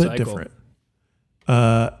little bit Recycle. different.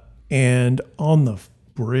 And on the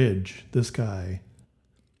bridge, this guy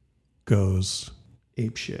goes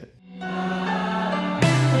apeshit.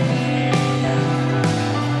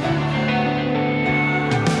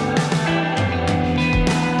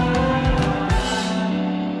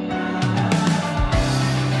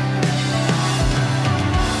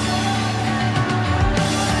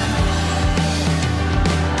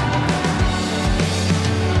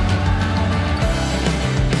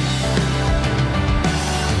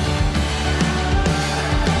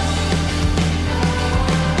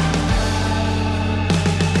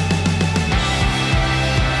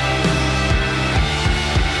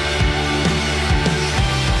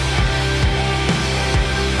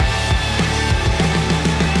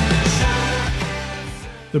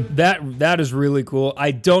 That is really cool.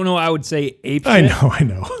 I don't know. I would say ape. I shit.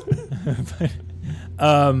 know.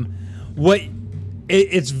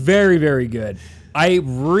 It's very, very good. I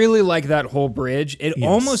really like that whole bridge. It Yes.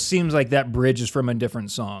 almost seems like that bridge is from a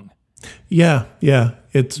different song. Yeah.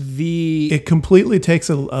 It completely takes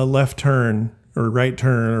a left turn or right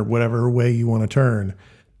turn or whatever way you want to turn.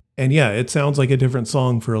 And yeah, it sounds like a different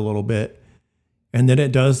song for a little bit. And then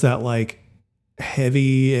it does that like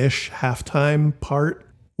heavy-ish halftime part,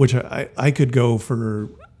 which I could go for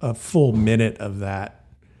a full minute of that.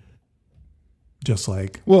 Just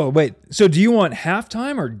like Whoa, wait. So do you want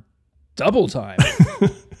halftime or double time?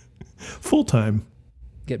 full time.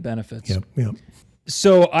 Get benefits. Yep.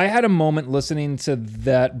 So I had a moment listening to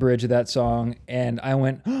that bridge of that song, and I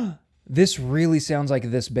went, oh, this really sounds like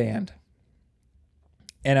this band.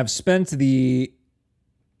 And I've spent the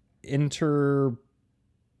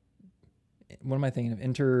what am I thinking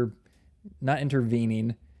of? Not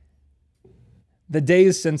intervening. The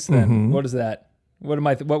days since then. Mm-hmm. What is that?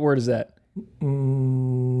 What word is that?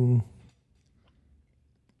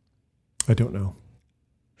 I don't know.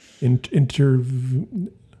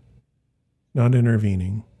 Not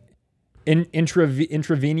intervening.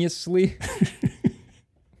 Intravenously?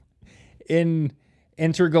 In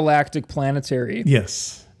intergalactic planetary.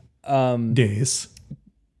 Yes. Days.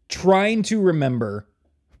 Trying to remember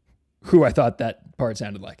who I thought that part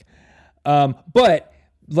sounded like. But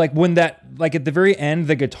like when that, like at the very end,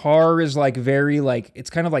 the guitar is like very like, it's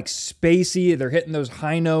kind of like spacey. They're hitting those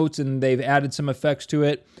high notes and they've added some effects to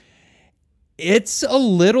it. It's a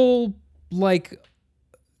little like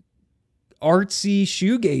artsy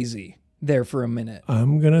shoegazy there for a minute.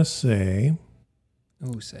 I'm going to say,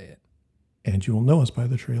 Oh, say it. and you will know us by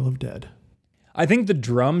the Trail of Dead. I think the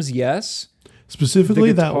drums, yes.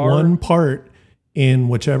 Specifically The that guitar- one part in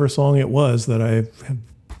whichever song it was that I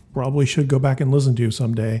probably should go back and listen to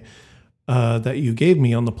someday, that you gave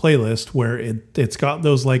me on the playlist, where it's got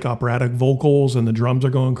those like operatic vocals and the drums are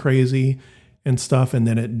going crazy and stuff, and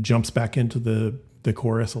then it jumps back into the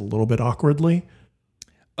chorus a little bit awkwardly.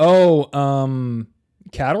 Oh,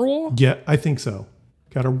 Caterwall? Yeah, I think so.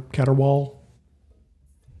 Caterwall.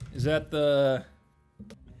 Is that the...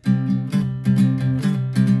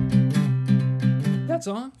 that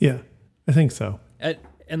song? Yeah, I think so.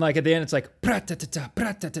 And like at the end, it's like pra-ta-ta-ta,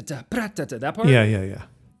 pra-ta-ta-ta, pra-ta-ta, that part? Yeah.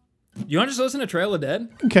 You want to just listen to Trail of Dead?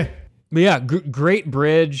 Okay. But yeah, great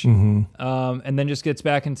bridge. Mm-hmm. And then just gets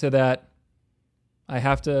back into that. I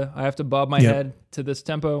have to bob my Yep. head to this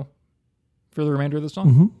tempo for the remainder of the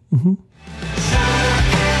song.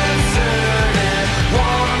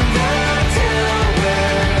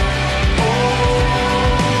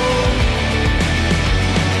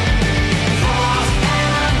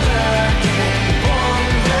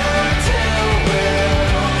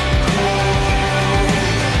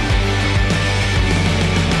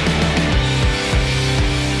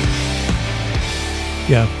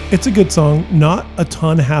 Yeah, it's a good song. Not a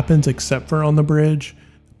ton happens except for on the bridge,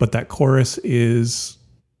 but that chorus is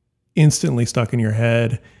instantly stuck in your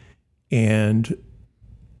head. And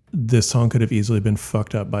this song could have easily been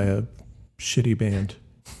fucked up by a shitty band.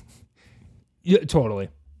 Yeah, totally.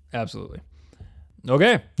 Absolutely.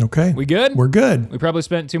 Okay. Okay. We good? We're good. We probably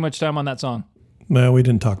spent too much time on that song. No, we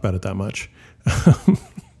didn't talk about it that much.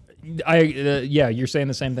 Yeah, you're saying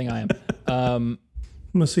the same thing I am. I'm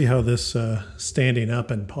gonna see how this standing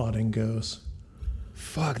up and potting goes.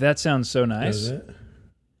 Fuck, that sounds so nice. Does it?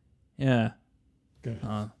 Yeah.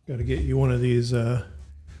 Got to get you one of these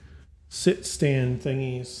sit stand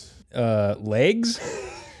thingies. Legs?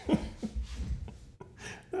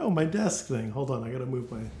 Oh, my desk thing. Hold on, I gotta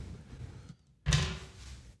move my.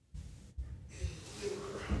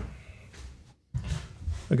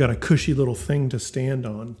 I got a cushy little thing to stand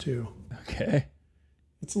on too. Okay.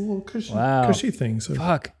 It's a little cushy, Wow. cushy thing. So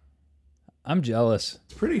Fuck. I'm jealous.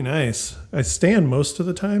 it's pretty nice. I stand most of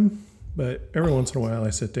the time, but every once in a while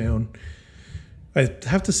I sit down. I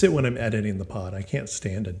have to sit when I'm editing the pod. I can't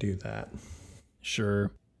stand to do that.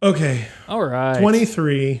 Sure. Okay, All right.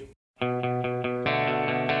 23.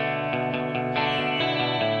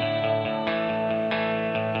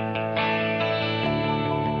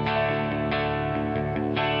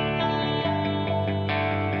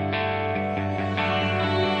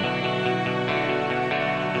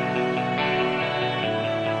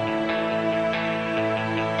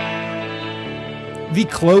 The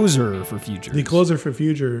closer for Futures. The closer for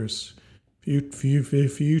futures.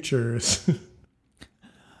 Futures. Futures.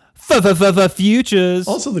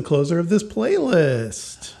 Also the closer of this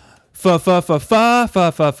playlist.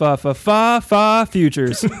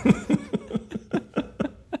 Futures.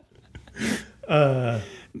 I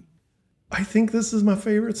think this is my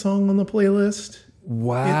favorite song on the playlist.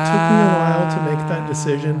 Wow. It took me a while to make that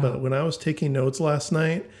decision, but when I was taking notes last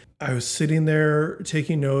night, I was sitting there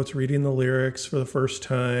taking notes, reading the lyrics for the first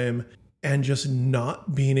time, and just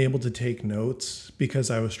not being able to take notes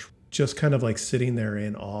because I was just kind of like sitting there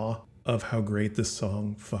in awe of how great this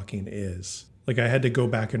song fucking is. Like I had to go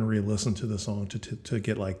back and re-listen to the song to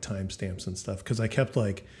get like timestamps and stuff because I kept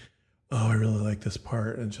like, oh, I really like this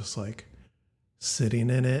part, and just like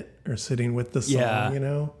sitting in it or sitting with the song, Yeah. you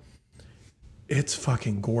know? It's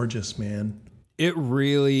fucking gorgeous, man. It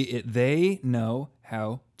really, they know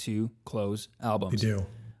how to close albums. They do.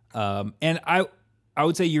 And I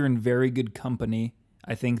would say you're in very good company.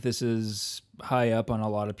 I think this is high up on a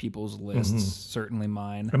lot of people's lists, certainly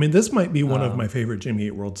mine. I mean, this might be one of my favorite Jimmy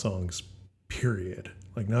Eat World songs, period.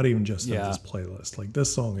 Like, not even just of Yeah. this playlist. Like,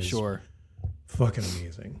 this song is Sure. fucking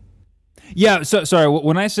amazing. Yeah, so sorry,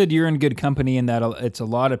 when I said you're in good company and that it's a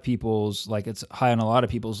lot of people's, like it's high on a lot of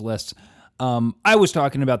people's lists, I was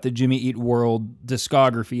talking about the Jimmy Eat World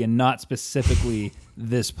discography and not specifically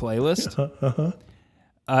this playlist.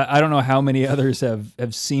 I don't know how many others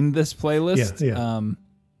have seen this playlist. Yeah.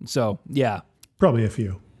 So, yeah. Probably a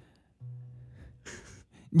few.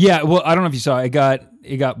 Yeah, well, I don't know if you saw it.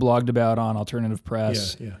 It got blogged about on Alternative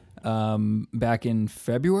Press Yeah. back in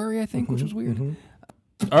February, I think, which was weird.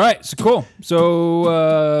 All right, so cool.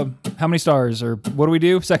 So, how many stars or what do we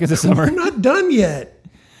do? Seconds of Summer. We're not done yet.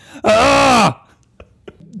 Ah!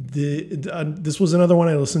 This was another one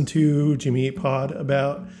I listened to Jimmy Eat Pod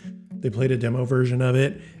about. They played a demo version of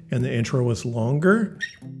it, and the intro was longer,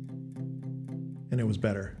 and it was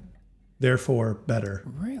better. Therefore, better.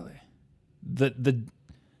 Really? The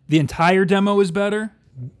entire demo is better?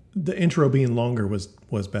 The intro being longer was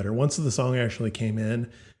better. Once the song actually came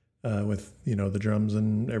in with the drums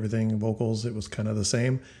and everything, vocals, it was kind of the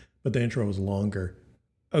same, but the intro was longer.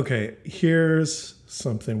 Okay, here's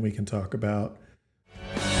something we can talk about.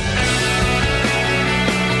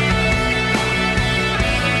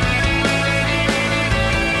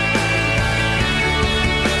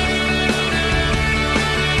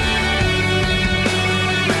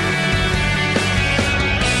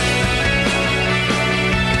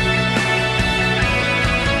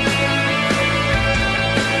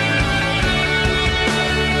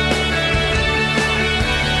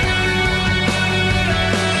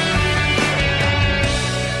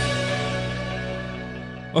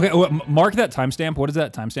 Okay, mark that timestamp. What is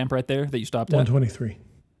that timestamp right there that you stopped at? 123.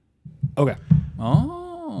 Okay.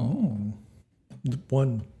 Oh.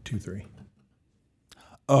 1, 2, 3.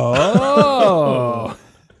 Oh.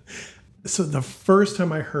 So the first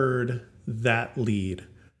time I heard that lead,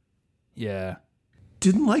 Yeah.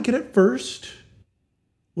 didn't like it at first.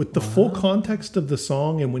 With the full context of the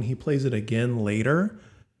song and when he plays it again later,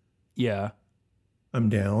 Yeah. I'm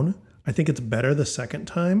down. I think it's better the second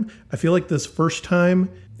time. I feel like this first time,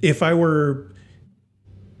 if I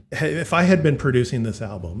had been producing this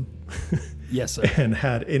album Yes, sir. and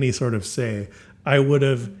had any sort of say, I would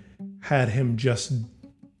have had him just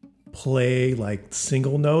play like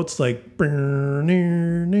single notes, like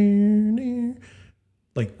that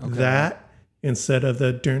instead of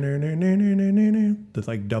the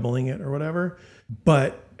like doubling it or whatever.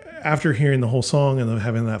 But after hearing the whole song and then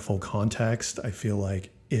having that full context, I feel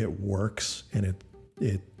like it works and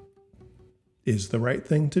it is the right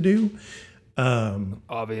thing to do.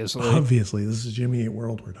 Obviously, this is Jimmy Eat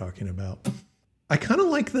World we're talking about. I kind of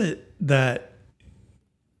like that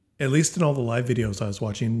at least in all the live videos I was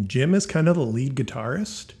watching, Jim is kind of the lead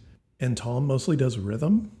guitarist and Tom mostly does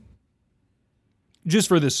rhythm. Just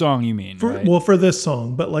for this song, you mean? Right? Well, for this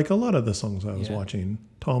song, but like a lot of the songs I was watching,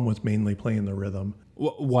 Tom was mainly playing the rhythm.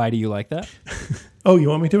 Why do you like that? Oh, you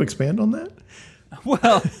want me to expand on that?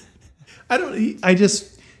 Well,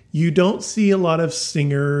 you don't see a lot of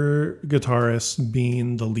singer guitarists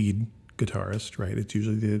being the lead guitarist, right? It's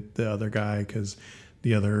usually the other guy because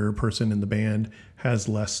the other person in the band has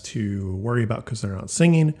less to worry about because they're not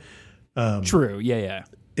singing. True. Yeah.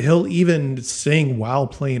 He'll even sing while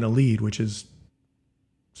playing a lead, which is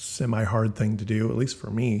semi-hard thing to do, at least for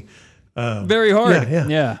me. Very hard.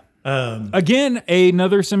 Yeah. Again,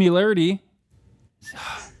 another similarity.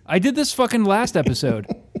 I did this fucking last episode.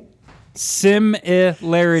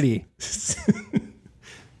 Similarity.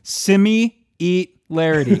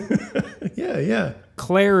 Simi-eat-larity. Yeah.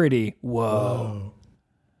 Clarity. Whoa.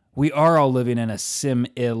 We are all living in a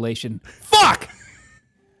sim-elation. Fuck!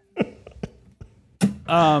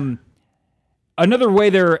 Another way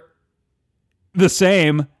they're the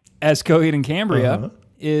same as Coheed and Cambria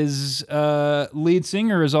is lead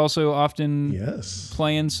singer is also often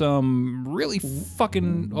playing some really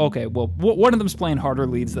fucking... Okay, well, one of them's playing harder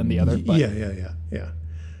leads than the other. But Yeah.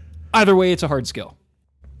 Either way, it's a hard skill.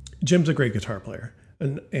 Jim's a great guitar player,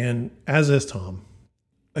 and as is Tom.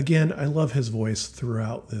 Again, I love his voice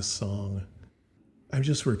throughout this song. I'm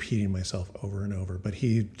just repeating myself over and over, but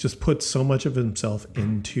he just puts so much of himself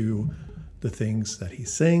into the things that he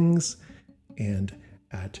sings. And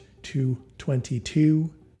at 2:22,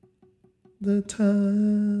 the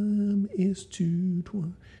time is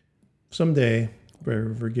 2:20. Someday, if I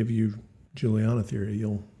ever give you Juliana Theory,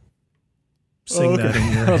 you'll sing that in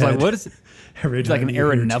your head. I was like, what is it? It's like an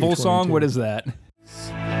Aaron Neville song? What is that?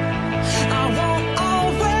 I won't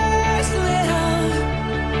always live.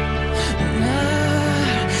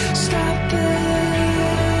 Stop it.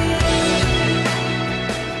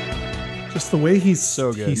 Just the way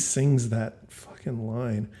So good. he sings that fucking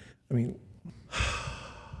line. I mean,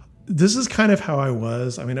 this is kind of how I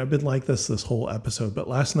was. I mean, I've been like this whole episode, but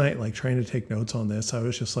last night, like trying to take notes on this, I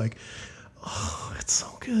was just like, oh, it's so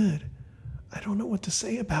good. I don't know what to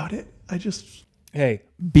say about it. Hey,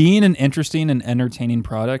 being an interesting and entertaining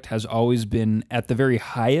product has always been at the very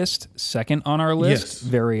highest, second on our list, Yes.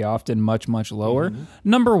 very often much, much lower.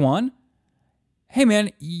 Number one, hey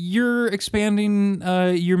man, you're expanding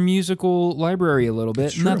your musical library a little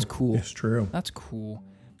bit, and that's cool. It's true. That's cool.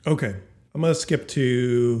 Okay, I'm going to skip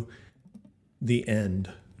to the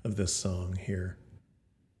end of this song here,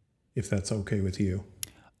 if that's okay with you.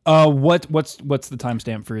 What's the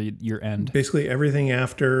timestamp for your end? Basically everything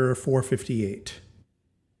after 4:58.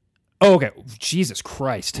 Oh, okay. Jesus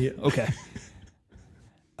Christ. Yeah. Okay.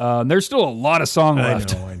 There's still a lot of song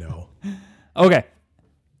left. I know. Okay.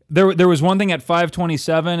 There was one thing at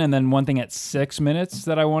 5:27 and then one thing at 6 minutes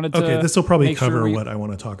that I wanted to. Okay, this will probably make sure cover we- what I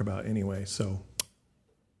want to talk about anyway. So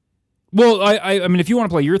Well, I mean, if you want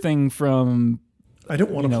to play your thing from. I don't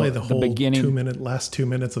want to play the whole beginning. last 2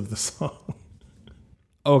 minutes of the song.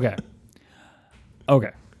 Okay.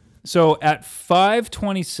 So at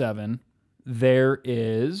 5:27, there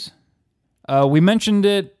is. We mentioned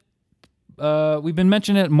it. We've been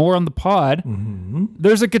mentioning it more on the pod.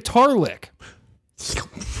 There's a guitar lick.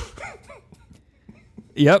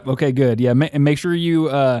 Yep. Okay. Good. Yeah. And make sure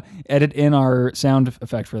you edit in our sound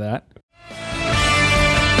effect for that.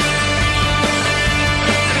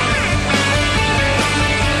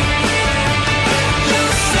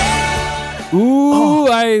 Ooh,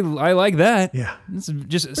 I like that. Yeah. It's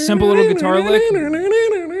just a simple little guitar lick.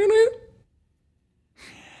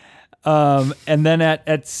 And then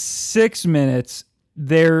at 6 minutes,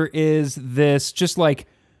 there is this just like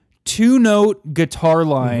 2-note guitar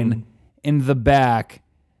line in the back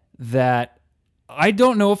that I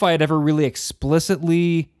don't know if I had ever really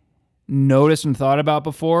explicitly noticed and thought about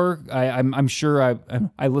before. I'm sure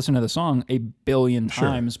I listened to the song a billion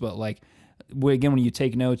times, but like again, when you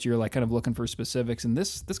take notes, you're like kind of looking for specifics, and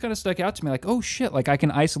this kind of stuck out to me. Like, oh shit! Like I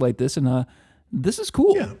can isolate this, and this is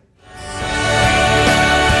cool. Yeah.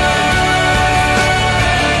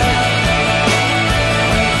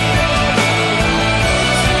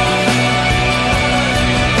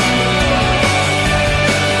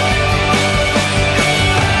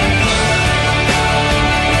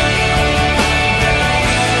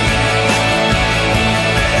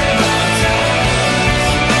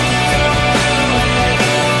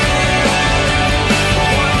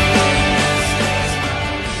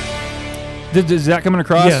 Is that coming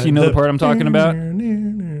across? You know the part I'm talking about?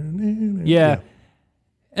 Yeah.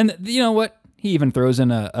 And you know what? He even throws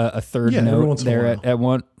in a third every note once in a there while. at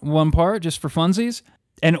one part just for funsies.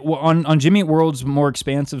 And on Jimmy Eat World's more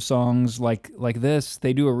expansive songs like this,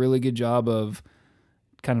 they do a really good job of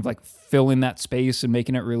kind of like filling that space and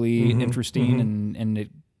making it really interesting. And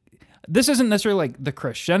it, this isn't necessarily like the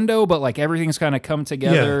crescendo, but like everything's kind of come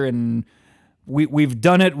together and we've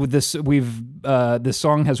done it with this. This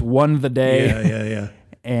song has won the day. Yeah.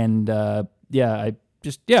 And I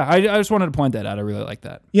just wanted to point that out. I really like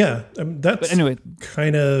that. Yeah, that's But anyway,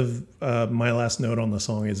 kind of my last note on the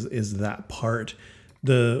song is that part.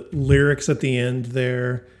 The lyrics at the end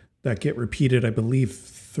there that get repeated, I believe,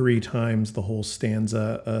 3 times, the whole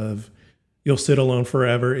stanza of "You'll sit alone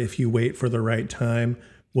forever if you wait for the right time.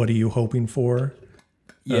 What are you hoping for?"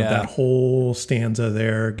 yeah, That whole stanza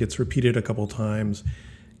there gets repeated a couple times.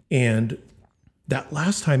 And that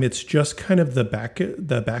last time, it's just kind of the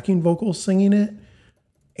backing vocals singing it.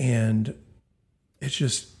 And it's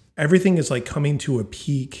just, everything is like coming to a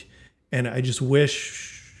peak. And I just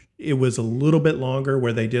wish it was a little bit longer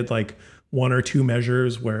where they did like 1 or 2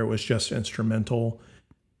 measures where it was just instrumental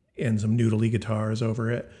and some noodly guitars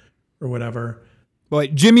over it or whatever. Boy,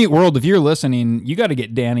 Jimmy Eat World, if you're listening, you got to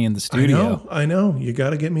get Danny in the studio. I know. You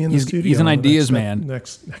got to get me in the studio. He's an on the ideas man.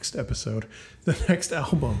 Next episode, the next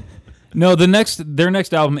album. No, their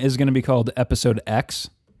next album is going to be called Episode X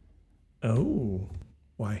Oh,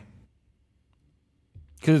 why?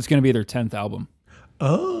 because it's going to be their 10th album.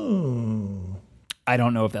 Oh, I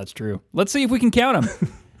don't know if that's true. Let's see if we can count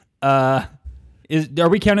them. Are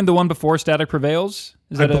we counting the one before Static Prevails?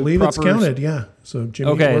 Is I that believe a it's proper... counted. Yeah. So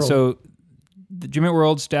Jimmy. Okay, World. so the Jimmy Eat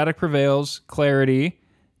World, Static Prevails, Clarity,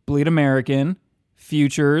 Bleed American,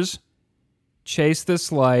 Futures, Chase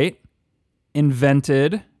This Light,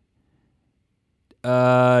 Invented,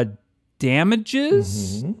 Damages,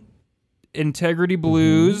 Integrity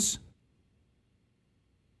Blues,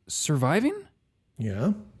 Surviving?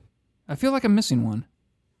 Yeah. I feel like I'm missing one.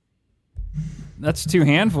 That's 2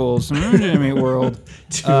 handfuls. Jimmy Eat World.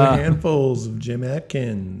 2 handfuls of Jim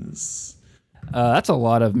Atkins. That's a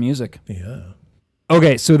lot of music. Yeah.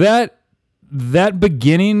 Okay, so that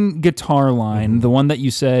beginning guitar line, the one that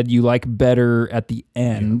you said you like better at the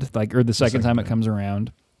end, like or the second time it comes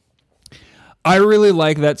around, I really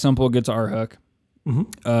like that simple guitar hook.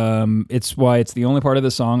 It's why it's the only part of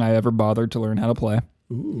the song I ever bothered to learn how to play.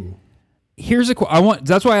 Ooh. Here's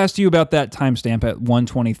that's why I asked you about that timestamp at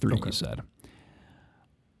 1:23. You said,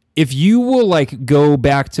 if you will like go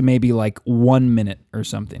back to maybe like 1 minute or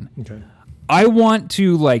something, Okay. I want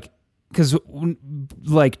to like, because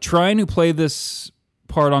like trying to play this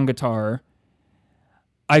part on guitar,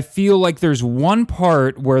 I feel like there's one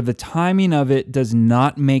part where the timing of it does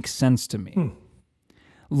not make sense to me.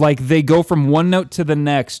 Like they go from one note to the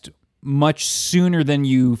next much sooner than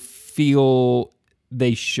you feel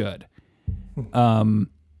they should.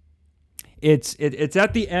 It's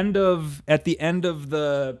at the end of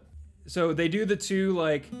the, so they do the 2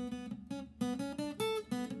 like,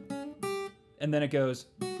 and then it goes,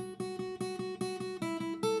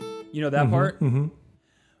 you know that part?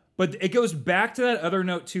 But it goes back to that other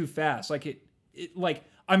note too fast. Like it like,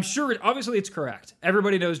 I'm sure obviously it's correct.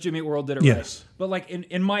 Everybody knows Jimmy Eat World did it Yes. right. But like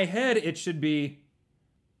in my head, it should be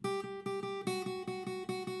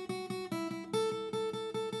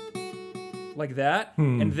like that.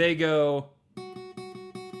 And they go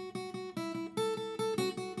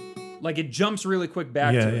like it jumps really quick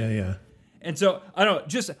back to it. Yeah. And so I don't know,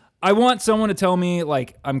 just I want someone to tell me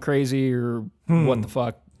like I'm crazy or what the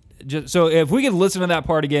fuck. Just so if we could listen to that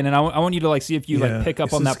part again, and I want you to like see if you like pick up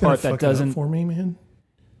Is on this that gonna part that fuck it up doesn't. for me, man.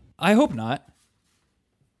 I hope not.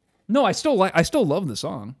 No, I still love the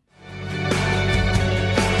song.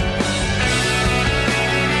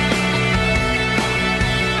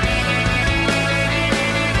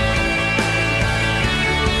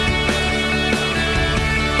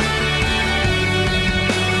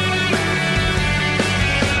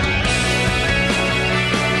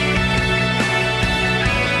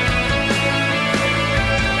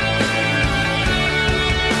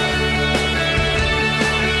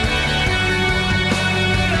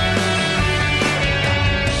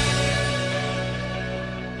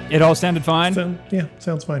 It all sounded fine.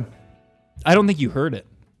 Sounds fine. I don't think you heard it.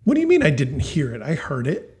 What do you mean I didn't hear it? I heard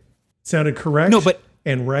it. It sounded correct. No, but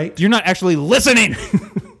and right. you're not actually listening.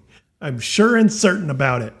 I'm sure and certain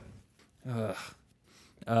about it.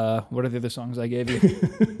 What are the other songs I gave you?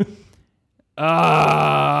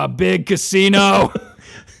 Big Casino.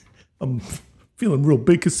 I'm feeling real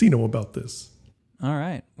big casino about this. All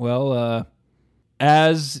right. Well,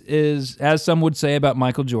 as some would say about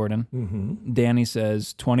Michael Jordan, Danny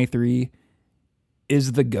says 23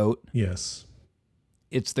 is the GOAT. Yes.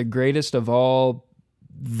 It's the greatest of all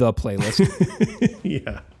the playlist.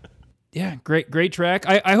 Yeah. Yeah, great track.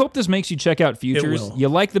 I hope this makes you check out Futures. will. You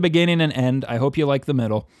like the beginning and end. I hope you like the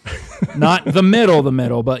middle. Not the middle,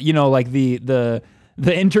 but like the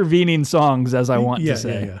intervening songs, as I want to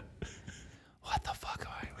say. Yeah. What the fuck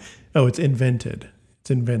am I? Oh, it's invented.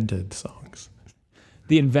 It's invented songs.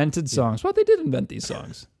 The invented songs. Well, they did invent these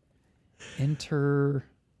songs. Intertwine.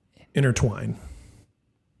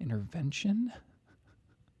 Intervention?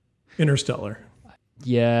 Interstellar.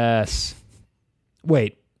 Yes.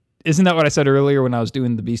 Wait, isn't that what I said earlier when I was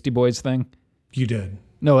doing the Beastie Boys thing? You did.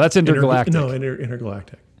 No, that's Intergalactic.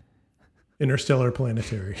 Intergalactic. Interstellar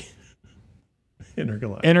Planetary.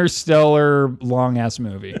 Intergalactic. Interstellar long-ass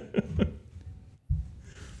movie.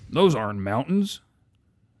 Those aren't mountains.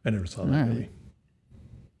 I never saw that movie.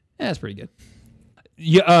 Yeah, that's pretty good.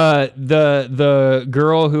 Yeah, the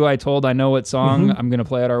girl who I told I know what song I'm gonna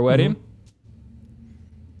play at our wedding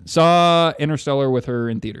saw Interstellar with her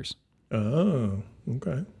in theaters. Oh,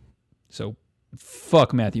 okay. So,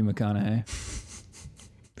 fuck Matthew McConaughey.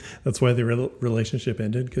 That's why the relationship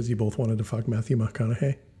ended, because you both wanted to fuck Matthew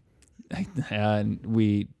McConaughey. And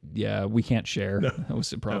we can't share. That was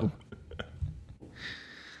the problem.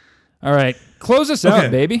 All right, close us out,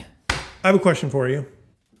 baby. I have a question for you.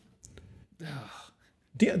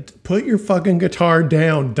 Put your fucking guitar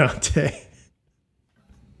down, Dante.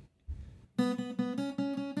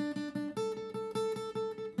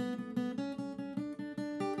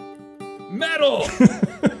 Metal!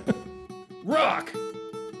 Rock!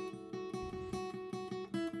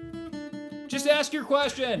 Just ask your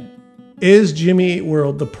question. Is Jimmy Eat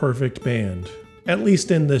World the perfect band? At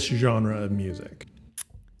least in this genre of music.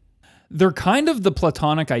 They're kind of the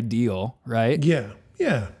platonic ideal, right? Yeah.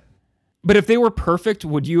 But if they were perfect,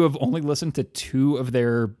 would you have only listened to 2 of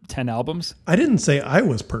their 10 albums? I didn't say I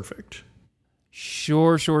was perfect.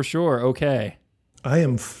 Sure. Okay. I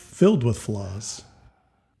am filled with flaws.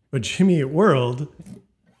 But Jimmy Eat World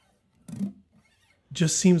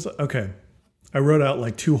just seems... Okay. I wrote out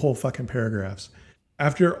like 2 whole fucking paragraphs.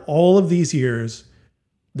 After all of these years,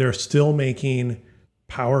 they're still making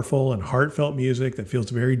powerful and heartfelt music that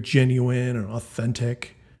feels very genuine and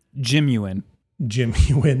authentic. Genuine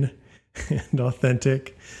and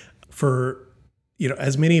authentic. For,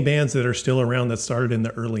 as many bands that are still around that started in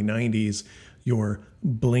the early 90s, your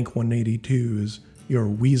Blink-182s, your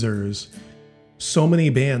Weezers, so many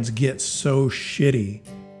bands get so shitty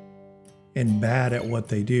and bad at what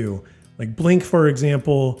they do. Like Blink, for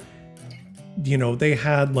example, they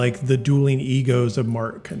had like the dueling egos of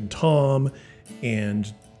Mark and Tom,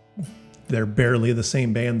 and they're barely the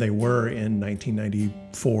same band they were in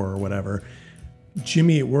 1994 or whatever.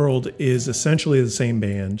 Jimmy Eat World is essentially the same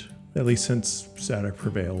band, at least since Static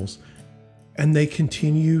Prevails. And they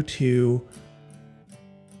continue to,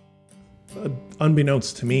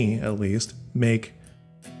 unbeknownst to me at least, make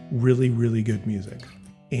really, really good music.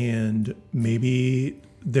 And maybe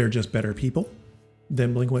they're just better people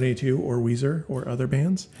than Blink-182 or Weezer or other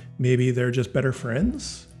bands. Maybe they're just better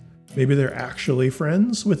friends. Maybe they're actually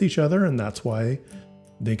friends with each other, and that's why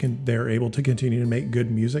they're able to continue to make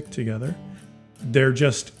good music together. They're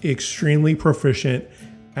just extremely proficient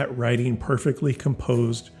at writing perfectly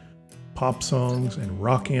composed pop songs and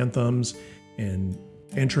rock anthems and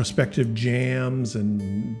introspective jams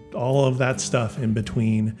and all of that stuff in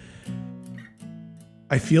between.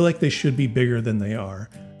 I feel like they should be bigger than they are,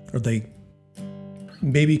 or they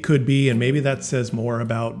maybe could be, and maybe that says more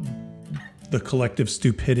about the collective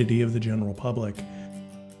stupidity of the general public,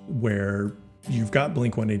 where you've got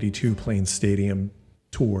Blink-182 playing stadium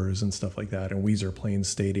tours and stuff like that, and Weezer playing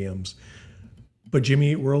stadiums. But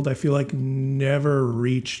Jimmy Eat World, I feel like, never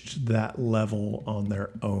reached that level on their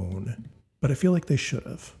own. But I feel like they should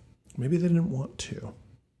have. Maybe they didn't want to.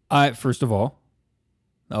 First of all,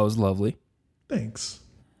 that was lovely. Thanks.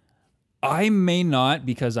 I may not,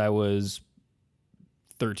 because I was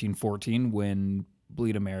 13, 14 when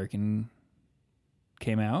Bleed American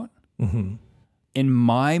came out. Mm-hmm. In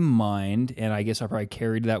my mind, and I guess I probably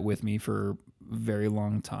carried that with me for a very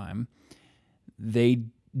long time, they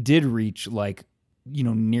did reach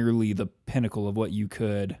nearly the pinnacle of what you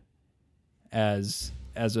could as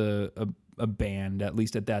a band, at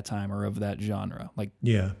least at that time, or of that genre.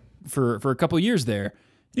 For a couple of years there,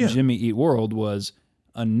 Jimmy Eat World was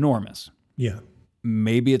enormous. Yeah.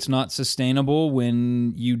 Maybe it's not sustainable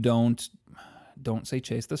when you don't say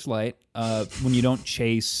chase the slight, when you don't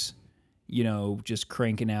chase, just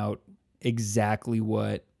cranking out exactly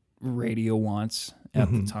what radio wants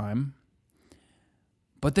at the time.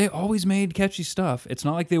 but they always made catchy stuff. It's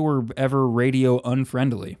not like they were ever radio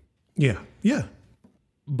unfriendly, Yeah. Yeah.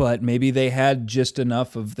 but maybe they had just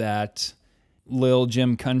enough of that Lil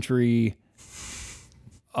Jim Country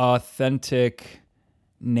authentic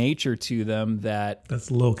nature to them that... That's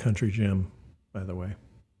Lil Country Jim, by the way.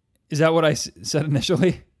 Is that what I said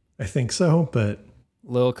initially? I think so, but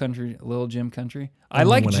Lil Jim Country. I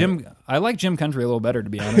like Jim Country a little better, to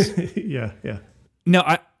be honest. yeah. No,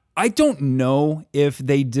 I don't know if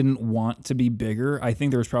they didn't want to be bigger. I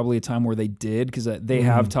think there was probably a time where they did, because they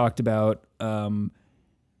have talked about,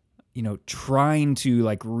 trying to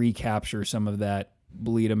like recapture some of that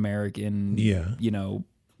Bleed American,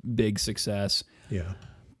 big success. Yeah.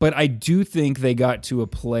 But I do think they got to a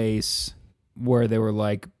place where they were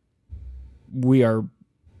like, we are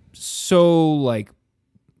so like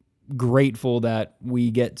grateful that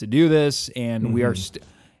we get to do this, and we are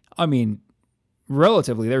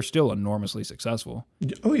relatively, they're still enormously successful.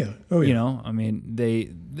 Oh yeah.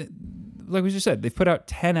 They like we just said, they've put out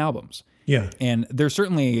 10 albums. Yeah. And they're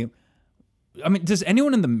certainly, does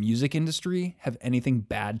anyone in the music industry have anything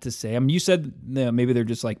bad to say? You said maybe they're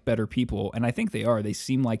just like better people, and I think they are. They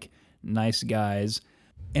seem like nice guys,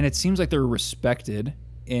 and it seems like they're respected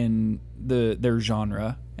in their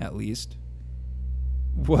genre, at least.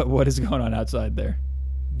 What is going on outside there?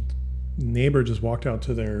 Neighbor just walked out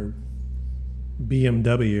to their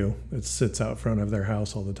BMW that sits out front of their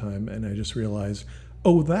house all the time, and I just realized,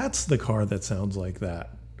 oh, that's the car that sounds like that.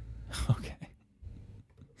 Okay.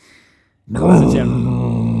 No,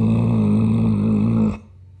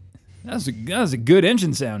 that's that was a good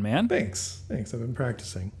engine sound, man. Thanks. I've been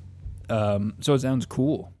practicing. So it sounds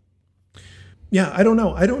cool. Yeah, I don't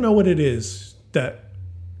know. I don't know what it is that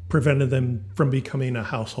prevented them from becoming a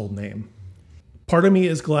household name. Part of me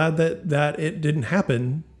is glad that it didn't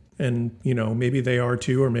happen, and maybe they are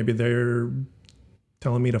too, or maybe they're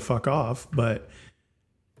telling me to fuck off, but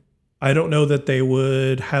I don't know that they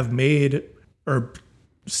would have made or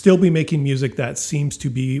still be making music that seems to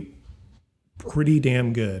be pretty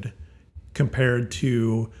damn good compared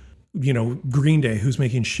to, Green Day, who's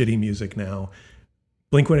making shitty music now.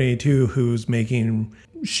 Blink-182, who's making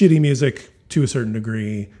shitty music to a certain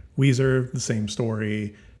degree. Weezer, the same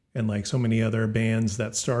story. And like so many other bands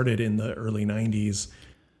that started in the early 90s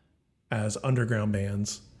as underground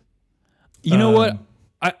bands. You know what?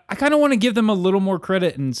 I kind of want to give them a little more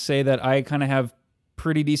credit and say that I kind of have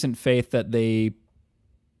pretty decent faith that they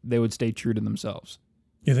would stay true to themselves.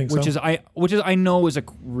 You think which so? Which is I know is a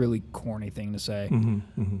really corny thing to say.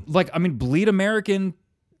 Like, Bleed American,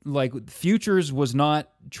 like Futures was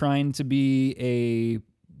not trying to be a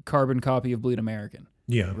carbon copy of Bleed American.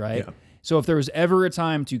 Yeah. Right? Yeah. So if there was ever a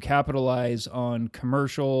time to capitalize on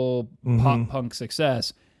commercial pop punk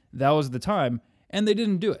success, that was the time, and they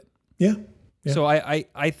didn't do it. Yeah. Yeah. So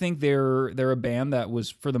I think they're a band that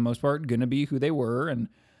was, for the most part, going to be who they were, and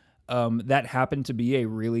that happened to be a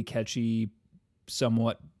really catchy,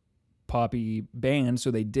 somewhat poppy band.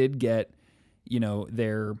 So they did get,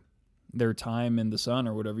 their time in the sun,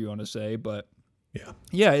 or whatever you want to say. But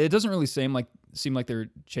yeah, it doesn't really seem like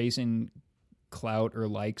they're chasing clout or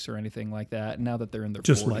likes or anything like that. Now that they're in their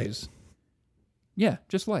 40s, light. Yeah,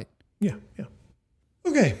 just light. Yeah.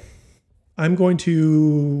 Okay. I'm going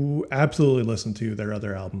to absolutely listen to their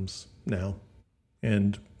other albums now,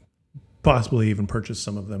 and possibly even purchase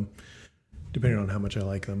some of them, depending on how much I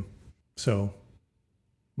like them. So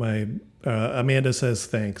my Amanda says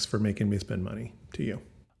thanks for making me spend money to you.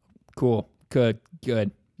 Cool. Good.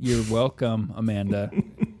 You're welcome, Amanda.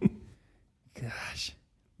 Gosh.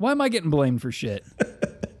 Why am I getting blamed for shit?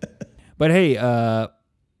 But hey,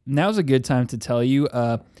 now's a good time to tell you,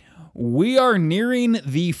 we are nearing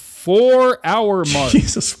the 4-hour mark.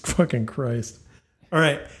 Jesus fucking Christ. All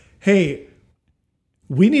right. Hey,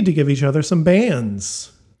 we need to give each other some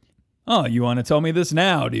bands. Oh, you want to tell me this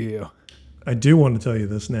now, do you? I do want to tell you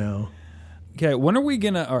this now. Okay, when are we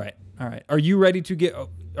going to... All right. Are you ready to get...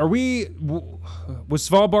 Was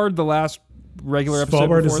Svalbard the last regular episode?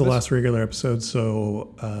 Svalbard is the last regular episode,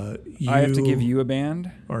 so I have to give you a band?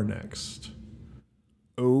 Are next.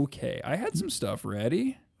 Okay, I had some stuff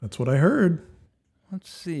ready. That's what I heard. Let's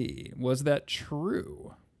see. Was that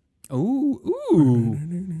true? Ooh.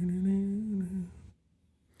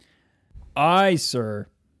 Sir.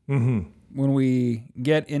 Mm-hmm. When we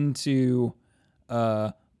get into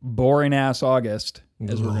boring ass August,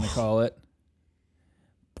 as we're going to call it,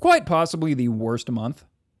 quite possibly the worst month.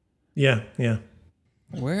 Yeah.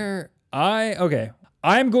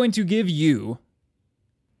 I'm going to give you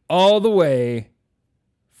all the way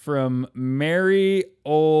from merry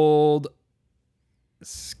old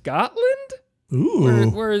Scotland?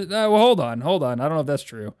 Ooh. Well, hold on. I don't know if that's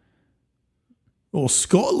true. Oh,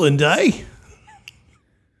 Scotland, eh?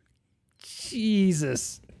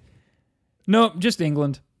 Jesus. Nope, just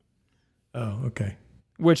England, Oh, okay.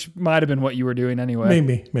 which might have been what you were doing anyway.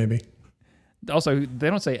 Maybe. Also, Also, they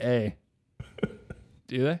don't say A.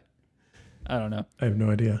 Do they? I don't know. I have no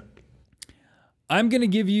idea. I'm going to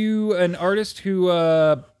give you an artist who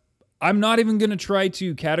I'm not even going to try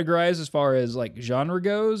to categorize as far as like genre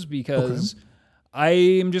goes because I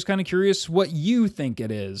am just kind of curious what you think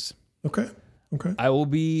it is. Okay. I will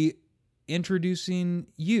be introducing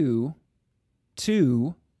you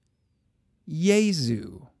to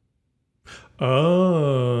Yezu.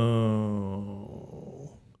 Oh.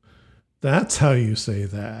 That's how you say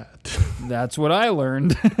that. That's what I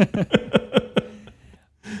learned.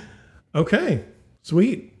 Okay.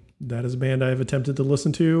 Sweet. That is a band I've attempted to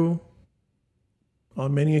listen to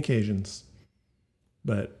on many occasions.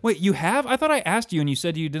 But Wait, you have? I thought I asked you and you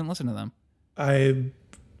said you didn't listen to them. I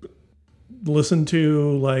listened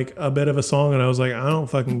to like a bit of a song and I was like, I don't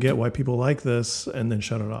fucking get why people like this, and then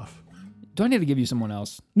shut it off. Do I need to give you someone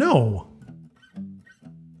else? No.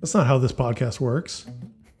 That's not how this podcast works.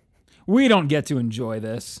 We don't get to enjoy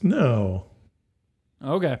this. No.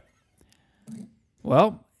 Okay.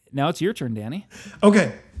 Well, now it's your turn, Danny.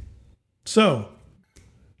 Okay. So,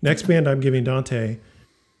 next band I'm giving Dante,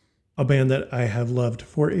 a band that I have loved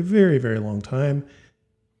for a very, very long time,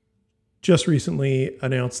 just recently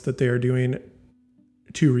announced that they are doing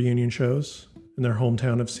 2 reunion shows in their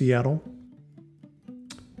hometown of Seattle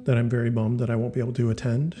that I'm very bummed that I won't be able to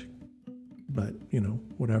attend. But, you know,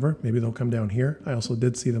 whatever. Maybe they'll come down here. I also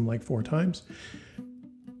did see them like 4 times.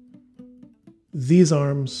 These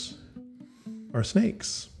arms are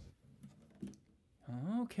snakes.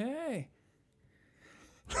 Okay.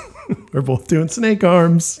 We're both doing snake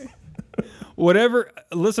arms. Whatever,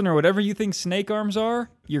 listener, whatever you think snake arms are,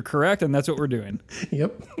 you're correct, and that's what we're doing.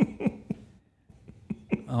 Yep.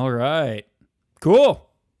 All right. Cool.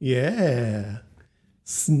 Yeah.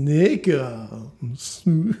 Snake arms.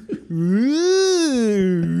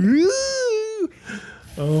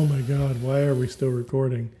 Oh my God. Why are we still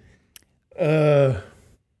recording?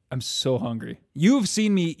 I'm so hungry. You've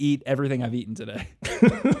seen me eat everything I've eaten today.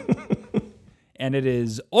 And it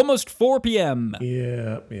is almost 4 p.m.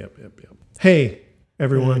 Yep. Hey,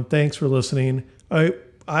 everyone. Thanks for listening.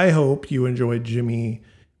 I hope you enjoyed Jimmy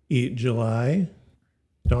Eat July.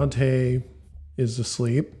 Dante is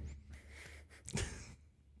asleep.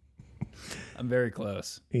 I'm very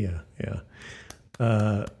close. Yeah.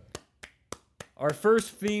 Our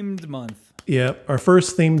first themed month. Yep, our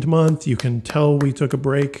first themed month. You can tell we took a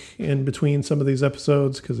break in between some of these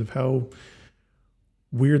episodes because of how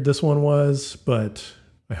weird this one was, but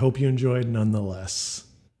I hope you enjoyed nonetheless.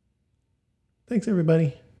 Thanks,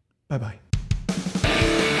 everybody. Bye-bye.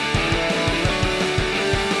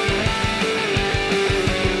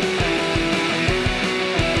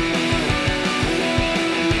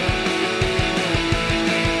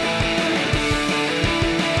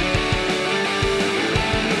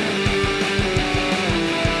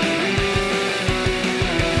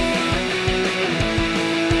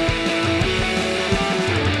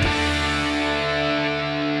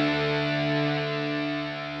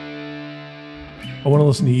 I want to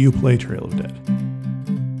listen to you play Trail of Dead.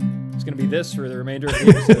 It's going to be this for the remainder of the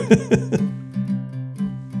episode.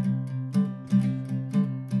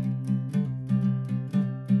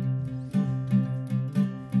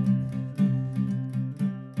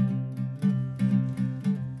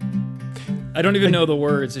 I don't even know the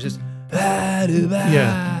words. It's just...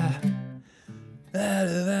 Yeah.